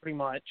 pretty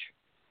much.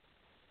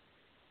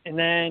 And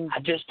then I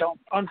just don't.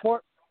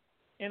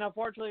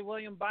 Unfortunately,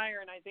 William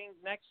Byron, I think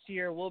next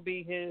year will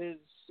be his.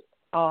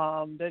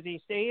 Does he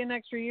stay an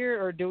extra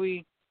year, or do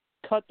we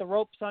cut the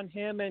ropes on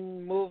him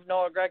and move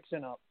Noah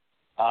Gragson up?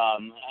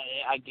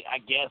 I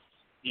guess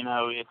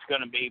it's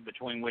going to be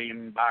between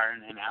William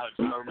Byron and Alex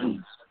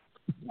Bowman.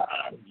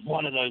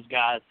 One of those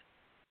guys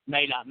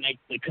may not make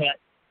the cut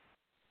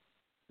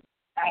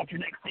after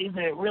next season.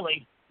 It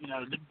really,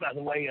 by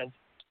the way of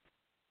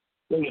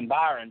William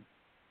Byron,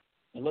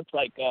 it looks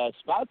like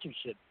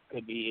sponsorship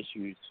could be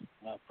issues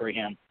for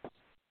him.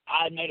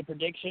 I had made a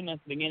prediction at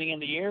the beginning of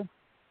the year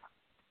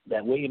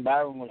that William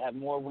Byron would have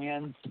more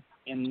wins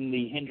in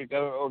the Hendrick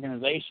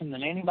organization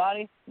than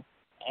anybody,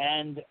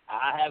 and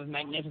I have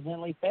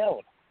magnificently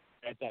failed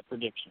at that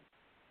prediction.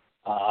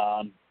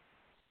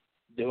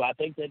 Do I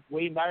think that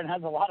William Byron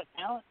has a lot of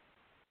talent?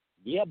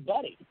 Yeah,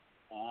 buddy.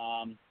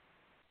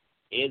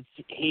 Is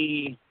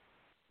he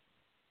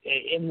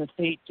in the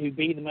seat to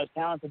be the most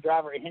talented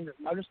driver at Hendrick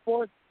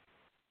Motorsports?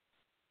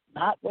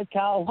 Not with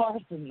Kyle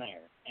Larson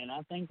there, and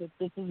I think that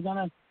this is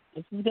gonna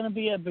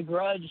be a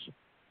begrudge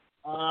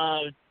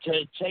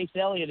to Chase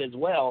Elliott as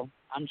well.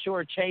 I'm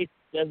sure Chase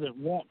doesn't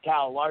want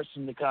Kyle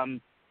Larson to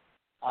come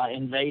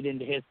invade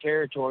into his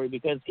territory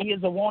because he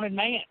is a wanted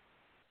man.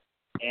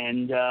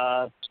 And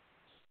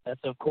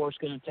that's, of course,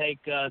 going to take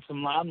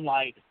some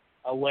limelight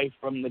away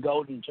from the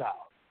golden child.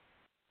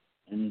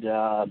 And,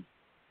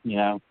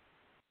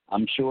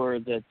 I'm sure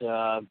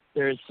that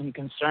there is some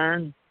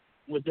concern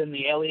within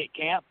the Elliott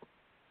camp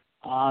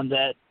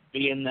that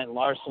being that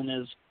Larson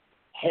is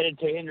headed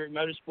to Hendrick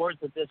Motorsports,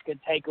 that this could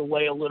take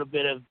away a little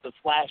bit of the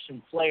flash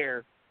and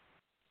flare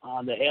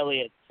that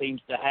Elliott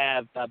seems to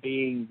have by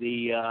being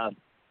the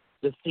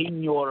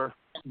senior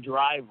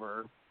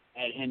driver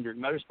at Hendrick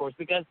Motorsports.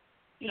 Because,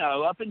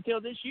 up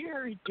until this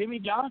year, Jimmy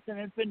Johnson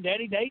has been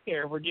daddy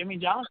daycare for Jimmy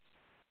Johnson.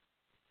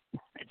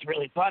 It's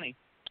really funny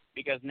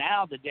because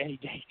now the daddy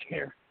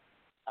daycare,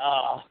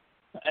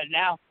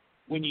 now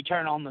when you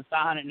turn on the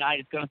sign at night,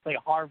 it's going to say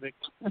Harvick.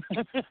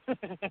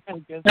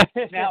 Because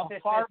now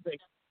Harvick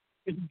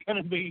is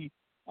going to be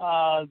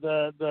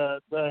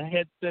the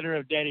head sitter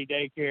of daddy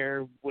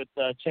daycare with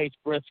Chase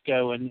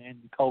Briscoe and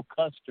Cole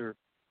Custer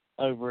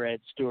over at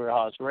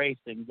Stewart-Haas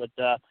Racing. But,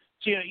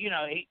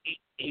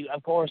 he,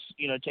 of course,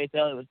 Chase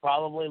Elliott was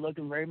probably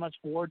looking very much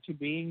forward to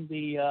being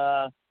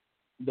the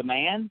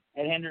man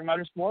at Hendrick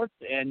Motorsports.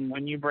 And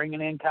when you're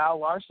bringing in Kyle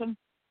Larson,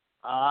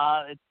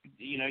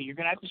 you're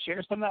going to have to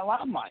share some of that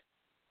limelight.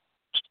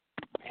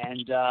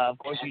 And, of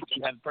course,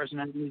 you have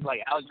personalities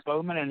like Alex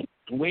Bowman and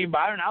William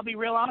Byron. I'll be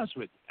real honest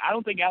with you. I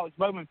don't think Alex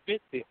Bowman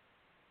fits it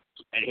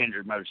at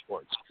Hendrick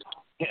Motorsports.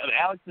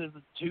 Alex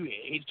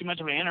he's too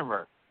much of an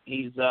introvert.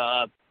 He's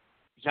not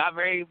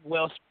very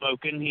well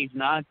spoken. He's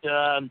not,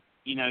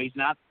 he's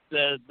not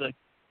the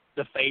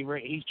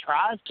favorite. He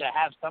tries to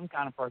have some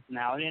kind of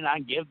personality, and I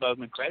give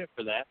Bowman credit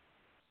for that.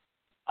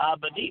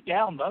 But deep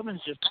down,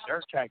 Bowman's just a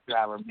dirt track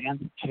driver,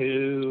 man,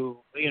 who,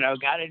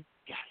 got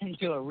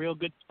into a real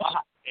good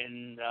spot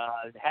and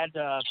had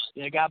a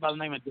guy by the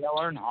name of Dale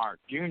Earnhardt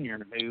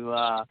Jr.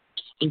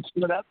 who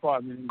stood up for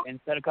him and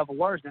said a couple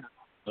words. Now,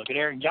 look at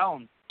Eric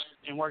Jones.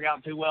 Didn't work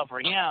out too well for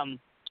him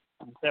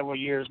several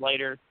years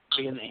later,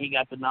 being that he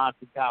got the nod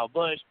to Kyle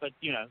Busch. But,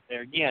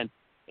 there again,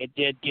 it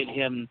did get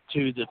him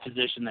to the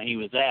position that he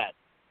was at,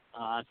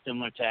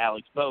 similar to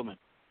Alex Bowman.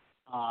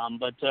 I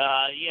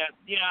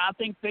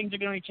think things are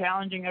going to be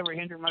challenging over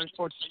Hendrick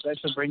Motorsports,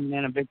 especially bringing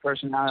in a big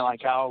personality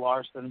like Kyle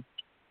Larson.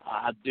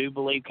 I do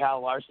believe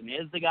Kyle Larson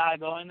is the guy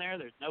going there.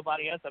 There's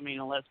nobody else. I mean,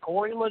 unless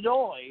Corey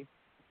LaJoie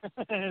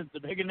is the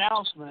big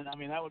announcement. I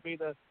mean, that would be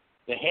the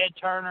head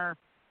turner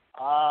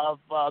of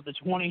the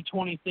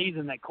 2020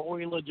 season, that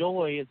Corey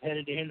LaJoie is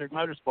headed to Hendrick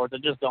Motorsports. I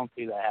just don't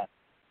see that.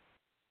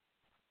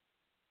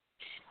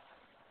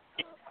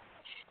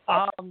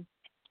 I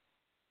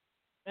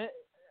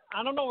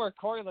don't know where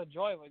Corey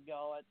LaJoie would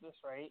go at this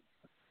rate.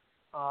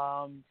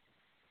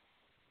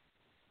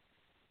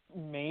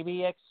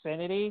 Maybe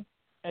Xfinity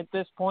at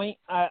this point.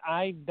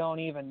 I don't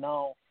even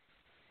know.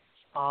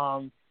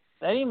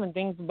 That even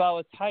thinks about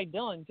with Ty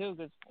Dillon, too,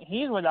 because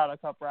he's without a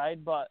cup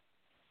ride. But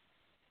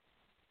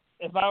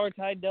if I were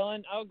Ty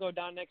Dillon, I would go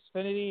down to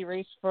Xfinity,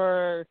 race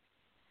for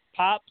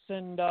Pops,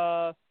 and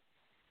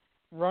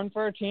run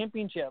for a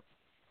championship.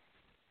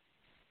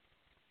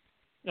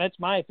 That's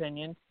my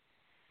opinion.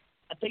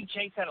 I think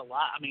Chase had a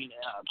lot.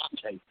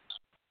 Chase.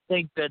 I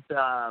think that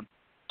Ty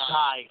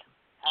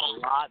had a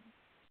lot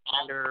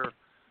better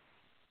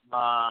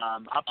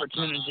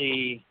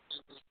opportunity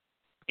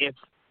if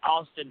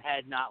Austin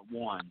had not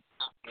won.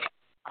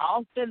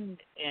 Austin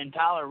and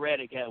Tyler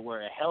Reddick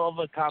were a hell of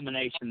a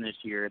combination this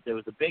year. There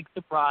was a big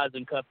surprise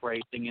in Cup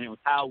racing, and it was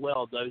how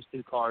well those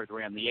two cars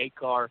ran, the 8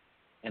 car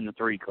and the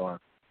 3 car.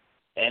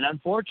 And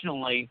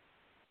unfortunately,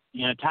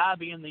 Ty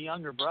being the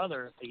younger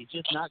brother, he's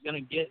just not going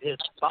to get his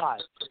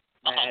spot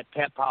at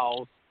Pep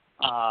Paul's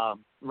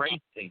race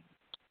team.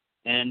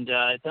 And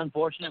it's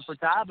unfortunate for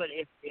Ty, but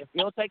if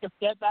he'll take a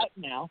step back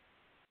now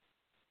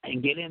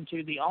and get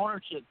into the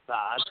ownership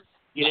side,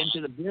 get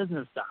into the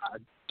business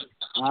side,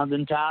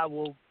 then Ty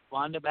will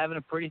wind up having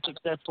a pretty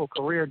successful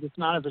career, just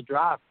not as a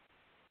driver.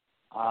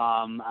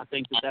 I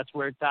think that's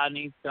where Ty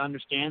needs to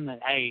understand that,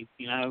 hey,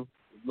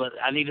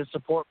 I need to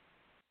support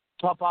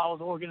Pep Paul's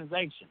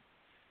organization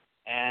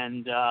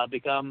and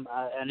become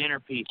an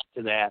inner-piece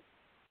to that.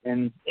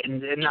 And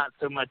not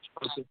so much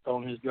focused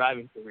on his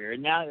driving career.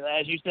 And now,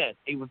 as you said,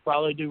 he would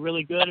probably do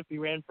really good if he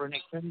ran for an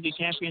Xfinity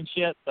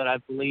championship, but I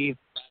believe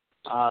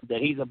that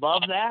he's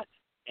above that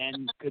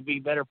and could be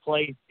better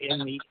placed in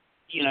the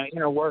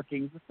inner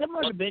workings,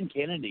 similar to Ben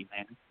Kennedy,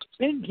 man.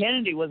 Ben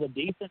Kennedy was a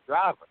decent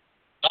driver,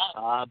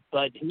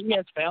 but he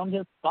has found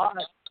his spot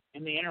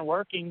in the inner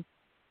workings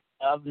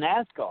of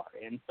NASCAR.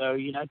 And so,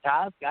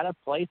 Ty's got a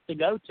place to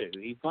go to.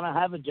 He's going to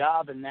have a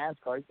job in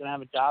NASCAR. He's going to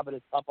have a job at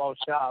his Papa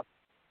shop.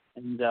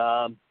 And,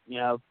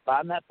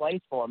 find that place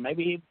for him.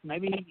 Maybe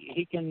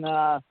he can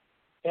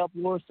help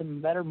lure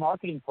some better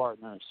marketing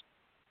partners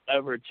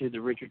over to the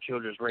Richard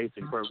Childress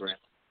Racing program.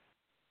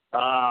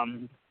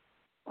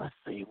 Let's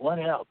see, what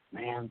else,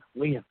 man?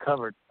 We have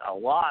covered a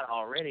lot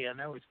already. I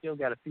know we still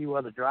got a few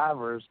other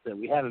drivers that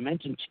we haven't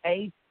mentioned.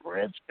 Chase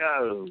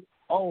Briscoe.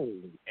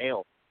 Holy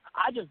hell.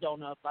 I just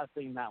don't know if I've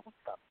seen that one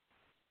coming.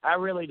 I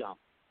really don't.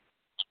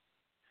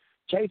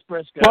 Chase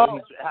Briscoe,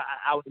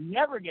 I would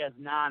never guess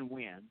 9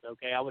 wins,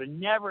 okay? I would have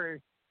never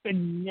could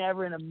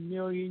never in a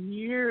million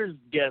years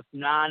guess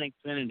 9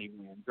 Xfinity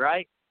wins,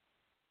 right?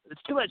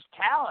 It's too much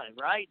talent,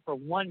 right, for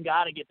one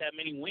guy to get that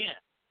many wins.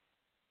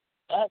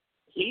 But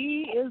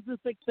he is the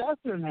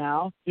successor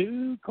now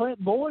to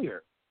Clint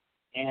Boyer,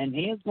 and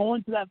he is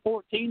going to that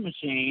 14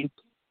 machine.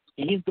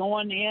 He's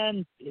going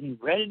in and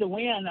ready to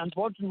win.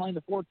 Unfortunately,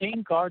 the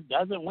 14 car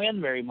doesn't win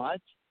very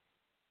much.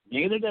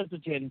 Neither does the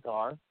 10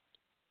 car.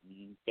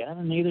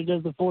 And neither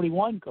does the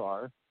 41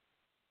 car.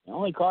 The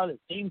only car that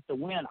seems to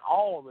win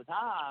all the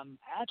time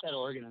at that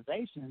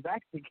organization is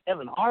actually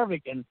Kevin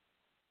Harvick, and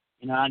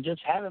I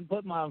just haven't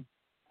put my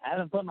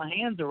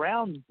hands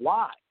around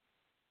why.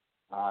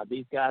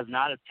 These guys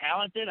not as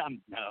talented.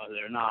 No,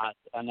 they're not.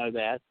 I know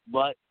that,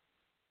 but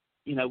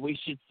we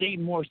should see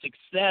more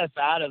success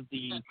out of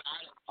the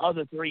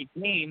other 3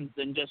 teams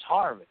than just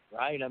Harvick,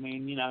 right? I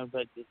mean,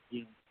 but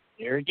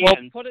there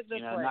again, well, put it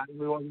this way. Not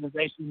every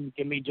organization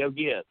can be Joe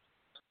Gibbs.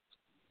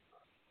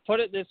 Put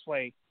it this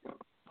way.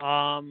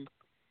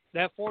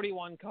 That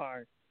 41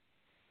 car,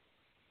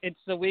 it's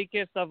the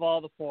weakest of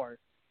all the 4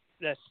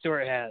 that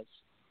Stewart has.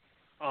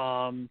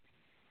 I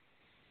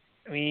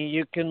mean,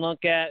 you can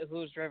look at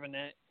who's driven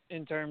it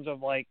in terms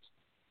of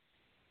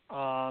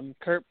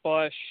Kurt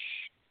Busch,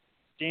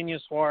 Daniel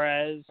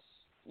Suarez,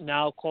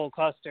 now Cole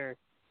Custer.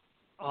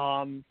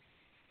 I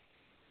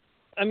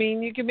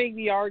mean, you can make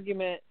the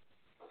argument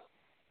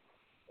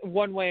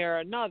one way or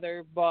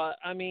another, but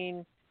I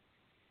mean,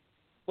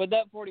 with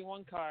that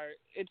 41 car,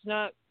 it's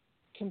not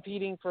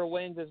competing for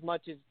wins as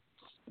much as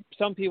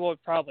some people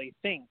would probably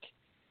think.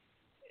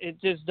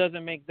 It just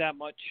doesn't make that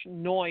much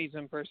noise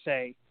per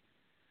se.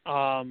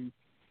 And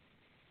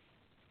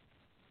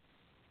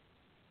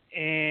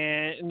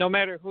no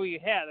matter who you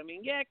had, I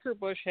mean, yeah, Kurt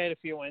Busch had a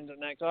few wins in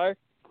that car,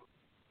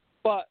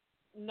 but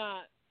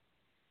not.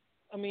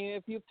 I mean,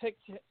 if you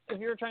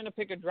were trying to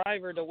pick a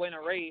driver to win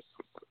a race,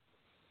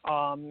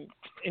 and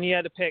you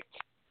had to pick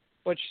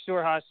which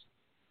Stewart-Haas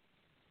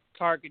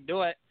car could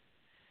do it,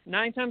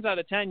 9 times out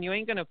of 10, you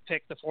ain't gonna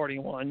pick the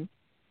 41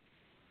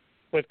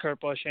 with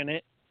Kurt Busch in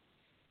it.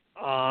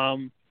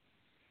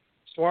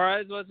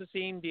 Suarez was the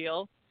same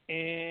deal,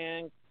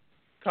 and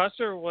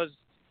Custer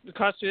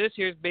this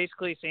year is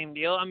basically the same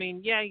deal. I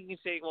mean, yeah, you can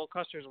say, well,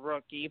 Custer's a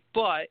rookie,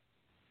 but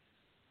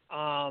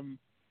I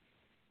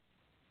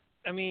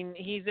mean,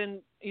 he's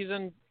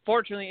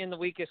unfortunately in the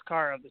weakest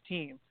car of the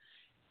team.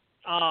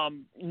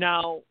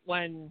 Now,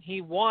 when he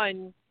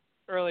won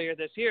earlier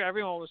this year,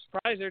 everyone was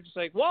surprised. They're just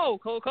like, whoa,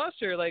 Cole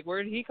Custer,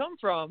 where did he come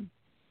from?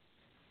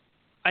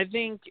 I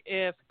think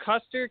if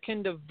Custer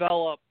can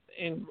develop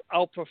and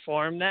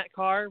outperform that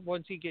car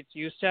once he gets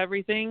used to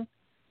everything,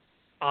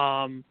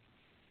 that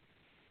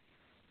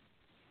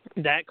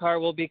car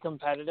will be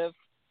competitive.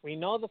 We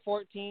know the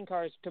 14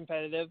 car is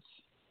competitive.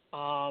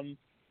 I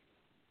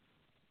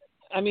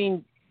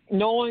mean,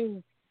 no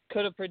one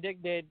could have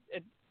predicted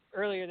it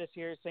earlier this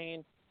year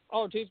saying,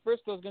 oh, Chase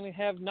Briscoe is going to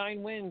have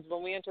 9 wins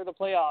when we enter the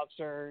playoffs,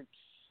 or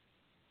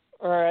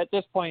at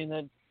this point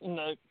in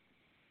the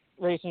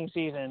racing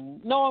season.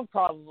 No one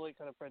probably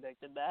could have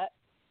predicted that.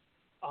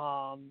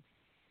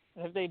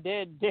 If they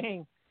did,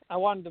 dang, I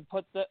want them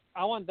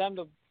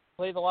to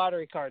play the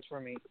lottery cards for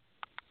me.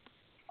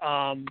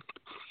 But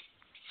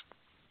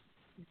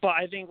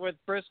I think with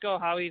Briscoe,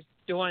 how he's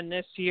doing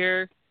this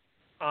year,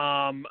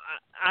 I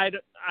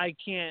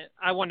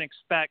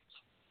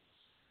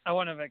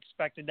wouldn't have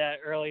expected that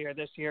earlier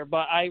this year,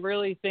 but I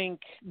really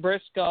think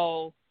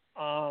Briscoe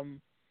will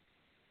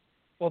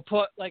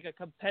put a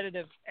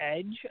competitive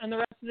edge on the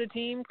rest of the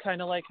team,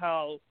 kind of like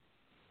how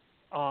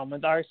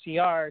with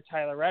RCR,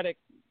 Tyler Reddick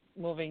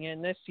moving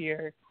in this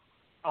year,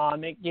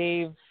 it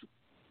gave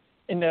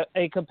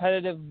a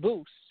competitive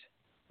boost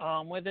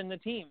within the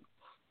team.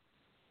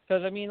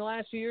 Because, I mean, the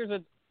last few years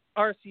with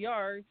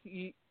RCR,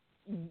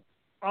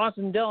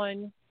 Austin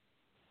Dillon,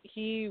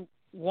 he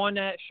won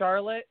at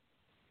Charlotte.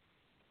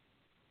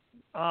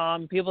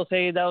 People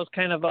say that was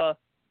kind of a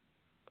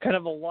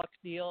luck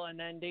deal, and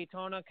then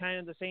Daytona, kind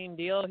of the same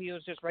deal. He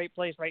was just right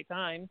place, right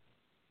time.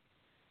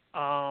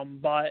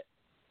 But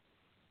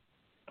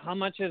how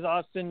much has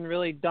Austin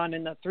really done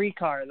in the 3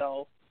 car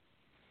though?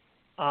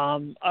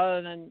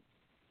 Other than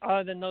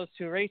those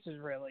 2 races,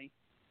 really.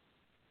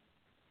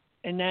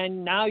 And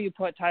then now you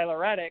put Tyler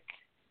Reddick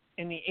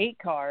in the 8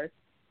 car,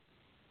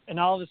 and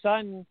all of a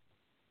sudden,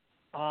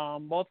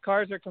 both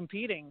cars are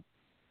competing.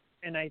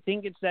 And I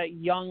think it's that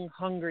young,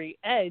 hungry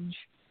edge,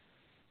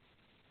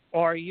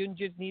 or you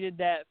just needed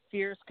that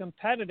fierce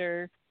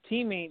competitor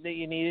teammate that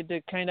you needed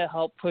to kind of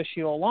help push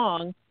you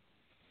along.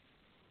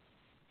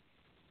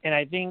 And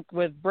I think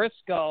with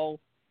Briscoe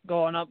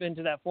going up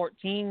into that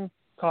 14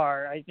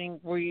 car, I think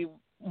we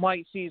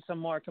might see some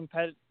more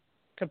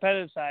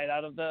competitive side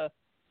out of the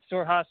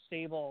Stewart-Haas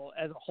stable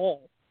as a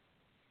whole.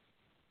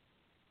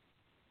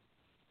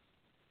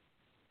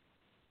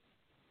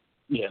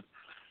 Yeah.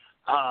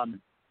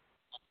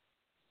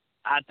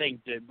 I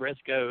think that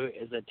Briscoe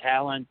is a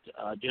talent,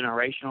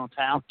 generational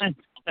talent.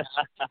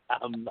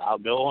 I'll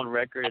go on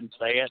record and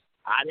say it.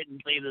 I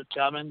didn't see this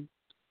coming.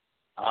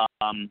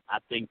 I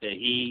think that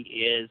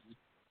he is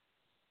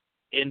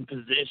in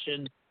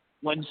position.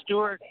 When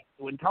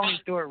Tony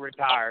Stewart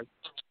retired,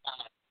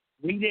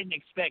 we didn't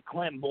expect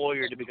Clint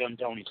Boyer to become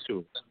Tony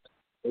Stewart.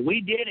 But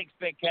we did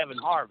expect Kevin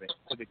Harvick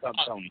to become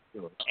Tony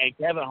Stewart. And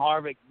Kevin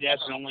Harvick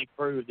definitely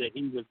proved that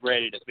he was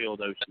ready to fill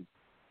those shoes.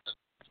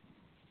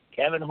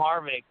 Kevin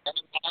Harvick,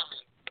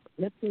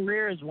 his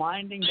career is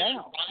winding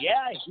down.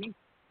 Yeah,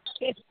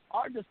 it's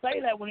hard to say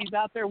that when he's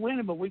out there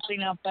winning, but we've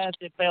seen how fast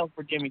it fell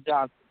for Jimmy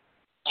Johnson.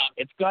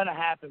 It's going to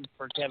happen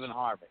for Kevin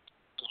Harvick.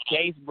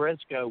 Chase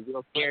Briscoe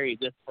will carry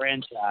this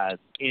franchise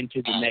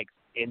into the next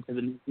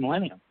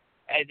millennium.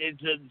 And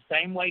it's the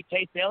same way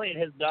Chase Elliott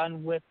has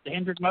done with the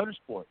Hendrick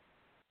Motorsport.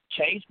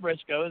 Chase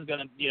Briscoe is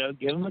going to,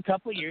 give him a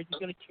couple of years. He's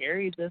going to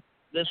carry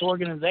this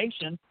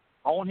organization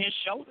on his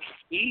shoulders.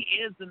 He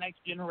is the next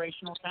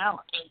generational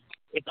talent.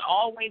 It's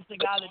always the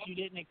guy that you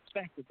didn't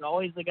expect. It's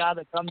always the guy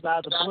that comes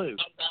out of the blue.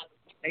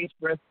 Chase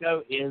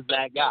Briscoe is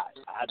that guy.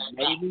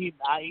 Maybe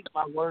I eat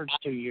my words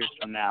 2 years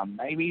from now.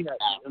 Maybe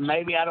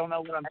I don't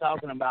know what I'm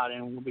talking about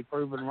and will be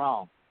proven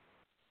wrong.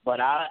 But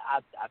I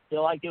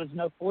feel like it was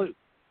no fluke.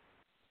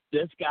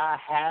 This guy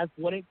has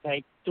what it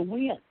takes to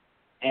win,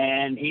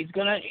 and he's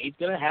gonna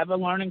have a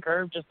learning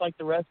curve just like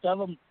the rest of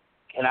them.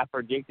 Can I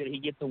predict that he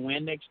gets a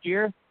win next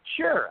year?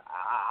 Sure,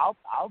 I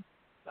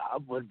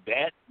would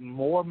bet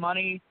more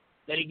money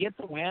that he gets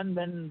a win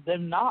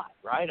than not,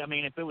 right? I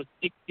mean, if it was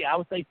 60, I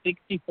would say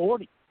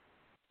 60-40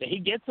 that he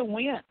gets a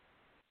win.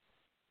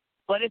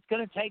 But it's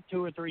going to take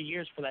 2 or 3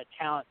 years for that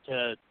talent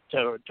to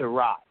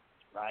rise,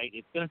 right?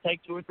 It's going to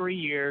take 2 or 3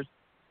 years.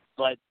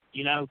 But,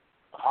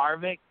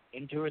 Harvick,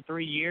 in 2 or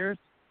 3 years,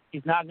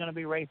 he's not going to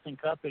be racing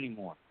Cup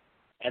anymore.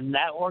 And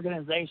that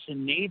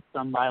organization needs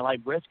somebody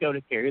like Briscoe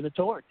to carry the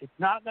torch. It's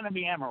not going to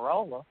be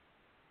Amarola.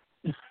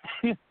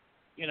 It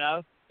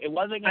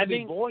wasn't going to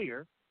be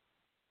Boyer.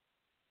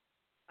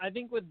 I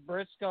think with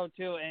Briscoe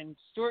too, and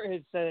Stewart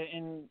has said it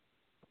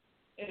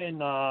in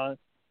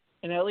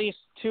at least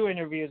 2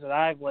 interviews that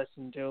I've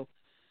listened to.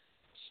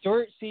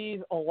 Stewart sees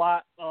a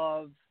lot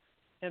of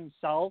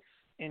himself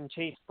in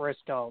Chase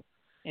Briscoe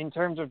in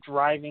terms of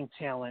driving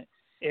talent,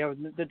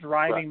 the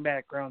driving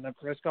background that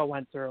Briscoe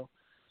went through.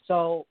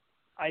 So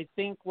I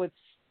think with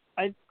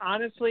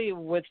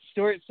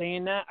Stewart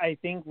saying that, I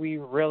think we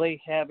really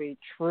have a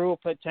true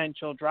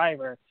potential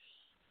driver.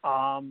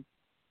 I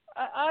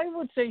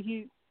would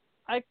say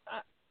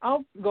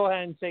I'll go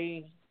ahead and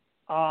say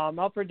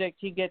I'll predict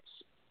he gets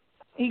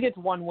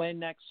 1 win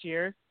next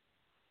year.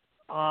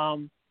 But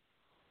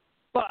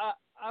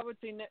I would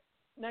say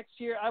next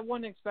year I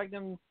wouldn't expect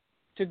him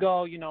to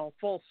go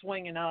full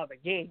swinging out of the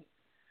gate.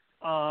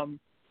 I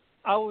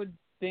would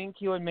think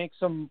he would make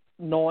some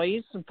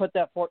noise and put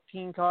that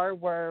 14 car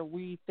where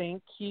we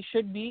think he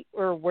should be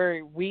or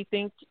where we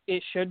think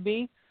it should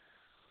be.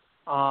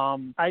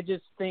 I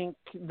just think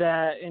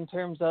that in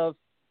terms of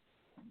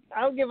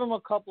I'll give him a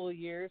couple of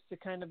years to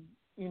kind of,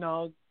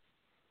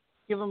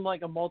 give him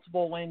like a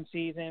multiple win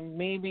season,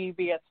 maybe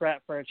be a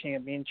threat for a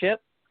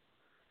championship.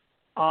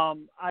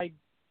 I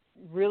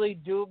really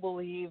do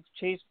believe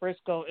Chase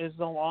Briscoe is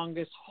the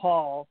longest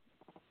haul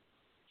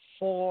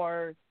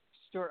for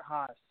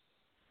Stewart-Haas.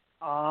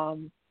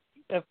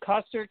 If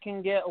Custer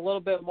can get a little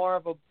bit more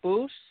of a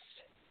boost,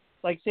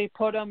 like say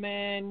put him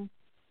in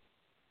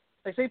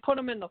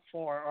the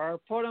 4 or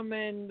put him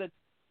in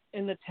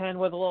the 10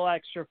 with a little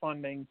extra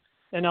funding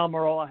than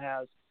Almirola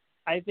has,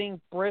 I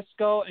think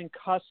Briscoe and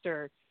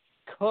Custer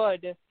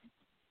could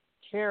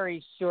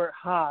carry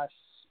Stewart-Haas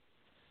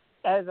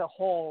as a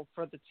whole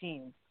for the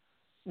team.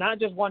 Not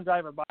just one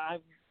driver, but I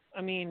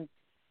mean,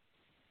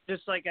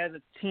 just like as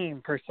a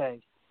team per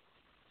se.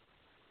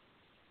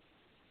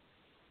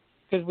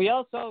 Because we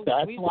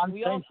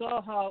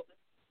saw how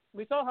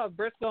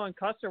Briscoe and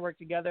Custer worked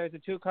together as a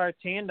 2-car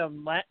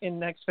tandem in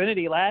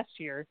Xfinity last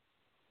year.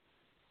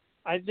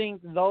 I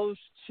think those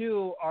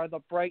 2 are the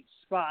bright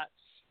spots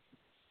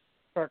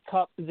for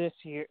Cup this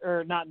year,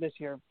 or not this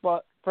year,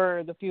 but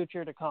for the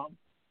future to come.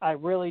 I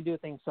really do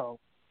think so.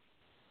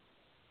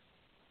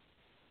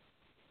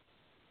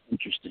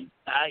 Interesting.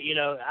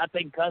 I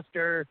think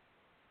Custer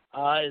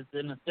is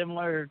in a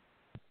similar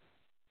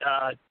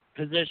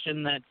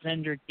position that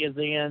Cindric is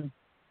in.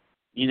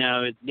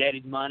 It's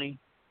daddy's money.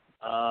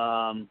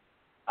 I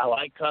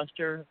like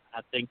Custer.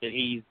 I think that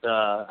he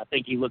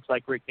looks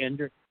like Rick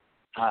Hendrick.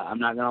 I'm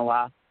not going to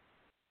lie.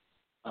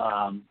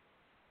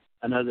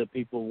 I know that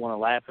people want to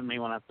laugh at me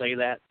when I say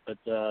that, but,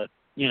 I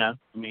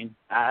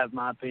have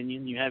my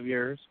opinion. You have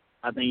yours.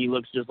 I think he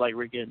looks just like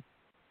Rick Hendrick.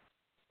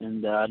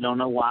 And I don't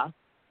know why.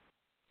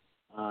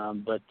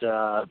 But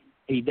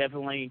he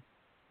definitely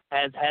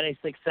has had a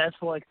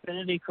successful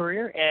Xfinity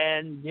career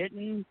and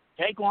didn't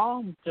take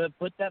long to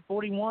put that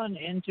 41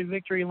 into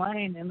victory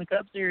lane in the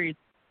Cup Series.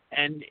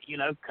 And,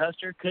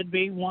 Custer could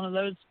be one of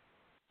those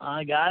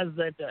guys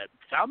that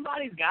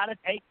somebody's got to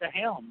take the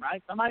helm,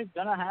 right? Somebody's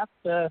going to have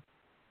to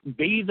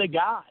be the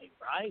guy,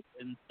 right?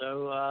 And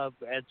so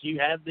as you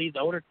have these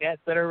older cats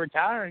that are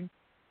retiring,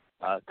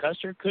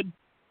 Custer could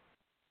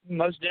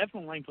most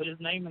definitely put his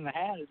name in the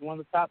hat as one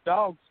of the top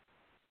dogs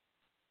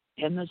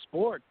in the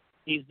sport.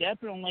 He's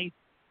definitely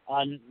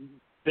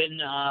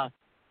been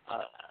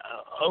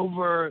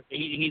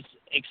he's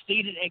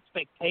exceeded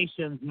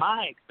expectations,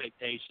 my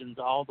expectations,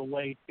 all the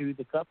way to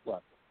the Cup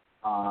level.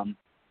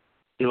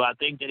 Do I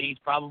think that he's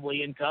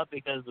probably in Cup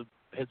because of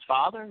his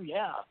father?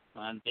 Yeah,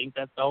 I think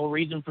that's the whole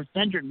reason for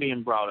Cindric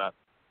being brought up.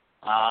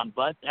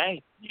 But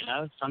hey,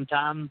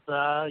 sometimes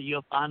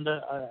you'll find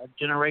a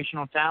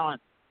generational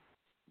talent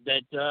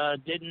that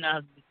didn't,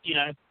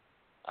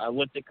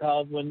 what they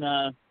call when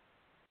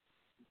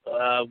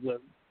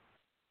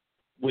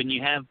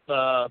you have,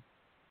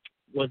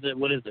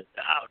 what is it?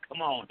 Oh,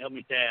 come on, help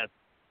me, Taz.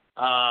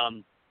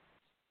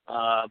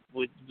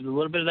 With a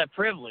little bit of that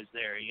privilege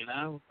there,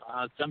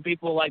 some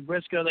people like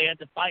Briscoe, they had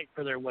to fight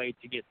for their way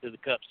to get to the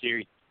Cup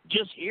Series.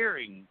 Just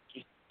hearing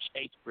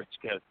Chase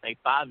Briscoe say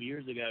 5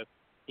 years ago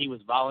he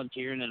was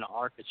volunteering in an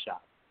ARCA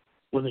shop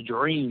with a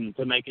dream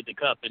to make it to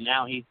Cup, and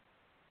now he's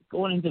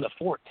going into the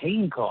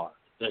 14 car,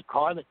 the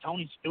car that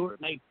Tony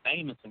Stewart made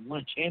famous and won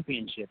a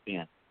championship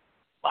in.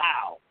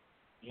 Wow.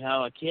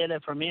 A kid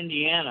from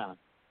Indiana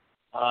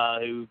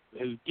who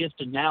gets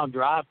to now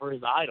drive for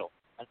his idol.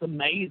 That's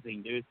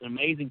amazing, dude. It's an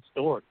amazing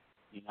story,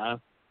 I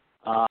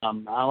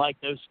like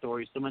those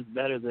stories so much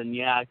better than,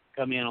 I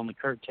come in on the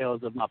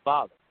curtails of my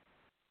father.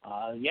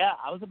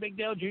 I was a big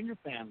Dale Jr.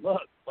 fan.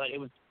 Look, but it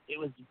was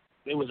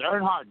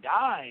Earnhardt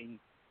dying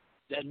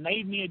that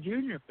made me a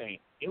Junior fan.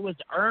 It was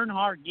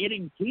Earnhardt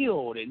getting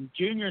killed and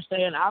Junior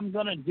saying, I'm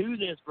going to do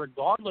this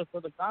regardless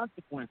of the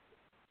consequences.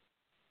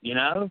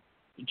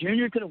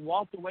 Junior could have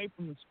walked away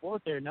from the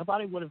sport there.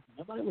 Nobody would have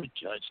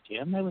judged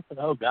him. They would have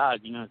said, oh,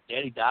 God, his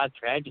daddy died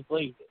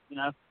tragically,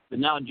 But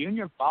now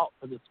Junior fought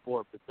for the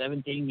sport for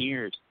 17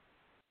 years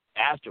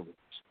afterwards.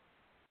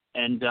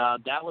 And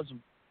that was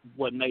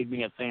what made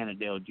me a fan of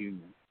Dale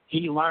Jr.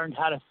 He learned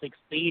how to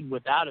succeed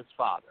without his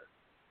father.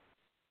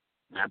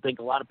 And I think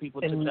a lot of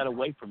people took that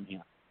away from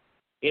him.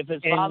 If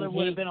his father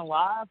would have been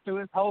alive through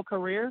his whole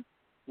career,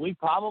 we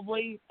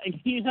probably,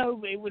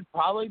 it would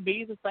probably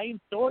be the same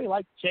story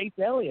like Chase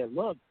Elliott.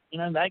 Look,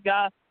 that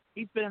guy,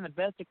 he's been in the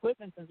best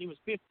equipment since he was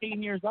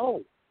 15 years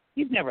old.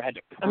 He's never had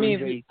to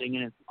prove anything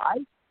in his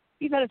life.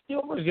 He's had a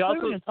silver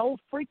spoon his whole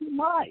freaking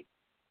life.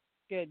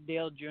 Get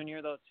Dale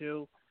Jr., though,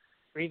 too.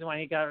 Reason why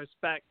he got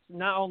respect,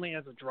 not only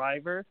as a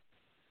driver,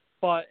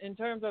 but in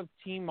terms of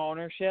team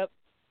ownership.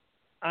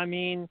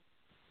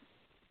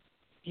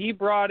 He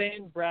brought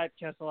in Brad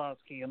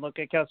Keselowski, and look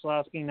at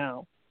Keselowski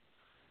now.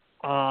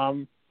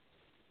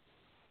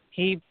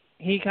 He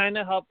kind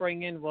of helped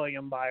bring in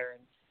William Byron.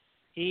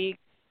 He's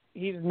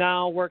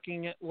now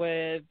working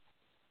with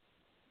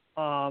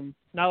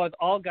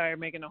Allgaier,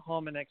 making a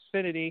home in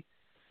Xfinity.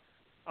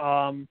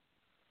 Allgaier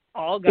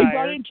he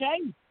brought in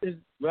Chase is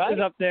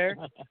up there.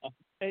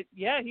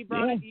 He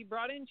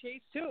brought in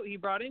Chase too. He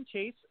brought in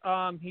Chase.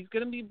 He's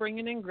going to be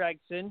bringing in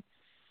Gregson.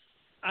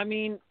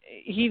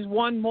 He's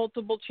won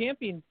multiple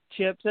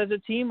championships as a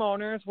team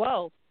owner as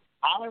well.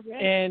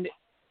 And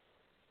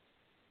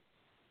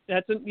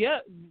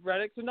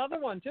Reddick's another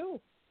one too.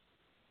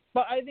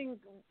 But I think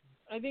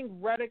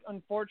Reddick,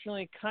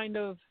 unfortunately, kind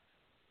of,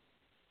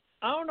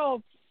 I don't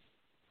know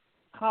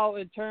how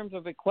in terms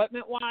of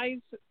equipment wise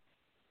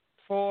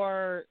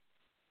for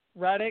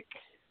Reddick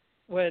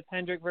with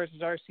Hendrick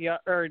versus RCR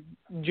or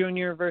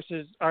Junior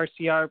versus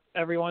RCR,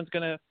 everyone's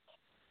gonna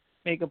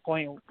make a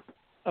point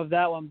of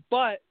that one.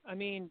 But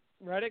Reddick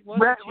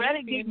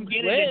didn't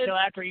get it until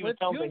after he was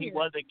told that he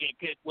wasn't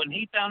good. When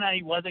he found out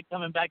he wasn't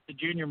coming back to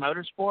Junior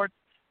Motorsports,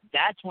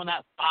 that's when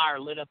that fire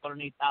lit up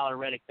underneath Tyler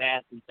Reddick's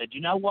ass and said,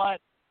 you know what?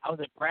 I was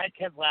at Brad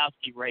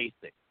Keselowski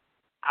Racing.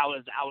 I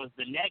was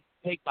the next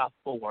pick by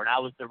Ford. I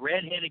was the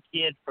redheaded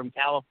kid from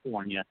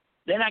California.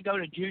 Then I go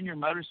to Junior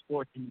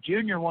Motorsports, and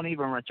Junior won't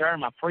even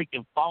return my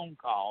freaking phone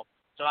call.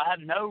 So I have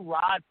no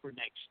ride for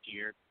next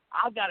year.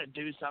 I've got to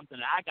do something.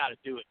 I got to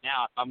do it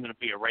now if I'm going to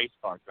be a race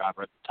car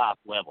driver at the top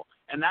level.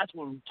 And that's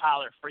when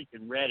Tyler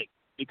freaking Reddick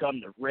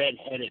become the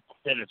redheaded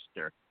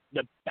sinister,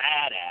 the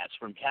badass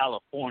from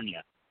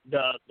California,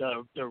 the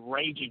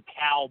raging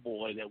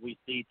cowboy that we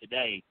see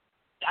today.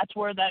 That's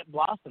where that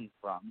blossomed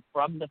from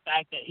the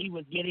fact that he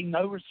was getting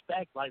no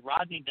respect like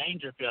Rodney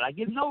Dangerfield. I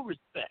give no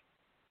respect.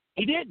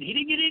 He didn't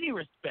get any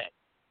respect.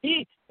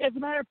 As a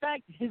matter of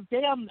fact, his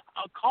damn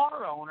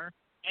car owner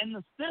and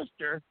the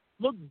sister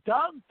looked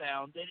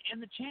dumbfounded in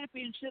the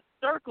championship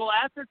circle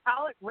after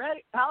Tyler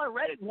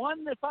Reddick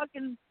won the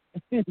fucking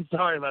 –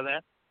 sorry about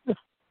that.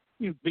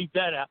 You beat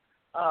that out.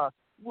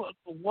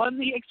 Won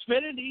the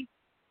Xfinity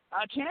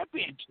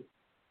championship.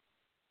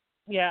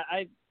 Yeah,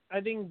 I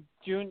think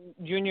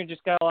Junior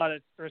just got a lot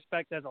of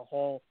respect as a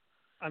whole.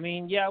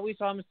 We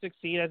saw him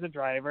succeed as a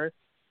driver.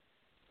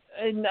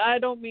 And I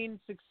don't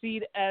mean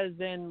succeed as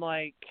in,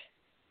 go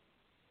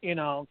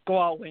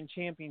out win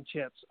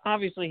championships.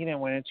 Obviously, he didn't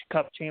win a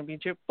Cup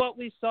championship, but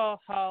we saw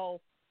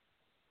how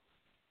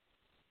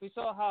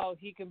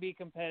he can be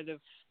competitive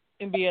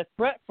and be a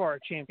threat for a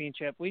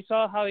championship. We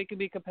saw how he can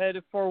be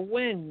competitive for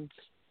wins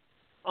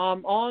all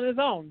on his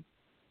own.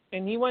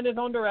 And he went his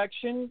own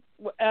direction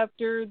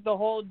after the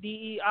whole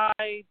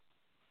DEI,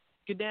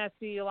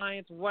 Ganassi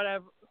Alliance,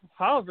 whatever,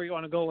 however you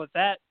want to go with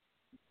that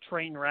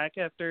train wreck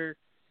after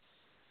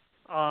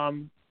I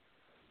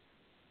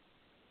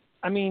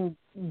mean,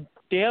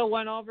 Dale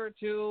went over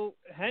to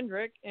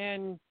Hendrick,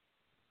 and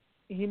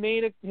he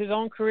made his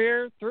own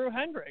career through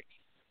Hendrick.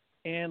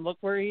 And look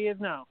where he is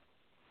now.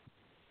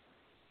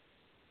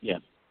 Yeah.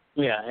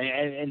 Yeah,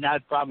 and I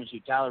promise you,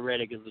 Tyler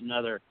Reddick is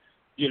another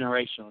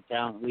generational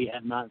talent we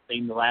have not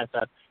seen the last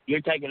time. You're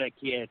taking a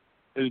kid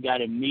who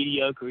got in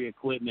mediocre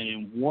equipment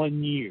in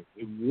 1 year.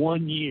 In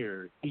 1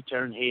 year, he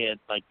turned heads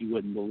like you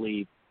wouldn't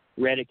believe.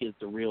 Reddick is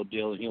the real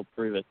deal, and he'll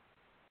prove it.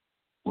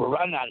 We're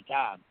running out of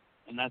time,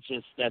 and that's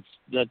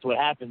what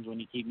happens when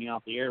you keep me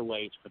off the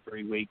airwaves for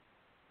 3 weeks.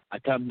 I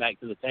come back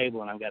to the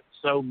table, and I've got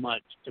so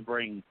much to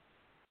bring,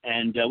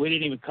 and we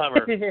didn't even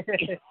cover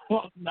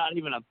not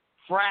even a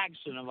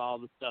fraction of all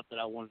the stuff that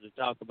I wanted to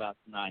talk about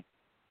tonight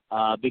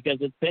because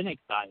it's been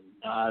exciting.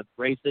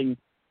 Racing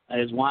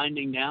is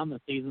winding down.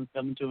 The season's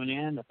coming to an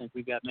end. I think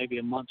we've got maybe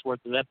a month's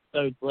worth of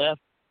episodes left,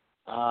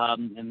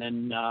 and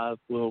then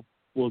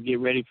we'll get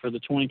ready for the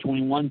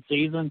 2021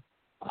 season.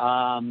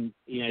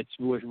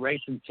 We're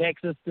racing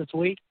Texas this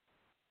week.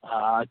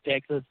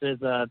 Texas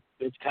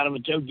it's kind of a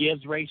Joe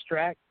Gibbs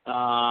racetrack.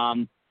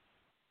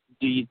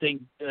 Do you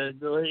think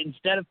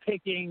instead of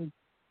picking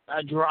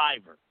a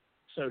driver,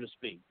 so to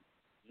speak,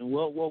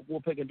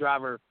 we'll pick a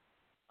driver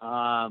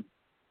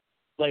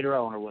later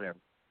on or whatever.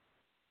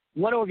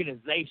 What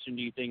organization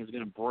do you think is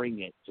going to bring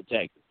it to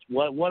Texas?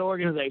 What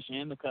organization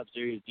in the Cup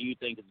Series do you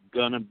think is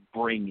going to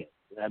bring it?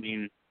 I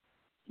mean,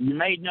 you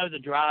may know the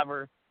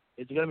driver.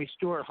 Is it going to be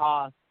Stuart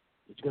Haas?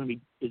 Is it going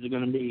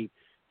to be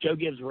Joe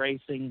Gibbs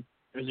Racing?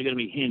 Or is it going to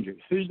be Hendrick?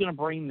 Who's going to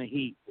bring the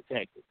heat to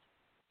Texas?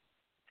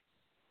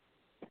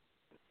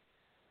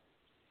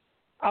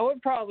 I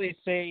would probably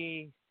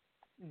say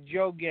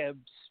Joe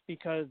Gibbs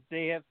because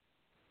they have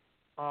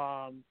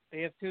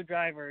two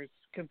drivers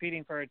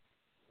competing for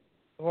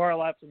who are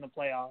left in the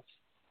playoffs.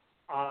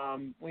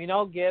 We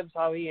know Gibbs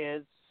how he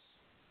is.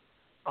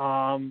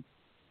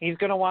 He's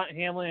going to want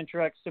Hamlin and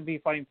Truex to be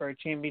fighting for a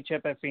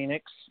championship at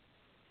Phoenix.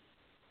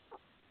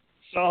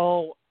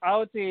 So I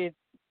would say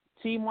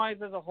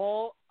team-wise as a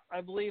whole, I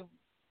believe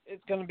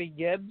it's going to be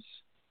Gibbs.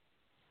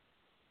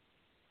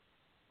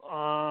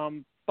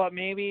 But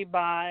maybe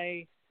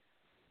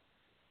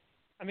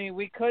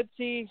we could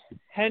see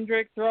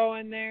Hendrick throw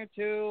in there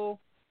too,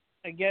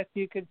 I guess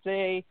you could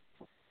say.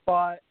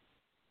 But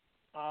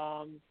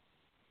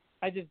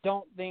I just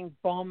don't think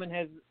Bowman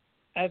has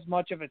as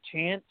much of a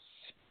chance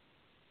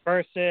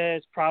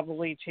versus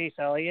probably Chase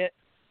Elliott.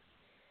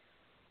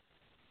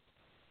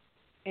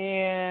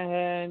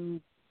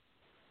 And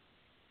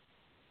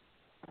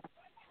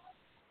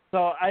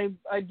so I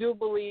do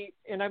believe,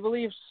 and I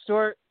believe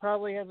Stewart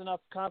probably has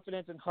enough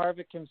confidence in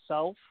Harvick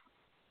himself.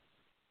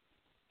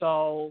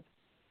 So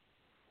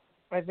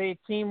I think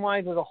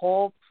team-wise as a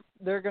whole,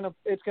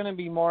 it's gonna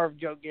be more of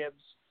Joe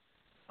Gibbs.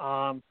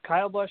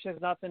 Kyle Busch has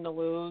nothing to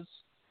lose.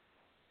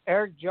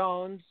 Eric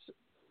Jones,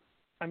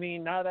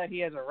 now that he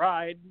has a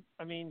ride,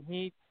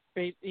 he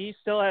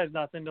still has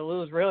nothing to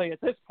lose really at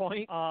this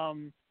point.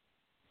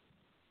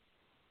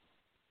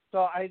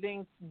 So I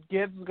think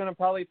Gibbs is going to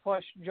probably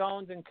push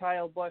Jones and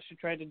Kyle Busch to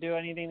try to do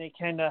anything they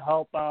can to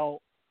help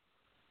out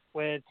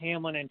with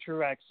Hamlin and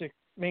Truex to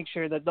make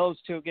sure that those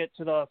two get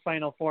to the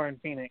Final Four in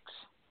Phoenix.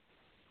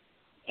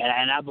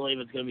 And I believe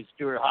it's going to be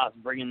Stuart Haas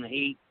bringing the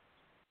heat.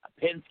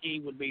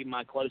 Penske would be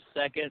my close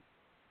second.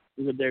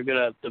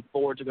 The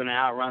Fords are going to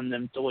outrun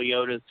them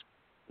Toyotas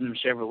and them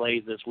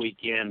Chevrolets this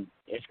weekend.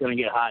 It's going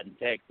to get hot in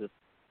Texas.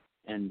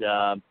 And,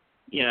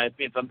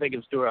 if I'm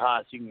picking Stuart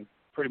Haas, you can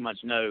pretty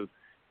much know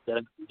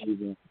that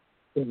Stephen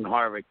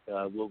Harvick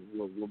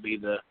will be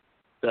the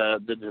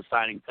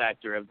deciding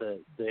factor of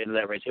the end of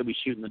that race. He'll be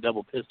shooting the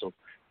double pistol.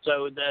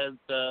 So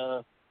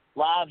the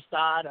live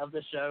side of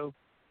the show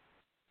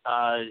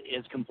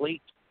is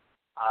complete.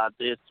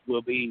 This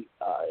will be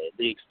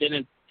the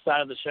extended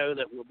side of the show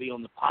that will be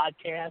on the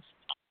podcast.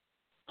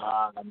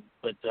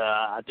 But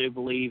I do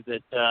believe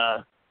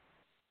that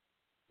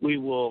we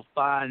will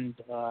find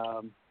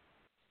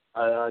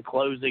a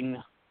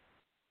closing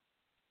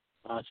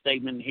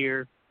statement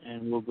here,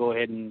 and we'll go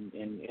ahead and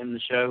end the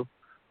show.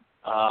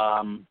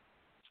 I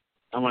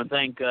want to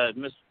thank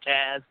Mr.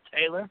 Taz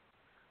Taylor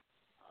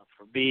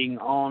for being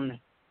on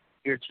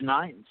here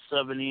tonight and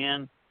subbing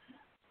in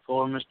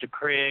for Mr.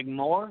 Craig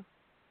Moore.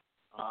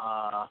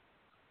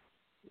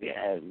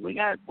 We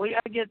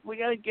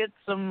gotta get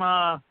some.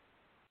 Gotta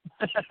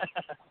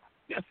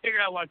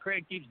figure out why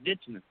Craig keeps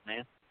ditching us,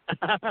 man.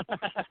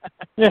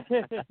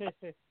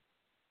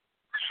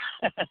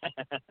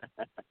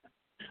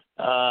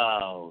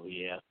 Oh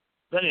yeah,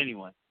 but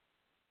anyway,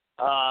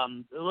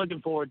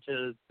 looking forward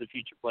to the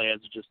future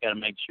plans. Just got to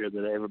make sure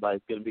that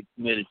everybody's going to be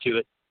committed to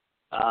it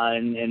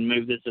and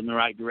move this in the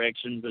right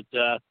direction. But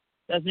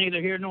that's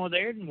neither here nor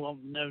there, and we'll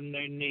no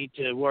need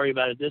to worry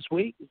about it this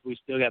week. We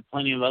still got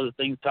plenty of other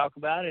things to talk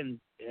about, and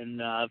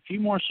a few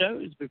more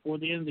shows before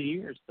the end of the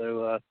year.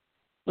 So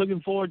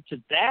looking forward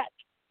to that.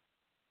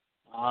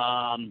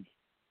 I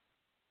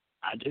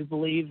do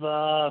believe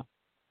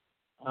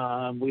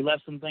we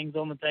left some things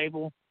on the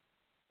table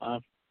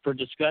for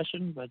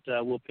discussion, but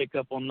we'll pick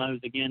up on those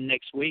again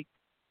next week.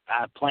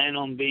 I plan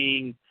on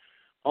being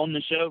on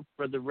the show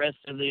for the rest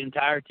of the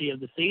entirety of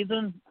the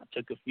season. I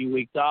took a few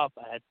weeks off.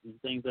 I had some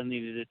things I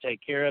needed to take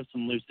care of,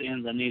 some loose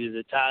ends I needed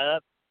to tie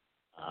up.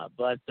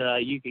 But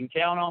you can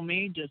count on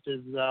me, just as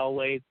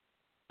always.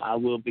 I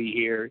will be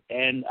here,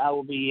 and I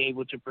will be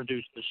able to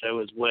produce the show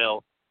as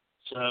well.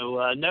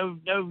 So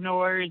no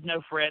worries,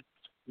 no frets.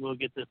 We'll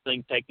get this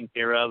thing taken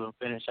care of and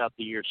finish out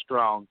the year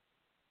strong.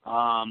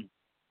 Taz,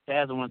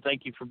 I want to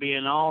thank you for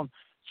being on.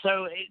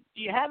 So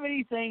do you have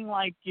anything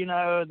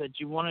that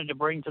you wanted to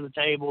bring to the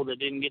table that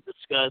didn't get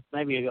discussed?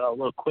 Maybe a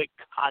little quick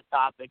hot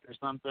topic or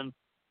something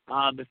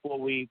before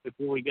we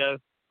go?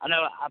 I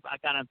know I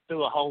kind of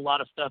threw a whole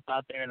lot of stuff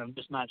out there, and I'm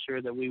just not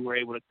sure that we were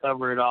able to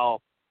cover it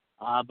all.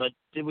 But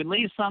did we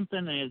leave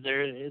something? Is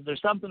there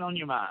something on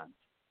your mind?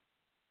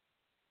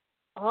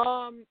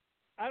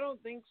 I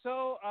don't think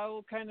so. I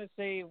will kind of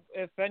say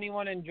if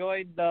anyone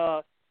enjoyed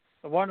the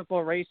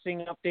wonderful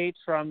racing updates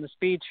from the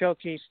Speed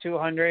Showcase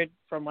 200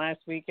 from last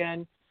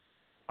weekend,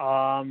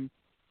 I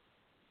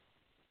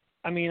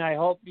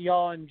hope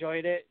y'all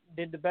enjoyed it.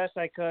 Did the best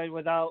I could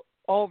without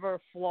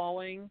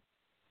overflowing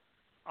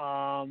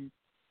on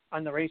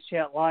the Race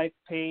Chat Live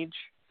page.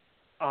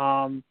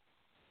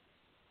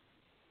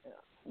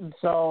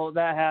 So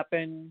that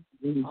happened.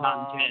 Any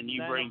content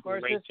you bring to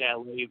Race Chat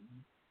Live,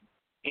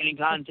 any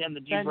content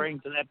that you bring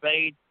to that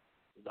page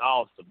is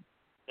awesome.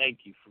 Thank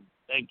you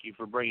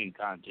for bringing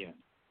content.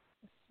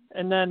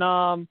 And then,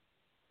 of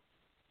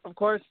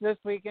course, this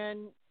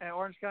weekend at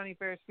Orange County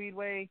Fair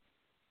Speedway,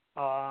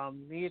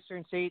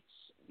 the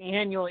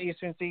annual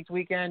Eastern States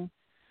weekend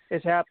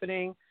is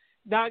happening.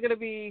 Not gonna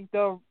be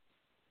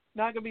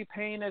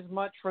paying as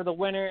much for the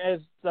winner as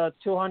the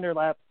 200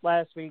 lap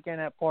last weekend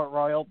at Port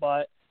Royal,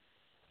 but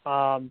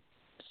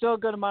still a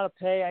good amount of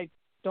pay. I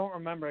don't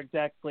remember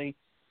exactly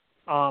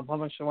how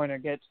much the winner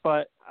gets,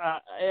 but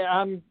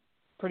I'm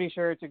pretty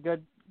sure it's a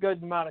good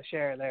amount of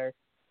share there.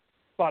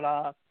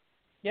 But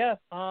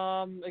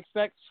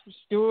expect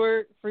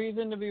Stuart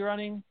Friesen to be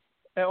running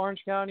at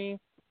Orange County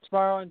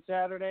tomorrow and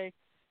Saturday,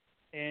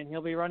 and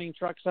he'll be running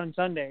trucks on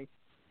Sunday.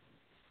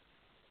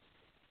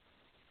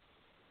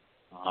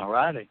 All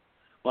righty.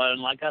 Well,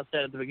 and like I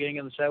said at the beginning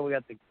of the show, we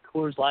got the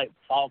Coors Light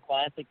Fall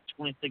Classic,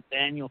 26th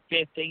annual,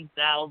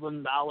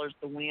 $15,000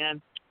 to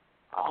win.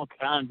 All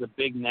kinds of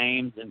big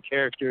names and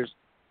characters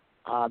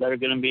that are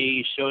going to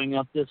be showing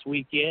up this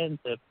weekend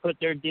to put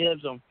their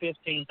dibs on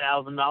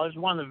 $15,000.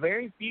 One of the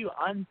very few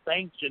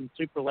unsanctioned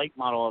super late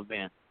model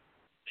events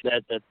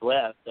that's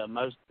left.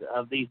 Most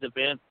of these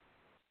events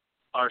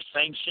are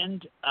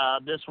sanctioned.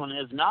 This one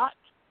is not,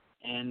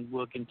 and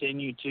will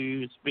continue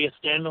to be a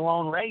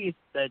standalone race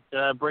that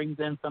brings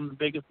in some of the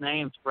biggest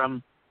names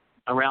from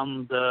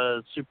around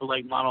the super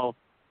late model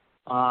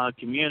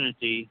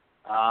community.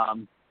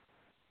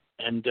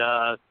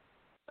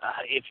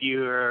 If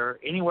you're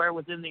anywhere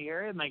within the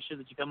area, make sure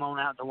that you come on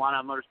out to Why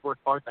Not Motorsports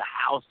Park, the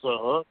House of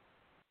Hook,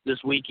 this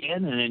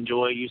weekend and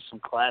enjoy some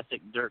classic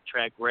dirt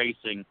track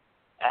racing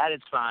at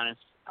its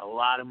finest. A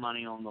lot of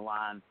money on the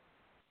line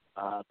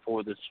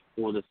for this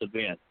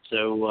event.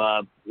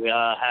 So we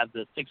have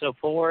the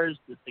 604s,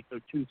 the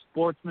 602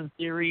 Sportsman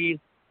Series.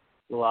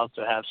 We'll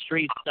also have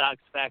street stocks,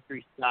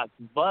 factory stocks,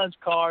 buzz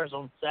cars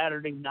on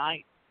Saturday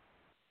night,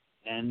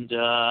 and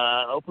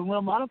open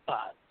wheel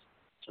modifieds.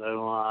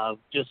 So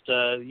just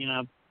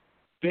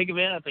big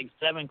event. I think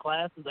 7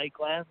 classes of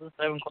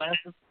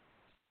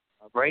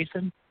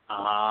racing.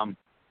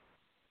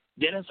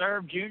 Dennis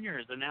Erb Jr.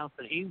 has announced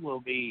that he will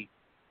be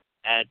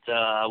at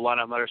Why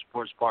Not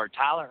Motorsports Park.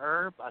 Tyler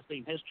Erb, I've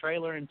seen his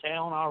trailer in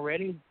town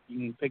already. You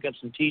can pick up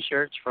some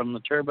T-shirts from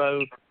the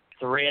Turbo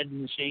Thread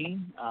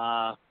Machine.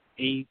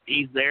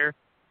 He's there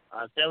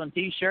selling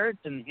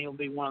T-shirts, and he'll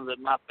be one of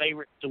my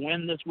favorites to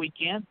win this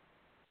weekend.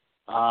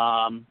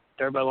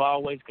 Turbo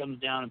always comes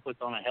down and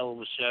puts on a hell of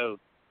a show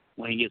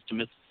when he gets to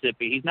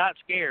Mississippi. He's not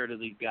scared of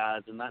these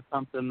guys, and that's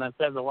something that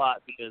says a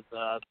lot because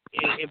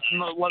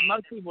what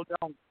most people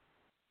don't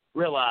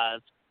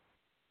realize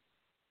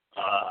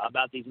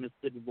about these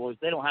Mississippi boys,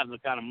 they don't have the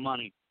kind of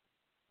money,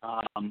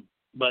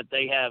 but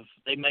they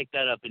make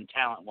that up in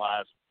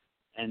talent-wise,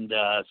 and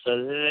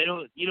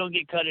so you don't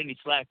get cut any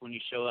slack when you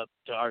show up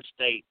to our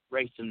state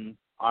racing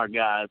our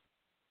guys.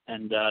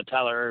 And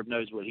Tyler Erb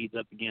knows what he's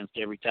up against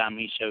every time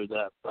he shows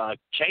up.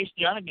 Chase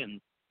Junnigan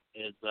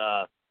is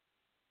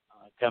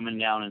coming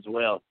down as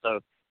well. So,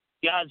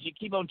 guys, you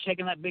keep on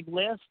checking that big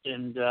list,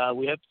 and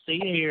we hope to see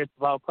you here at the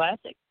Fall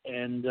Classic.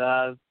 And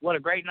what a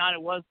great night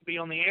it was to be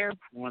on the air.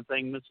 I want to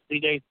thank Mr.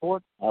 CJ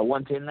Sport,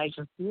 110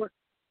 Nation Sport,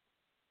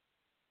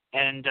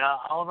 and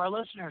all of our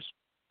listeners.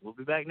 We'll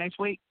be back next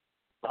week.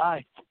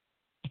 Bye.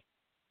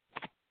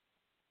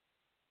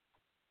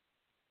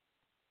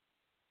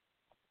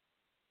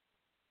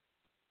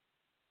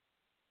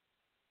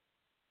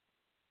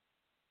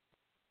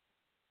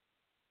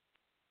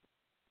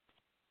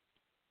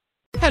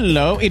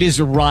 Hello, it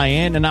is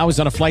Ryan, and I was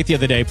on a flight the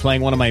other day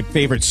playing one of my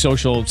favorite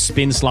social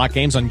spin slot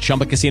games on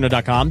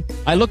ChumbaCasino.com.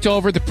 I looked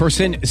over at the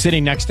person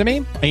sitting next to me,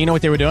 and you know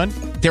what they were doing?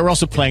 They were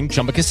also playing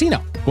Chumba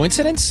Casino.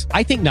 Coincidence?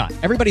 I think not.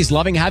 Everybody's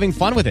loving having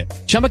fun with it.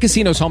 Chumba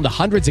Casino is home to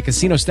hundreds of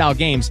casino-style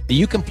games that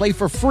you can play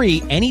for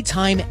free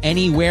anytime,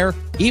 anywhere,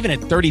 even at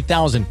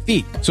 30,000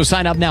 feet. So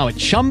sign up now at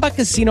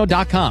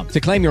ChumbaCasino.com to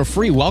claim your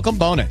free welcome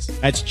bonus.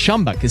 That's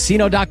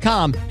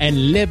ChumbaCasino.com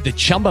and live the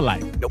Chumba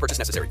life. No purchase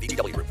necessary.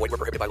 VGW Group. Void where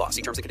prohibited by law.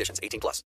 See terms and conditions. 18+.